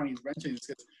actually pretty funny you mentioning this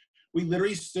because we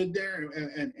literally stood there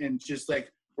and just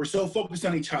like we're so focused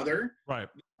on each other. Right.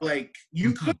 Like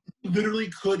you literally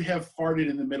could have farted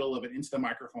in the middle of it into the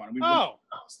microphone. And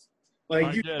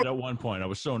I did at one point. I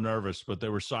was so nervous, but they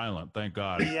were silent. Thank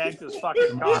God. He yanked his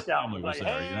fucking cock out. Was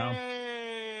there,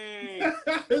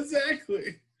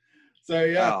 Exactly. So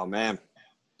yeah. Oh man.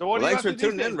 So what thanks for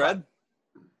tuning in, Red.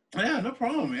 Yeah, no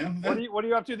problem, man. What are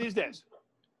you up to these days?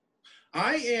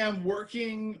 I am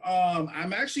working.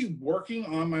 I'm actually working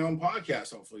on my own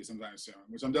podcast, hopefully sometime soon,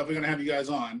 which I'm definitely going to have you guys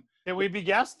on. Can we be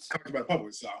guests? Talk about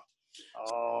public stuff.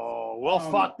 Oh, we'll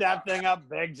fuck that thing up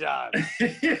big time.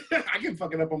 I can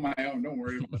fuck it up on my own. Don't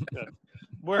worry.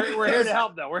 We're here to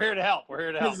help, though. We're here to help.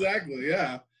 Exactly.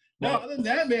 Yeah. No, other than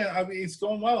that, man, I mean, it's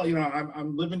going well.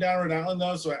 I'm living down in Rhode Island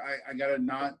though, so I gotta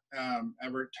not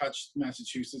ever touch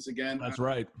Massachusetts again. That's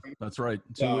right.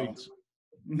 2 weeks.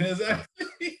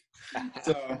 Exactly.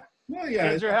 So, well, yeah.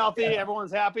 Kids are healthy.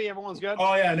 Everyone's happy. Everyone's good.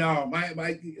 Oh yeah, no, my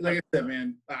like I said,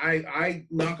 man, I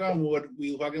knock on wood.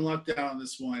 We fucking lucked out on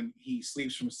this one. He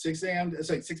sleeps from 6 a.m.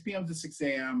 It's like 6 p.m. to 6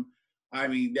 a.m. I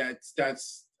mean,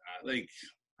 that's like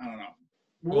I don't know.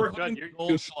 Well,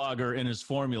 Goldschlager in his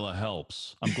formula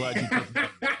helps. I'm glad you took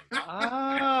that.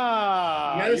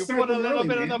 You put a little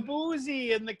bit of the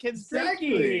boozy in the kids'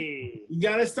 drinky. You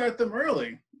got to start them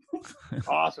early.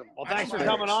 Awesome. Well, thanks for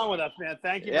coming on with us, man.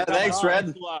 Thank you. Yeah, thanks,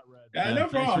 Red. Yeah, no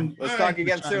problem. Let's talk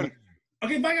again soon.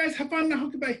 Okay, bye, guys. Have fun now.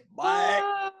 Goodbye.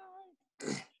 Bye.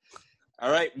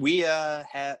 All right, we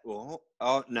had. Well,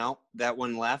 oh no, that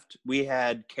one left. We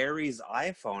had Carrie's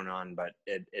iPhone on, but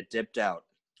it dipped out.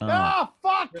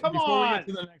 Fuck! Come before on. we get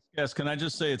to the next guest, can I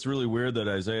just say it's really weird that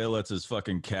Isaiah lets his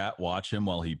fucking cat watch him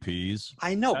while he pees?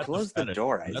 I know. Close the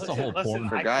door. That's a whole porn.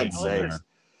 For God's sake.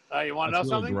 You want to know really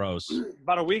something? Gross.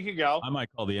 About a week ago, I might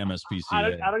call the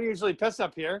MSPCA. I don't usually piss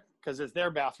up here because it's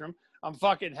their bathroom. I'm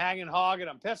fucking hanging hog and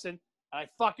I'm pissing, and I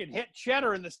fucking hit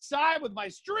Cheddar in the side with my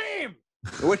stream.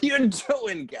 What are you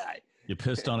doing, guy? You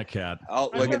pissed on a cat.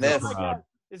 Oh, look at this.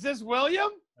 Is this William?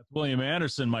 That's William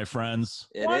Anderson, my friends.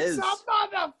 What's up,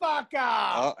 motherfucker?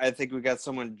 Oh, I think we got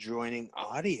someone joining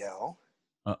audio.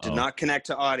 Did not connect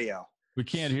to audio. We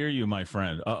can't hear you, my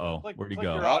friend. Where'd he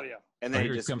go? Your audio. And then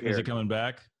is he coming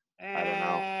back? I don't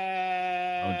know.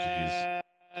 Oh, jeez.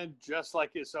 And just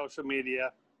like his social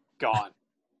media, gone.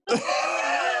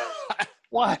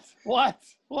 What?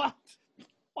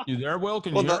 You there, Will?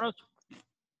 Can you hear us?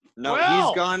 No, Will!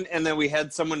 He's gone. And then we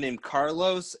had someone named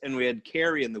Carlos, and we had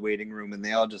Carrie in the waiting room, and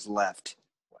they all just left.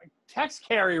 Text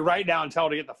Carrie right now and tell her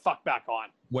to get the fuck back on.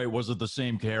 Wait, was it the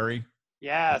same Carrie?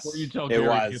 Yes. Before you tell Carrie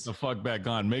to get the fuck back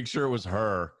on, make sure it was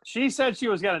her. She said she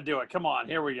was going to do it. Come on.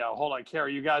 Here we go. Hold on,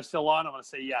 Carrie. You guys still on? I'm going to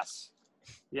say yes.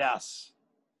 Yes.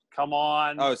 Come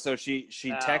on. Oh, so she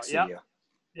texted you.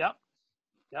 Yep.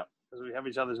 Because we have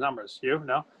each other's numbers. You?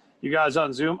 No? You guys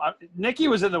on Zoom? Nikki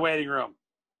was in the waiting room.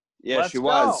 Yeah, she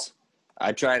was.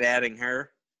 I tried adding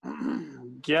her.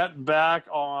 Get back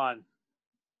on.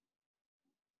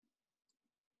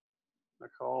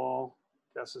 Nicole.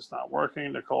 Guess it's not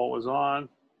working. Nicole was on.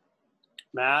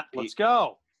 Matt, let's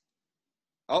go.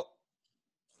 Oh.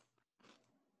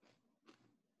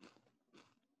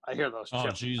 I hear those chips.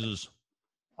 Oh, Jesus.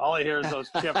 All I hear is those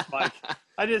chips, Mike.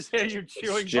 I just hear you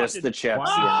chewing. It's just the chips.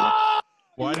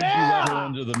 Why did you let her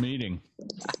into the meeting?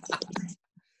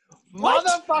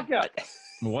 Motherfucker.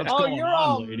 What's oh, going you're on,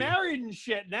 all lady? married and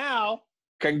shit now.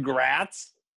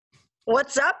 Congrats.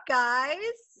 What's up, guys?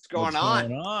 What's going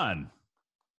on?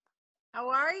 How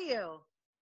are you?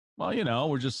 Well,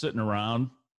 we're just sitting around,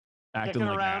 acting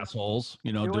like assholes,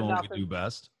 doing what we do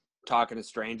best. Talking to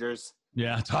strangers.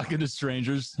 Yeah, talking to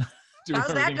strangers. Doing How's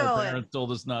that everything our going? parents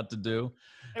told us not to do.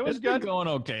 It was It's been good. going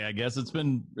okay, I guess. It's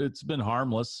been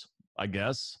harmless, I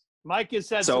guess. Mike has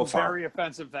said So some far. very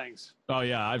offensive things. Oh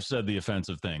yeah, I've said the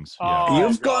offensive things. Oh, Yeah.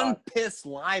 You've gone piss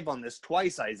live on this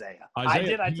twice, Isaiah.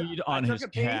 Isaiah I peed took on a his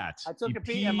pee. cat. I took He a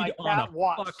pee and my peed cat on a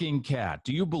watched. fucking cat.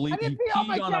 Do you believe I didn't you pee on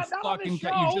my peed on a cat, not on the fucking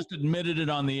cat? You show. just admitted it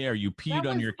on the air. You peed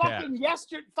on your cat.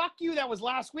 Yesterday. Fuck you. That was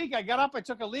last week. I got up. I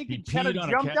took a leak You and Cheddar peed on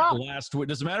a jumped cat up. last week.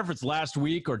 Doesn't matter if it's last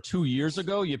week or 2 years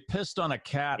ago. You pissed on a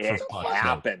cat It for fuck's sake.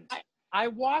 happened. I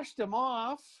washed him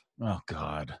off. Oh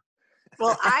God.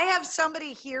 Well, I have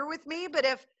somebody here with me, but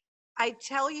if I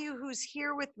tell you who's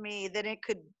here with me, then it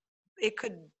could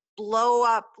blow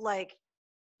up like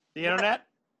The internet?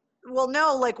 well,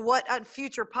 no, like what a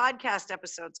future podcast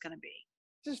episode's going to be.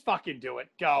 Just fucking do it.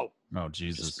 Go. Oh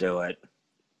Jesus. Just do it.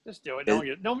 Just do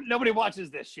it. Nobody watches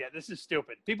this shit. This is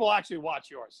stupid. People actually watch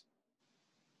yours.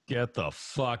 Get the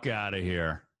fuck out of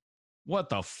here. What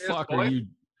the fuck boy. are you?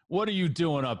 What are you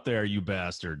doing up there, you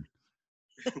bastard?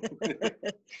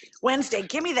 Wednesday,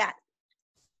 give me that.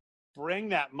 Bring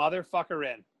that motherfucker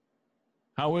in.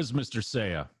 How is Mr.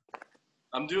 Saya?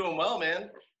 I'm doing well, man.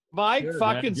 Mike Good,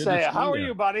 fucking man. Good to say it. see How are ya.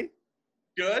 you, buddy?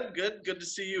 Good to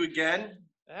see you again.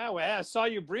 Yeah, well, I saw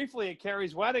you briefly at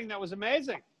Carrie's wedding. That was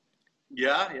amazing.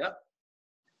 Yeah.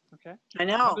 Okay. I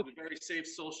know. It was a very safe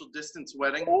social distance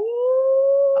wedding.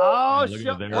 Oh, look at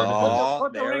shit. there.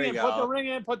 Put the There ring we in. go. Put the ring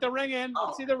in. Put the ring in.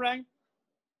 Let's see the ring.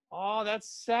 Oh, that's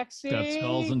sexy. Got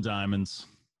skulls and diamonds.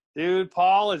 Dude,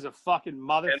 Paul is a fucking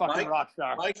motherfucking Mike- rock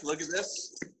star. Mike, look at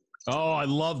this. Oh, I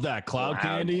love that. Cloud Cloud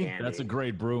candy. candy. That's a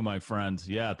great brew, my friend.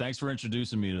 Yeah, thanks for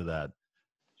introducing me to that.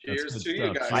 That's Cheers good to you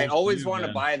stuff. guys. I Cheers to always you, want to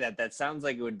man. buy that. That sounds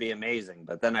like it would be amazing,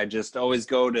 but then I just always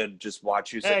go to just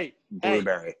watch you say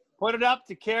blueberry. Put it up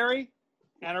to Carrie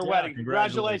and her Yeah, wedding.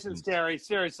 congratulations. Congratulations, Carrie.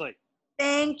 Seriously.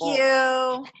 Thank Cool.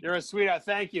 you. You're a sweetheart.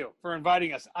 Thank you for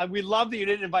inviting us. We love that you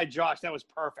didn't invite Josh. That was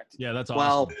perfect. Yeah, that's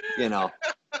Well, awesome.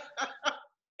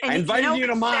 And I invited you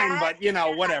to what's mine, sad?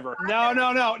 but whatever.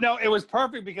 No. It was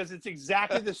perfect because it's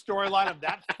exactly the storyline of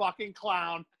that fucking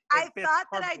clown. I It fits thought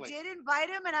that I perfectly. did invite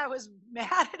him, and I was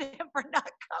mad at him for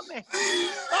not coming.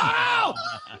 Oh!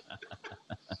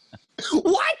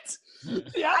 What?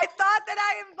 Yeah. I thought that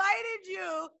I invited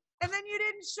you, and then you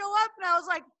didn't show up, and I was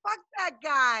like, "Fuck that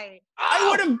guy!" I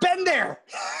would have been there.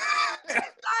 I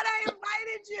thought I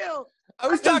invited you. I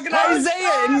was talking to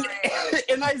Isaiah,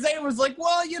 and Isaiah was like,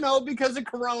 well, because of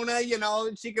Corona,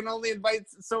 she can only invite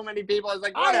so many people. I was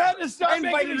like, I whatever. had to start I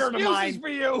invited making her to excuses mine. for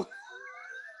you.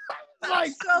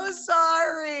 I'm so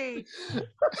sorry.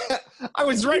 I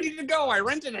was ready to go. I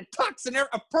rented a tux,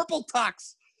 a purple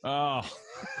tux. Oh.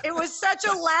 It was such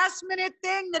a last minute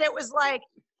thing that it was like,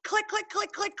 click, click,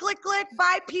 click, click, click, click,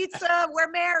 buy pizza,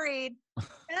 we're married.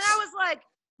 And I was like,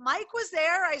 Mike was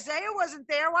there, Isaiah wasn't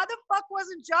there. Why the fuck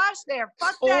wasn't Josh there?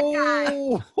 Fuck that guy.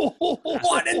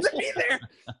 Wanted to be there.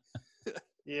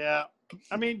 Yeah.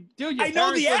 I mean, dude, your I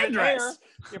know the address.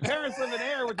 Your parents live in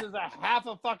Air, which is a half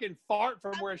a fucking fart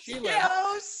from where she lives.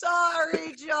 So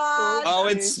sorry, Josh. Oh,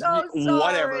 it's so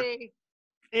whatever.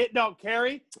 No,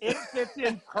 Carrie, it fits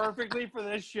in perfectly for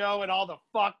this show and all the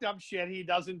fucked up shit he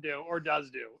doesn't do or does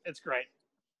do. It's great.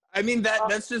 I mean,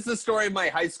 that's just the story of my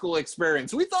high school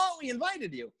experience. We thought we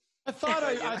invited you. I thought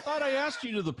I asked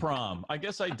you to the prom. I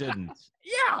guess I didn't.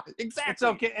 Yeah, exactly. It's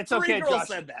okay. It's okay, Girls Josh.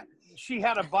 said that. She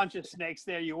had a bunch of snakes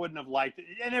there. You wouldn't have liked it.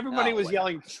 And everybody was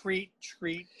yelling, treat,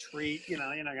 treat, treat. You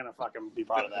know, you're not going to fucking be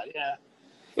part of that. Yeah.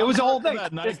 It was a whole thing.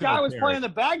 This guy was playing the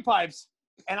bagpipes,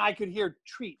 and I could hear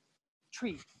treat,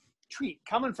 treat, treat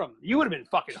coming from him. You would have been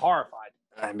fucking horrified.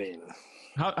 I mean,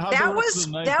 that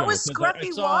was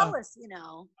Scruffy Wallace, you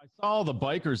know. I saw all the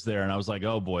bikers there, and I was like,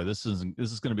 "Oh boy, this is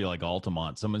going to be like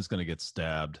Altamont. Someone's going to get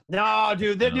stabbed." No,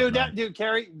 dude,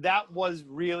 Carrie, that was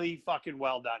really fucking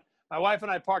well done. My wife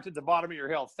and I parked at the bottom of your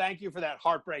hill. Thank you for that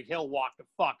Heartbreak Hill walk the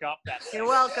fuck up that thing. You're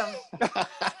welcome.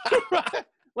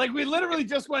 Like, we literally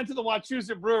just went to the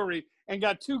Wachusett Brewery and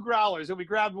got 2 growlers, and we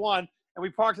grabbed one, and we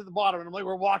parked at the bottom. And I'm like,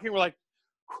 we're walking, we're like,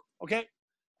 okay.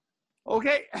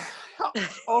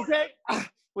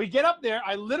 We get up there.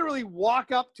 I literally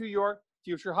walk up to your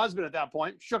husband at that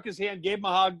point, shook his hand, gave him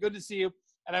a hug, good to see you.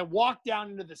 And I walked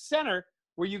down into the center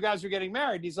where you guys were getting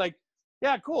married. He's like,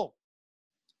 yeah, cool.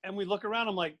 And we look around,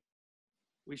 I'm like,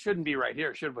 we shouldn't be right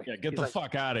here, should we? Yeah, get the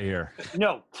fuck out of here.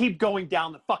 No, keep going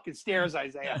down the fucking stairs,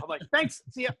 Isaiah. I'm like, thanks,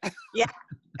 see ya. Yeah.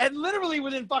 And literally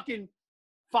within fucking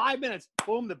 5 minutes,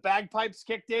 boom, the bagpipes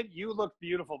kicked in. You looked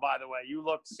beautiful, by the way. You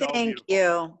looked so beautiful. Thank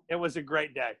you. It was a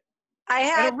great day. I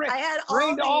had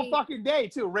rained all fucking day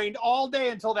too. Rained all day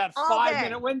until that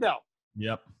 5-minute window.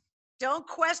 Yep. Don't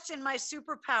question my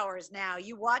superpowers now.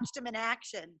 You watched them in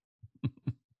action.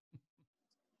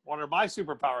 One of my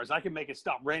superpowers, I can make it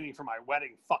stop raining for my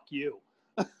wedding. Fuck you.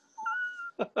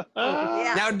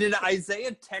 Yeah. Now, did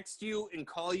Isaiah text you and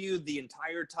call you the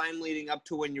entire time leading up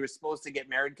to when you were supposed to get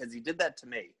married? Because he did that to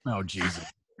me. Oh, Jesus.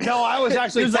 No, I was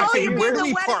actually you mean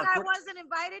the wedding I wasn't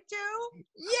invited to?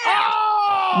 Yeah.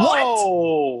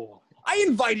 Oh! What? I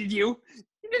invited you.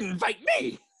 You didn't invite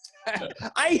me.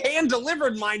 I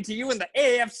hand-delivered mine to you in the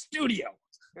AF studio.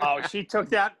 Oh, she took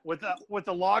that with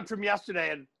the log from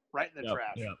yesterday and right in the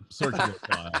trash. Yeah, circular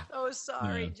file. Oh,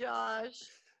 sorry, Josh.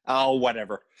 Oh,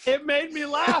 whatever. It made me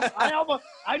laugh.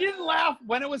 I didn't laugh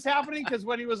when it was happening because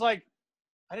when he was like,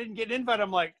 I didn't get an invite,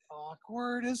 I'm like,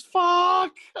 awkward as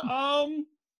fuck.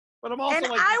 But I'm also and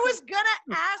like, I was gonna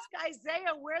ask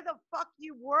Isaiah where the fuck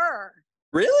you were.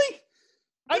 Really?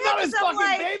 I thought his fucking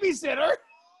babysitter.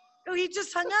 Oh, he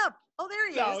just hung up. Oh,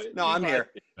 there he is. No, I'm here.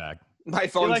 Back. My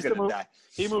phone's gonna die.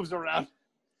 He moves around.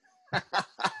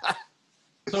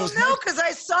 Well, no, because I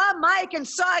saw Mike and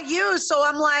saw you, so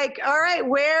I'm like, all right,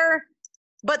 where?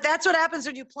 But that's what happens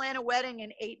when you plan a wedding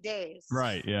in 8 days.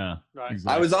 Right, yeah. Right.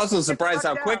 Exactly. I was also surprised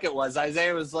how quick it was.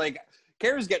 Isaiah was like,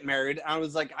 Kara's getting married. I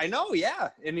was like, I know, yeah.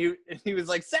 And he was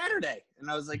like, Saturday. And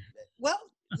I was like, well,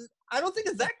 I don't think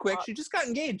it's that quick. She just got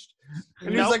engaged.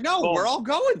 And he was like, no, we're all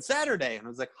going Saturday. And I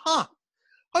was like, huh,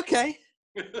 okay.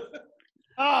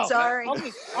 Oh, sorry.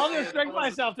 I'll just drink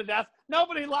myself to death.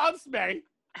 Nobody loves me.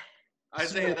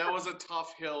 Isaiah, that was a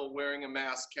tough hill wearing a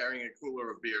mask, carrying a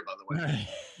cooler of beer, by the way.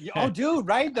 Oh, dude,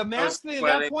 right? The mask thing,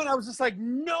 at that point, I was just like,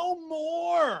 no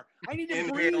more. I need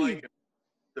to breathe.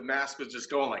 The mask was just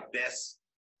going like this.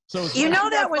 So you know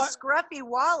that was Scruffy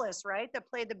Wallace, right? That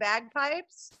played the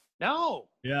bagpipes? No.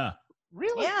 Yeah.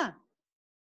 Really? Yeah.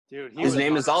 Dude, his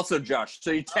name is also Josh.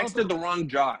 So you texted the wrong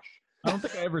Josh. I don't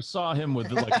think I ever saw him with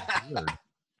like a beard.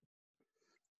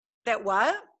 That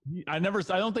what? I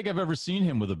don't think I've ever seen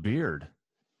him with a beard.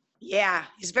 Yeah,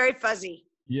 he's very fuzzy.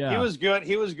 Yeah. He was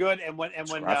good. And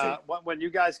when you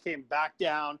guys came back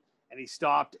down and he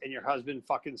stopped and your husband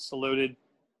fucking saluted.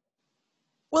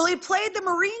 Well, he played the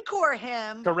Marine Corps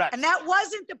hymn. Correct. And that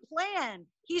wasn't the plan.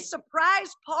 He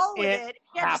surprised Paul with it.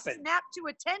 He had to snap to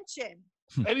attention.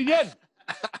 And he did.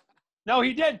 No,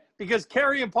 he did. Because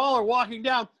Carrie and Paul are walking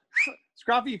down.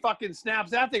 Scruffy fucking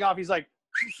snaps that thing off. He's like,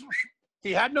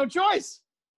 he had no choice.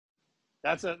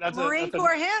 That's Marine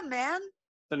Corps hymn, man.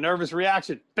 The nervous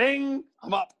reaction. Bing,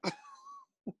 I'm up.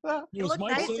 He looked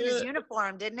nice in his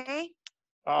uniform, didn't he?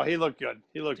 Oh, he looked good.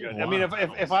 He looked good. Wow. I mean,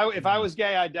 if I was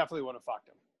gay, I definitely would have fucked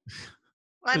him.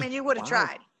 Well, I mean, you would have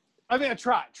tried. I mean, I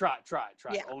tried.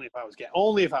 Yeah. Only if I was gay.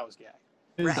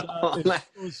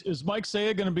 Is Mike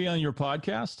Saya going to be on your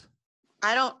podcast?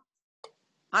 I don't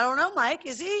know, Mike.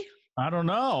 Is he? I don't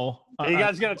know. Are you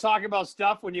guys going to talk about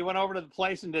stuff when you went over to the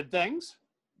place and did things?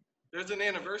 There's an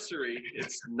anniversary.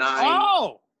 It's 9.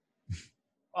 Oh!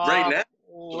 Right now.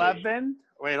 11?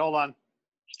 Wait, hold on.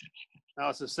 No,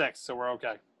 it's the 6th, so we're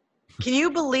okay. Can you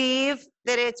believe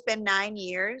that it's been 9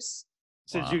 years?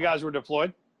 Since you guys were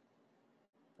deployed?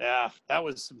 Yeah, that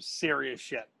was some serious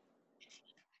shit.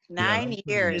 9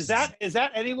 years. Is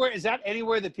that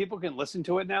anywhere that people can listen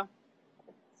to it now?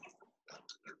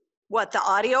 What, the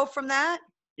audio from that?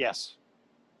 Yes.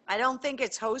 I don't think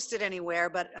it's hosted anywhere,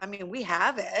 but I mean, we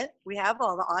have it. We have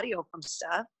all the audio from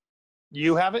stuff.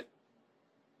 You have it?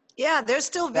 Yeah, there's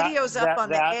still videos up on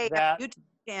the YouTube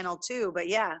channel too, but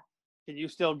yeah. Can you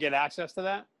still get access to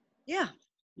that? Yeah.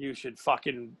 You should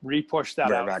fucking re-push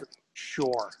that out. For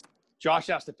sure. Josh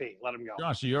has to pee. Let him go.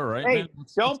 Josh, you all right, hey, man?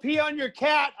 Don't pee on your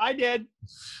cat. I did.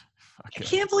 I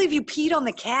can't believe you peed on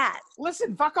the cat.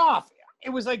 Listen, fuck off. It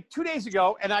was like 2 days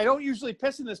ago, and I don't usually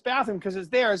piss in this bathroom because it's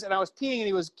theirs, and I was peeing, and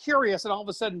he was curious, and all of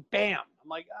a sudden, bam. I'm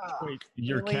like, oh. Wait,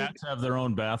 your cats have their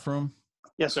own bathroom?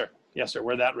 Yes, sir. Yes, sir.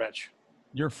 We're that rich.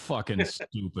 You're fucking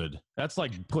stupid. That's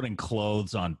like putting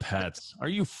clothes on pets. Are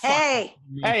you Hey,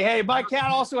 my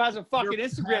cat also has a fucking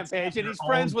Instagram page, and he's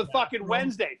friends with fucking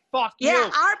Wednesday. Fuck you.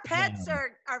 Yeah, our pets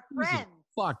are friends.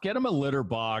 Fuck, get him a litter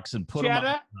box and put him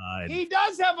outside. He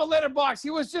does have a litter box. He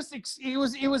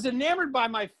was enamored by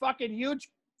my fucking huge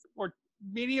or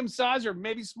medium size or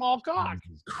maybe small cock.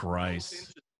 Jesus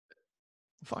Christ.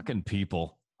 Fucking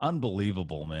people.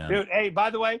 Unbelievable, man. Dude, hey, by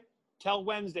the way, tell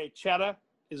Wednesday Cheddar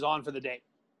is on for the date.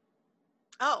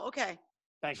 Oh, okay.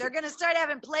 Thank you. They're going to start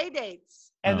having play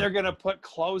dates. And they're going to put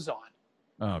clothes on.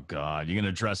 Oh, God. You're going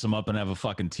to dress them up and have a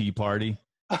fucking tea party?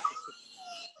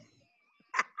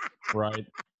 Right?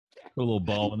 Put a little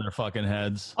bow in their fucking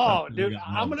heads. Oh, dude,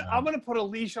 I'm gonna put a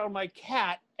leash on my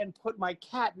cat and put my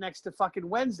cat next to fucking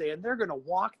Wednesday, and they're gonna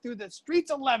walk through the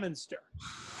streets of Leominster.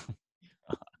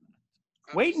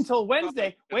 Wait until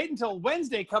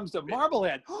Wednesday comes to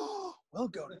Marblehead. We'll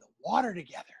go to the water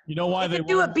together. You know why they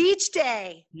do a beach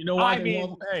day? You know why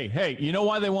won't? Hey, you know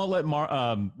why they won't let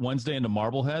Wednesday into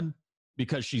Marblehead?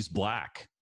 Because she's black.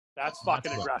 That's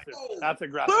fucking aggressive. That's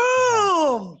aggressive.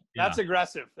 Boom! That's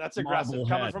aggressive. That's aggressive.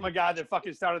 Marblehead. Coming from a guy that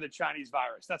fucking started the Chinese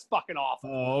virus. That's fucking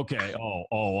awful. Oh, okay. Oh,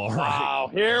 all right.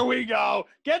 Wow, here we go.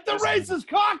 Get the racist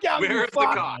cock out. Where's the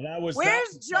cock?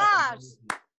 Where's Josh?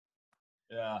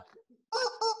 Yeah.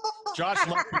 Josh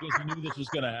left because he knew this was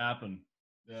going to happen.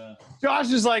 Yeah.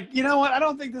 Josh is like, you know what? I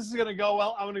don't think this is going to go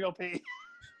well. I'm going to go pee.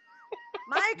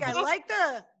 Mike, I like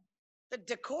the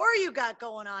decor you got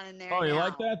going on in there. Oh, you now.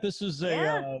 like that? This is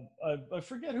I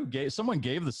forget who someone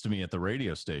gave this to me at the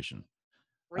radio station.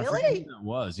 Really? It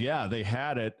was. Yeah, they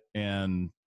had it and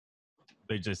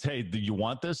they just, hey, do you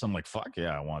want this? I'm like, fuck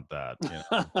yeah, I want that.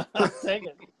 Yeah. Take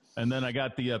it. And then I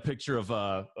got the picture of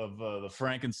the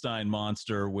Frankenstein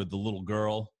monster with the little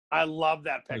girl. I love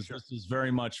that picture. This is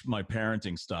very much my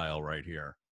parenting style right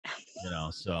here. You know,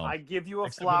 so I give you a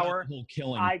flower.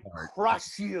 I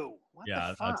crush you. What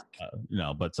the fuck?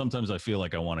 But sometimes I feel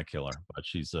like I want to kill her, but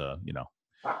she's,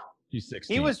 she's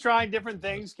 16. He was trying different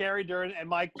things, Carrie, during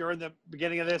the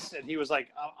beginning of this, and he was like,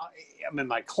 I'm in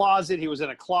my closet. He was in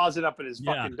a closet up in his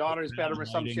fucking daughter's bedroom or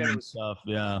some shit. It was stuff.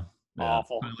 Yeah.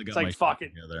 Awful. It's like,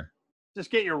 fucking, just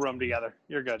get your room together.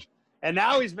 You're good. And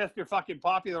now he's Mr. fucking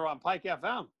popular on Pike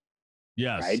FM.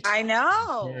 Yes. Right? I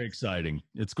know. Very exciting.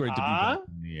 It's great to be back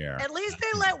in the air. At least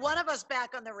they let one of us back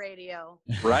on the radio.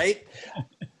 Right?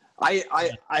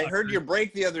 I heard your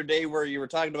break the other day where you were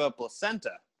talking about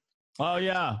placenta. Oh,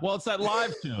 yeah. Well, it's that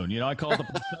live tune. I call it the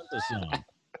placenta song.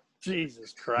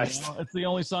 Jesus Christ. It's the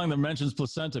only song that mentions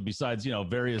placenta besides,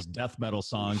 various death metal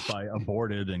songs by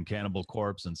Aborted and Cannibal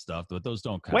Corpse and stuff, but those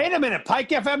don't count. Wait a minute. Pike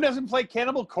FM doesn't play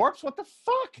Cannibal Corpse? What the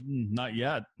fuck? Not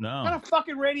yet. No. What kind of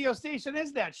fucking radio station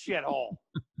is that shithole?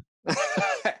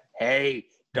 Hey,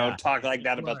 don't talk like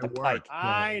that about the Pike.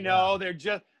 I know.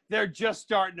 They're just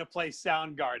starting to play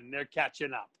Soundgarden. They're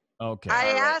catching up. Okay. I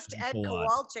asked Ed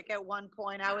Kowalczyk at one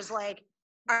point, I was like,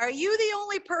 are you the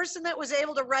only person that was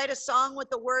able to write a song with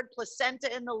the word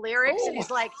placenta in the lyrics? And he's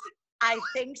like, I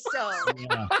think so.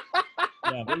 Yeah,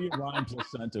 what do you rhyme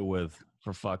placenta with,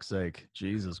 for fuck's sake?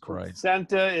 Jesus Christ.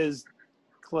 Placenta is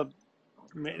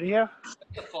chlamydia?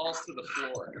 It falls to the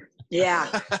floor. Yeah.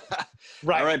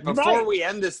 Right. All right, before we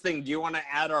end this thing, do you want to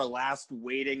add our last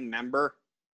waiting member?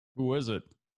 Who is it?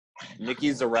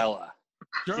 Nikki Zarella.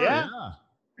 Sure, yeah.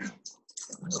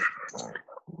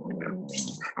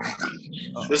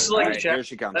 This is like right, here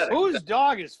she comes. Whose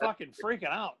dog is fucking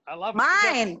freaking out? I love it.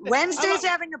 Mine. Wednesday's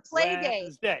having a play day.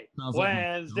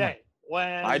 Wednesday.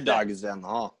 My dog is down the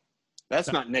hall.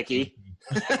 That's not Nikki.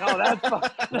 No, that's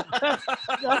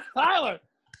Tyler.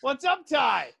 What's up,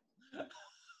 Ty?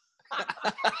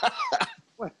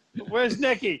 Where's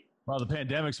Nikki? Well, the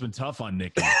pandemic's been tough on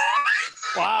Nikki.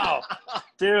 Wow.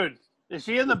 Dude, is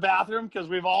she in the bathroom? Because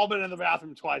we've all been in the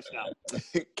bathroom twice now.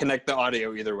 Connect the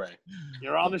audio either way.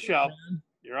 You're on the show.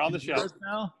 You're on the show.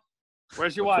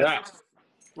 Where's your wife? Yeah.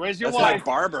 Where's your That's wife? my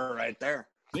barber right there.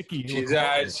 Nikki, she's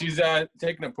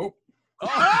taking a poop.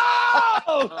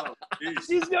 Oh!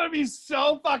 She's gonna be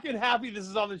so fucking happy this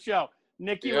is on the show.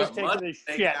 Nikki was taking a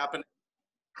shit.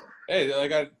 Hey, I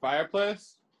got a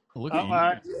fireplace. Look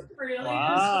at you. Really?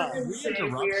 Wow.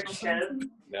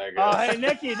 Oh, hey,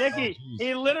 Nikki,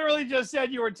 he literally just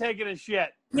said you were taking a shit.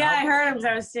 Yeah, I heard him because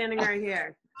I was standing right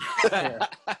here.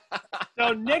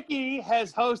 So Nikki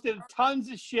has hosted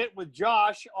tons of shit with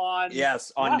Josh on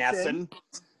Nesson.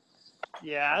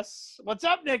 Yes. What's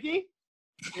up, Nikki?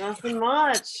 Nothing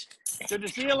much. Good to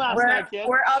see you last night, kid.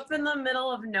 We're up in the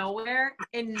middle of nowhere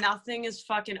and nothing is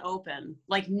fucking open.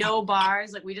 Like no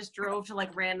bars. Like we just drove to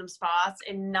like random spots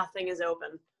and nothing is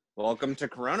open. Welcome to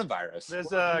coronavirus.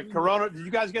 There's a corona. Did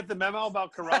you guys get the memo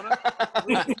about corona?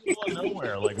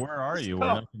 Nowhere. Like, where are you?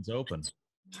 Where nothing's open.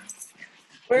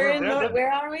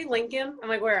 Where are we? Lincoln? I'm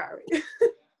like, where are we?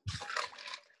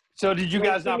 So did you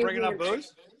guys not bring enough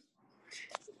booze?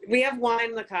 We have wine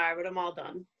in the car, but I'm all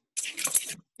done.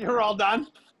 You're all done?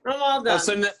 I'm all done.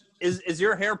 So is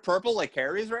your hair purple like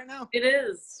Carrie's right now? It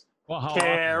is. Well,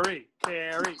 Carrie.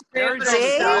 Carrie's on the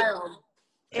show.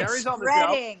 It's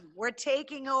spreading. We're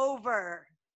taking over.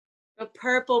 The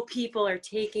purple people are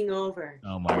taking over.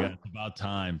 Oh my God! It's about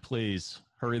time. Please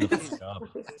hurry the fuck up.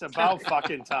 It's about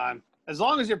fucking time. As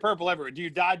long as you're purple everywhere. Do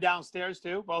you die downstairs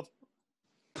too? Both?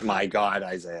 My God,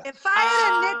 Isaiah. If I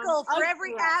had a nickel for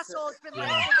every asshole that's been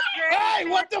listening to the Hey,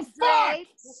 what the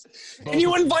fuck? And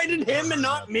you invited him and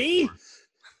not me?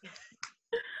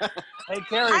 Hey,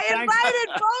 Carrie, I invited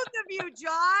both of you,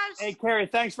 Josh. Hey, Carrie,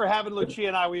 thanks for having Lucia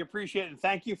and I. We appreciate it. And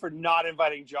thank you for not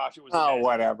inviting Josh. It was amazing.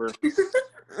 Whatever.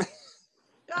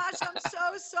 Josh, I'm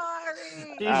so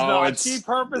sorry. She's not. She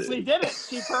purposely did it.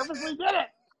 She purposely did it.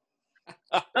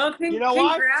 Oh, you know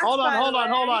why? Hold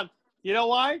on. You know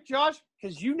why, Josh?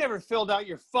 Because you never filled out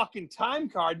your fucking time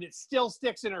card and it still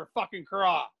sticks in her fucking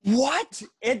craw. What?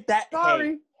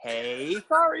 Sorry. Hey.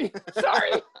 Sorry.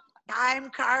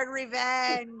 Time card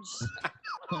revenge.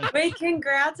 Wait,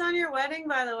 congrats on your wedding,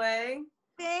 by the way.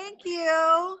 Thank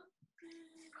you.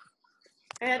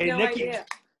 I had Hey, no idea.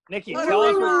 Nikki, Look tell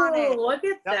us look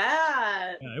at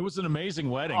that. Yeah, it was an amazing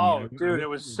wedding. Oh, dude, it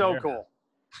was so cool.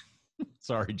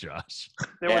 Sorry, Josh.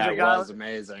 There was a guy. It was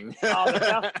amazing.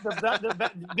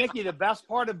 Nikki, the best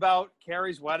part about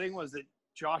Carrie's wedding was that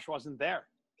Josh wasn't there.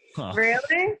 Huh.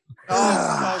 Really?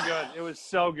 Oh, so good. It was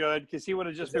so good because he would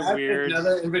have just been weird.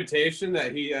 Another invitation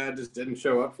that he just didn't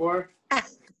show up for.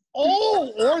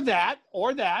 Oh, or that.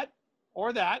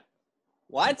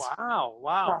 What?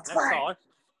 Wow. That's solid.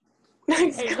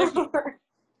 Hey,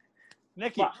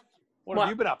 Nikki, what have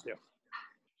you been up to?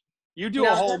 You do a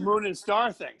whole moon and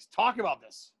star things. Talk about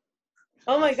this.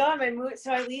 Oh my God, my moon.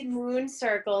 So I lead moon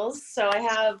circles. So I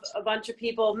have a bunch of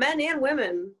people, men and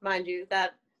women, mind you,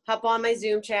 that hop on my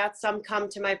Zoom chat. Some come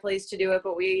to my place to do it,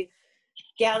 but we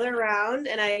gather around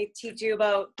and I teach you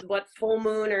about what full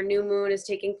moon or new moon is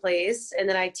taking place. And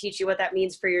then I teach you what that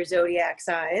means for your zodiac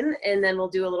sign. And then we'll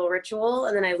do a little ritual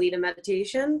and then I lead a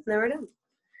meditation. And then we're done.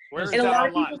 Where's and that a lot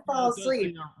online? of people fall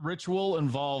asleep. Does the ritual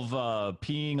involve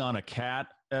peeing on a cat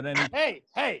at any? Hey!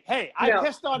 I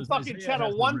pissed on fucking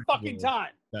Cheddar one fucking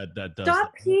time. That does.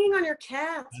 Stop peeing on your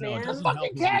cats, man.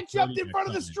 Fucking cat jumped in front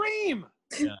of the stream.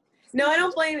 Yeah. No, I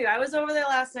don't blame you. I was over there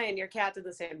last night and your cat did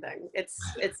the same thing. It's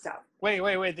tough.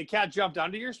 Wait. The cat jumped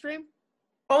under your stream?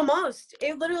 Almost.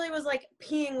 It literally was like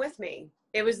peeing with me.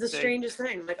 It was the strangest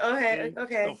thing. Like, okay.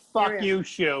 So fuck you,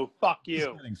 Shu. Fuck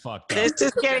you. This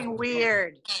is getting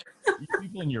weird.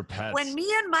 People and your pets. When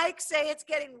me and Mike say it's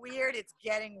getting weird, it's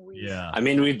getting weird. Yeah. I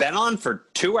mean, we've been on for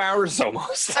 2 hours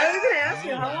almost. I was going to ask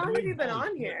you, how long have you been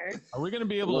on here? Are we going to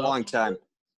be able to? A long time.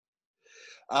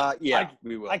 Yeah,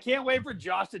 we will. I can't wait for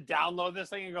Josh to download this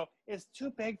thing and go, it's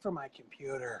too big for my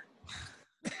computer.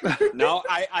 No,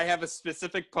 I have a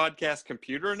specific podcast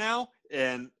computer now,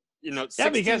 and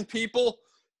 16 people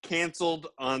canceled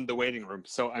on the waiting room.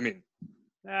 So I mean,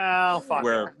 fuck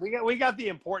it. We got the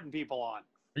important people on.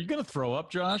 Are you gonna throw up,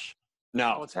 Josh?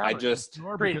 No, I just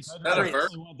I was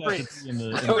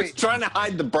trying to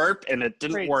hide the burp and it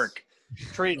didn't work.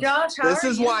 Josh, how are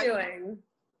you doing?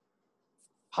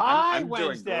 Hi, I'm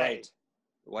Wednesday. Doing great.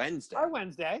 Wednesday. Hi,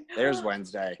 Wednesday. There's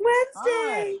Wednesday.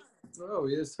 Wednesday. Oh,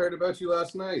 we just heard about you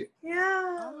last night.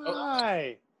 Yeah.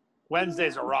 Hi.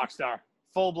 Wednesday's a rock star,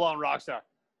 full blown rock star.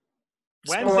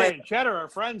 Wednesday and Cheddar are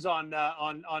friends on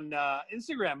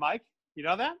Instagram. Mike, you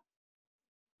know that?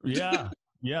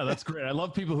 Yeah, that's great. I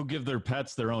love people who give their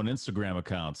pets their own Instagram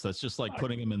accounts. That's just like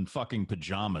putting them in fucking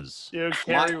pajamas. Dude,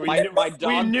 Carrie, we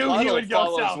knew he would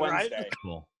go south, right?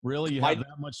 Cool. Really? You have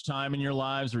that much time in your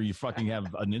lives where you fucking have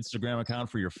an Instagram account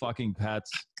for your fucking pets?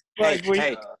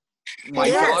 Hey, my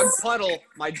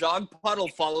dog Puddle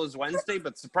follows Wednesday,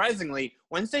 but surprisingly,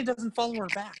 Wednesday doesn't follow her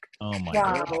back. Oh my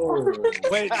God.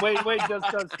 Wait. Does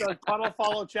Puddle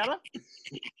follow Cheddar?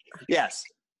 Yes.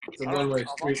 It's a one-way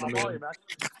street, man.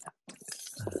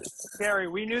 Gary,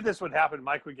 we knew this would happen.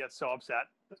 Mike would get so upset.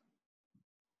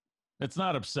 It's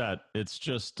not upset. It's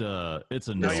just it's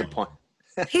annoying.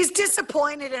 He's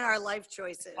disappointed in our life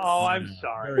choices. Oh, I'm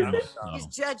sorry. He's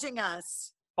judging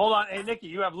us. Hold on. Hey, Nikki,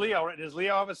 you have Leo. Does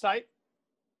Leo have a site?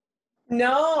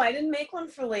 No, I didn't make one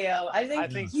for Leo. I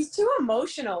think he's too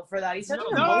emotional for that. He's such an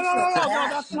emotional. No,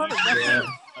 that's perfect.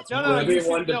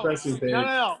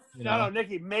 No,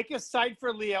 Nikki, make a site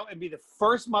for Leo and be the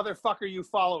first motherfucker you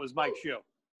follow is Mike Shue.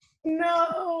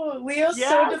 No, Leo's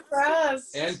so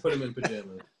depressed. And put him in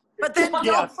pajamas. But then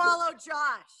don't follow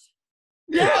Josh.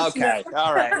 Yes. Okay.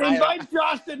 All right. Invite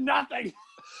Josh to nothing.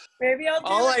 Maybe I'll do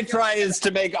all I try is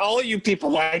to make all you people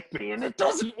like me, and it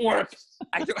doesn't work.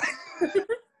 All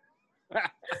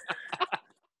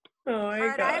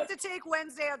right, I have to take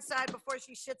Wednesday outside before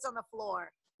she shits on the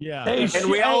floor. Yeah. Hey, and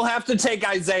we all have to take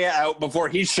Isaiah out before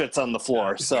he shits on the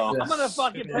floor. So I'm gonna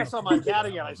fucking piss on my cat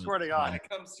again. I swear to God.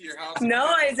 Comes to your house.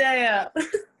 No, Isaiah.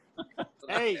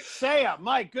 Hey, Saya,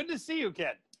 Mike, good to see you,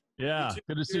 kid. Yeah,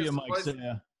 good to see you, Mike.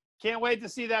 Saya. Can't wait to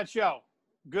see that show.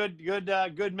 Good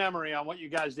memory on what you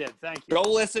guys did. Thank you. Go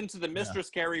listen to the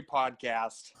Mistress Carrie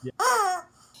podcast. Yeah.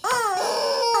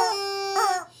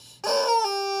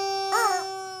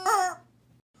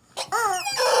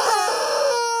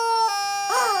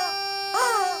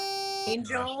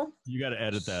 Angel. You got to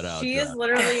edit that out. She is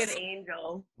literally an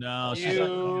angel. No,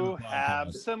 you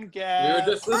have some gas. We were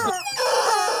just listening.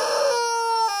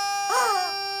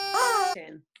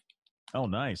 Oh,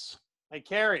 nice. Hey,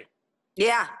 Carrie.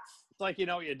 Yeah. It's like you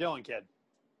know what you're doing, kid.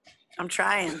 I'm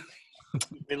trying.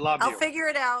 We love you. I'll figure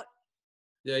it out.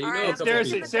 Yeah, you All know. right,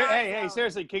 Seriously,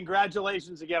 seriously,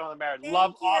 congratulations again on the marriage.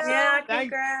 Love, awesome. Yeah,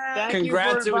 Thank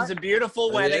Congrats! you It was a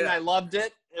beautiful wedding. Yeah. I loved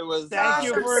it. It was. Thank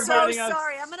you for inviting us. I'm so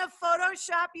sorry. I'm gonna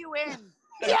Photoshop you in.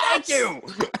 Thank you.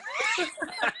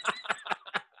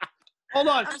 Hold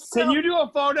on. Can you do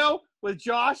a photo with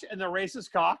Josh and the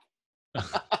racist cock?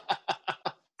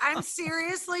 I'm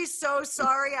seriously so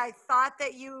sorry. I thought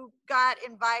that you got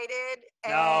invited.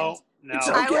 And No.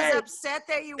 I was upset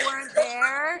that you weren't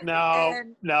there.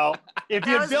 No. If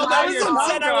you filled out your time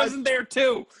card, I wasn't there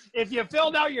too. If you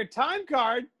filled out your time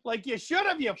card like you should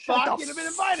have, you fuck, you'd have been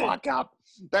invited. Fuck up.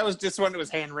 That was just when it was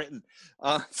handwritten.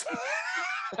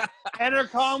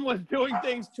 Entercom was doing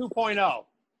things 2.0.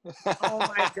 Oh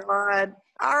my God.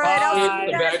 All right. I'll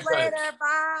see you guys later.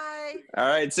 Bye. All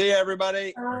right. See you,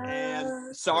 everybody.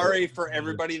 And sorry for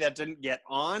everybody that didn't get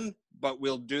on, but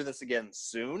we'll do this again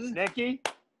soon. Nikki,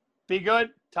 be good.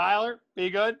 Tyler,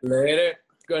 be good. Later.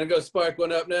 Gonna go spark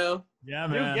one up now. Yeah,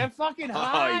 man. Dude, get fucking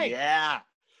high. Oh, yeah.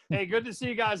 Hey, good to see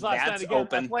you guys last night again.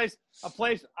 Open. A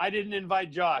place I didn't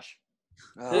invite Josh.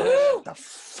 Shut the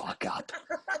fuck up.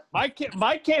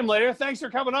 Mike came later. Thanks for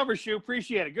coming over, Shu.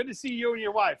 Appreciate it. Good to see you and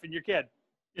your wife and your kid.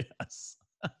 Yes.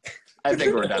 I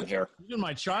think we're done here. Even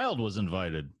my child was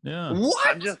invited. Yeah.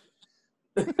 What?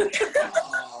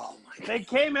 They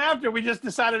came after. We just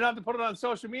decided not to put it on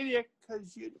social media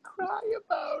because you'd cry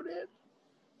about it.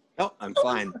 No, I'm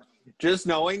fine. Just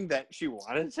knowing that she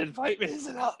wanted to invite me is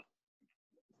enough.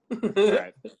 All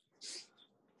right.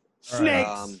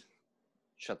 Snakes.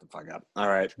 Shut the fuck up. All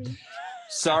right.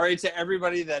 Sorry to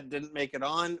everybody that didn't make it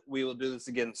on. We will do this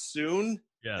again soon.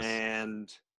 Yes.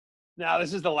 And now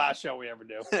this is the last show we ever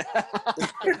do.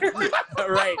 All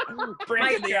right.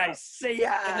 Breaking the ice. See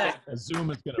ya.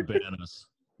 Zoom is going to ban us.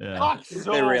 Yeah. Fuck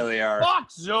Zoom. They really are. Fuck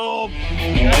Zoom.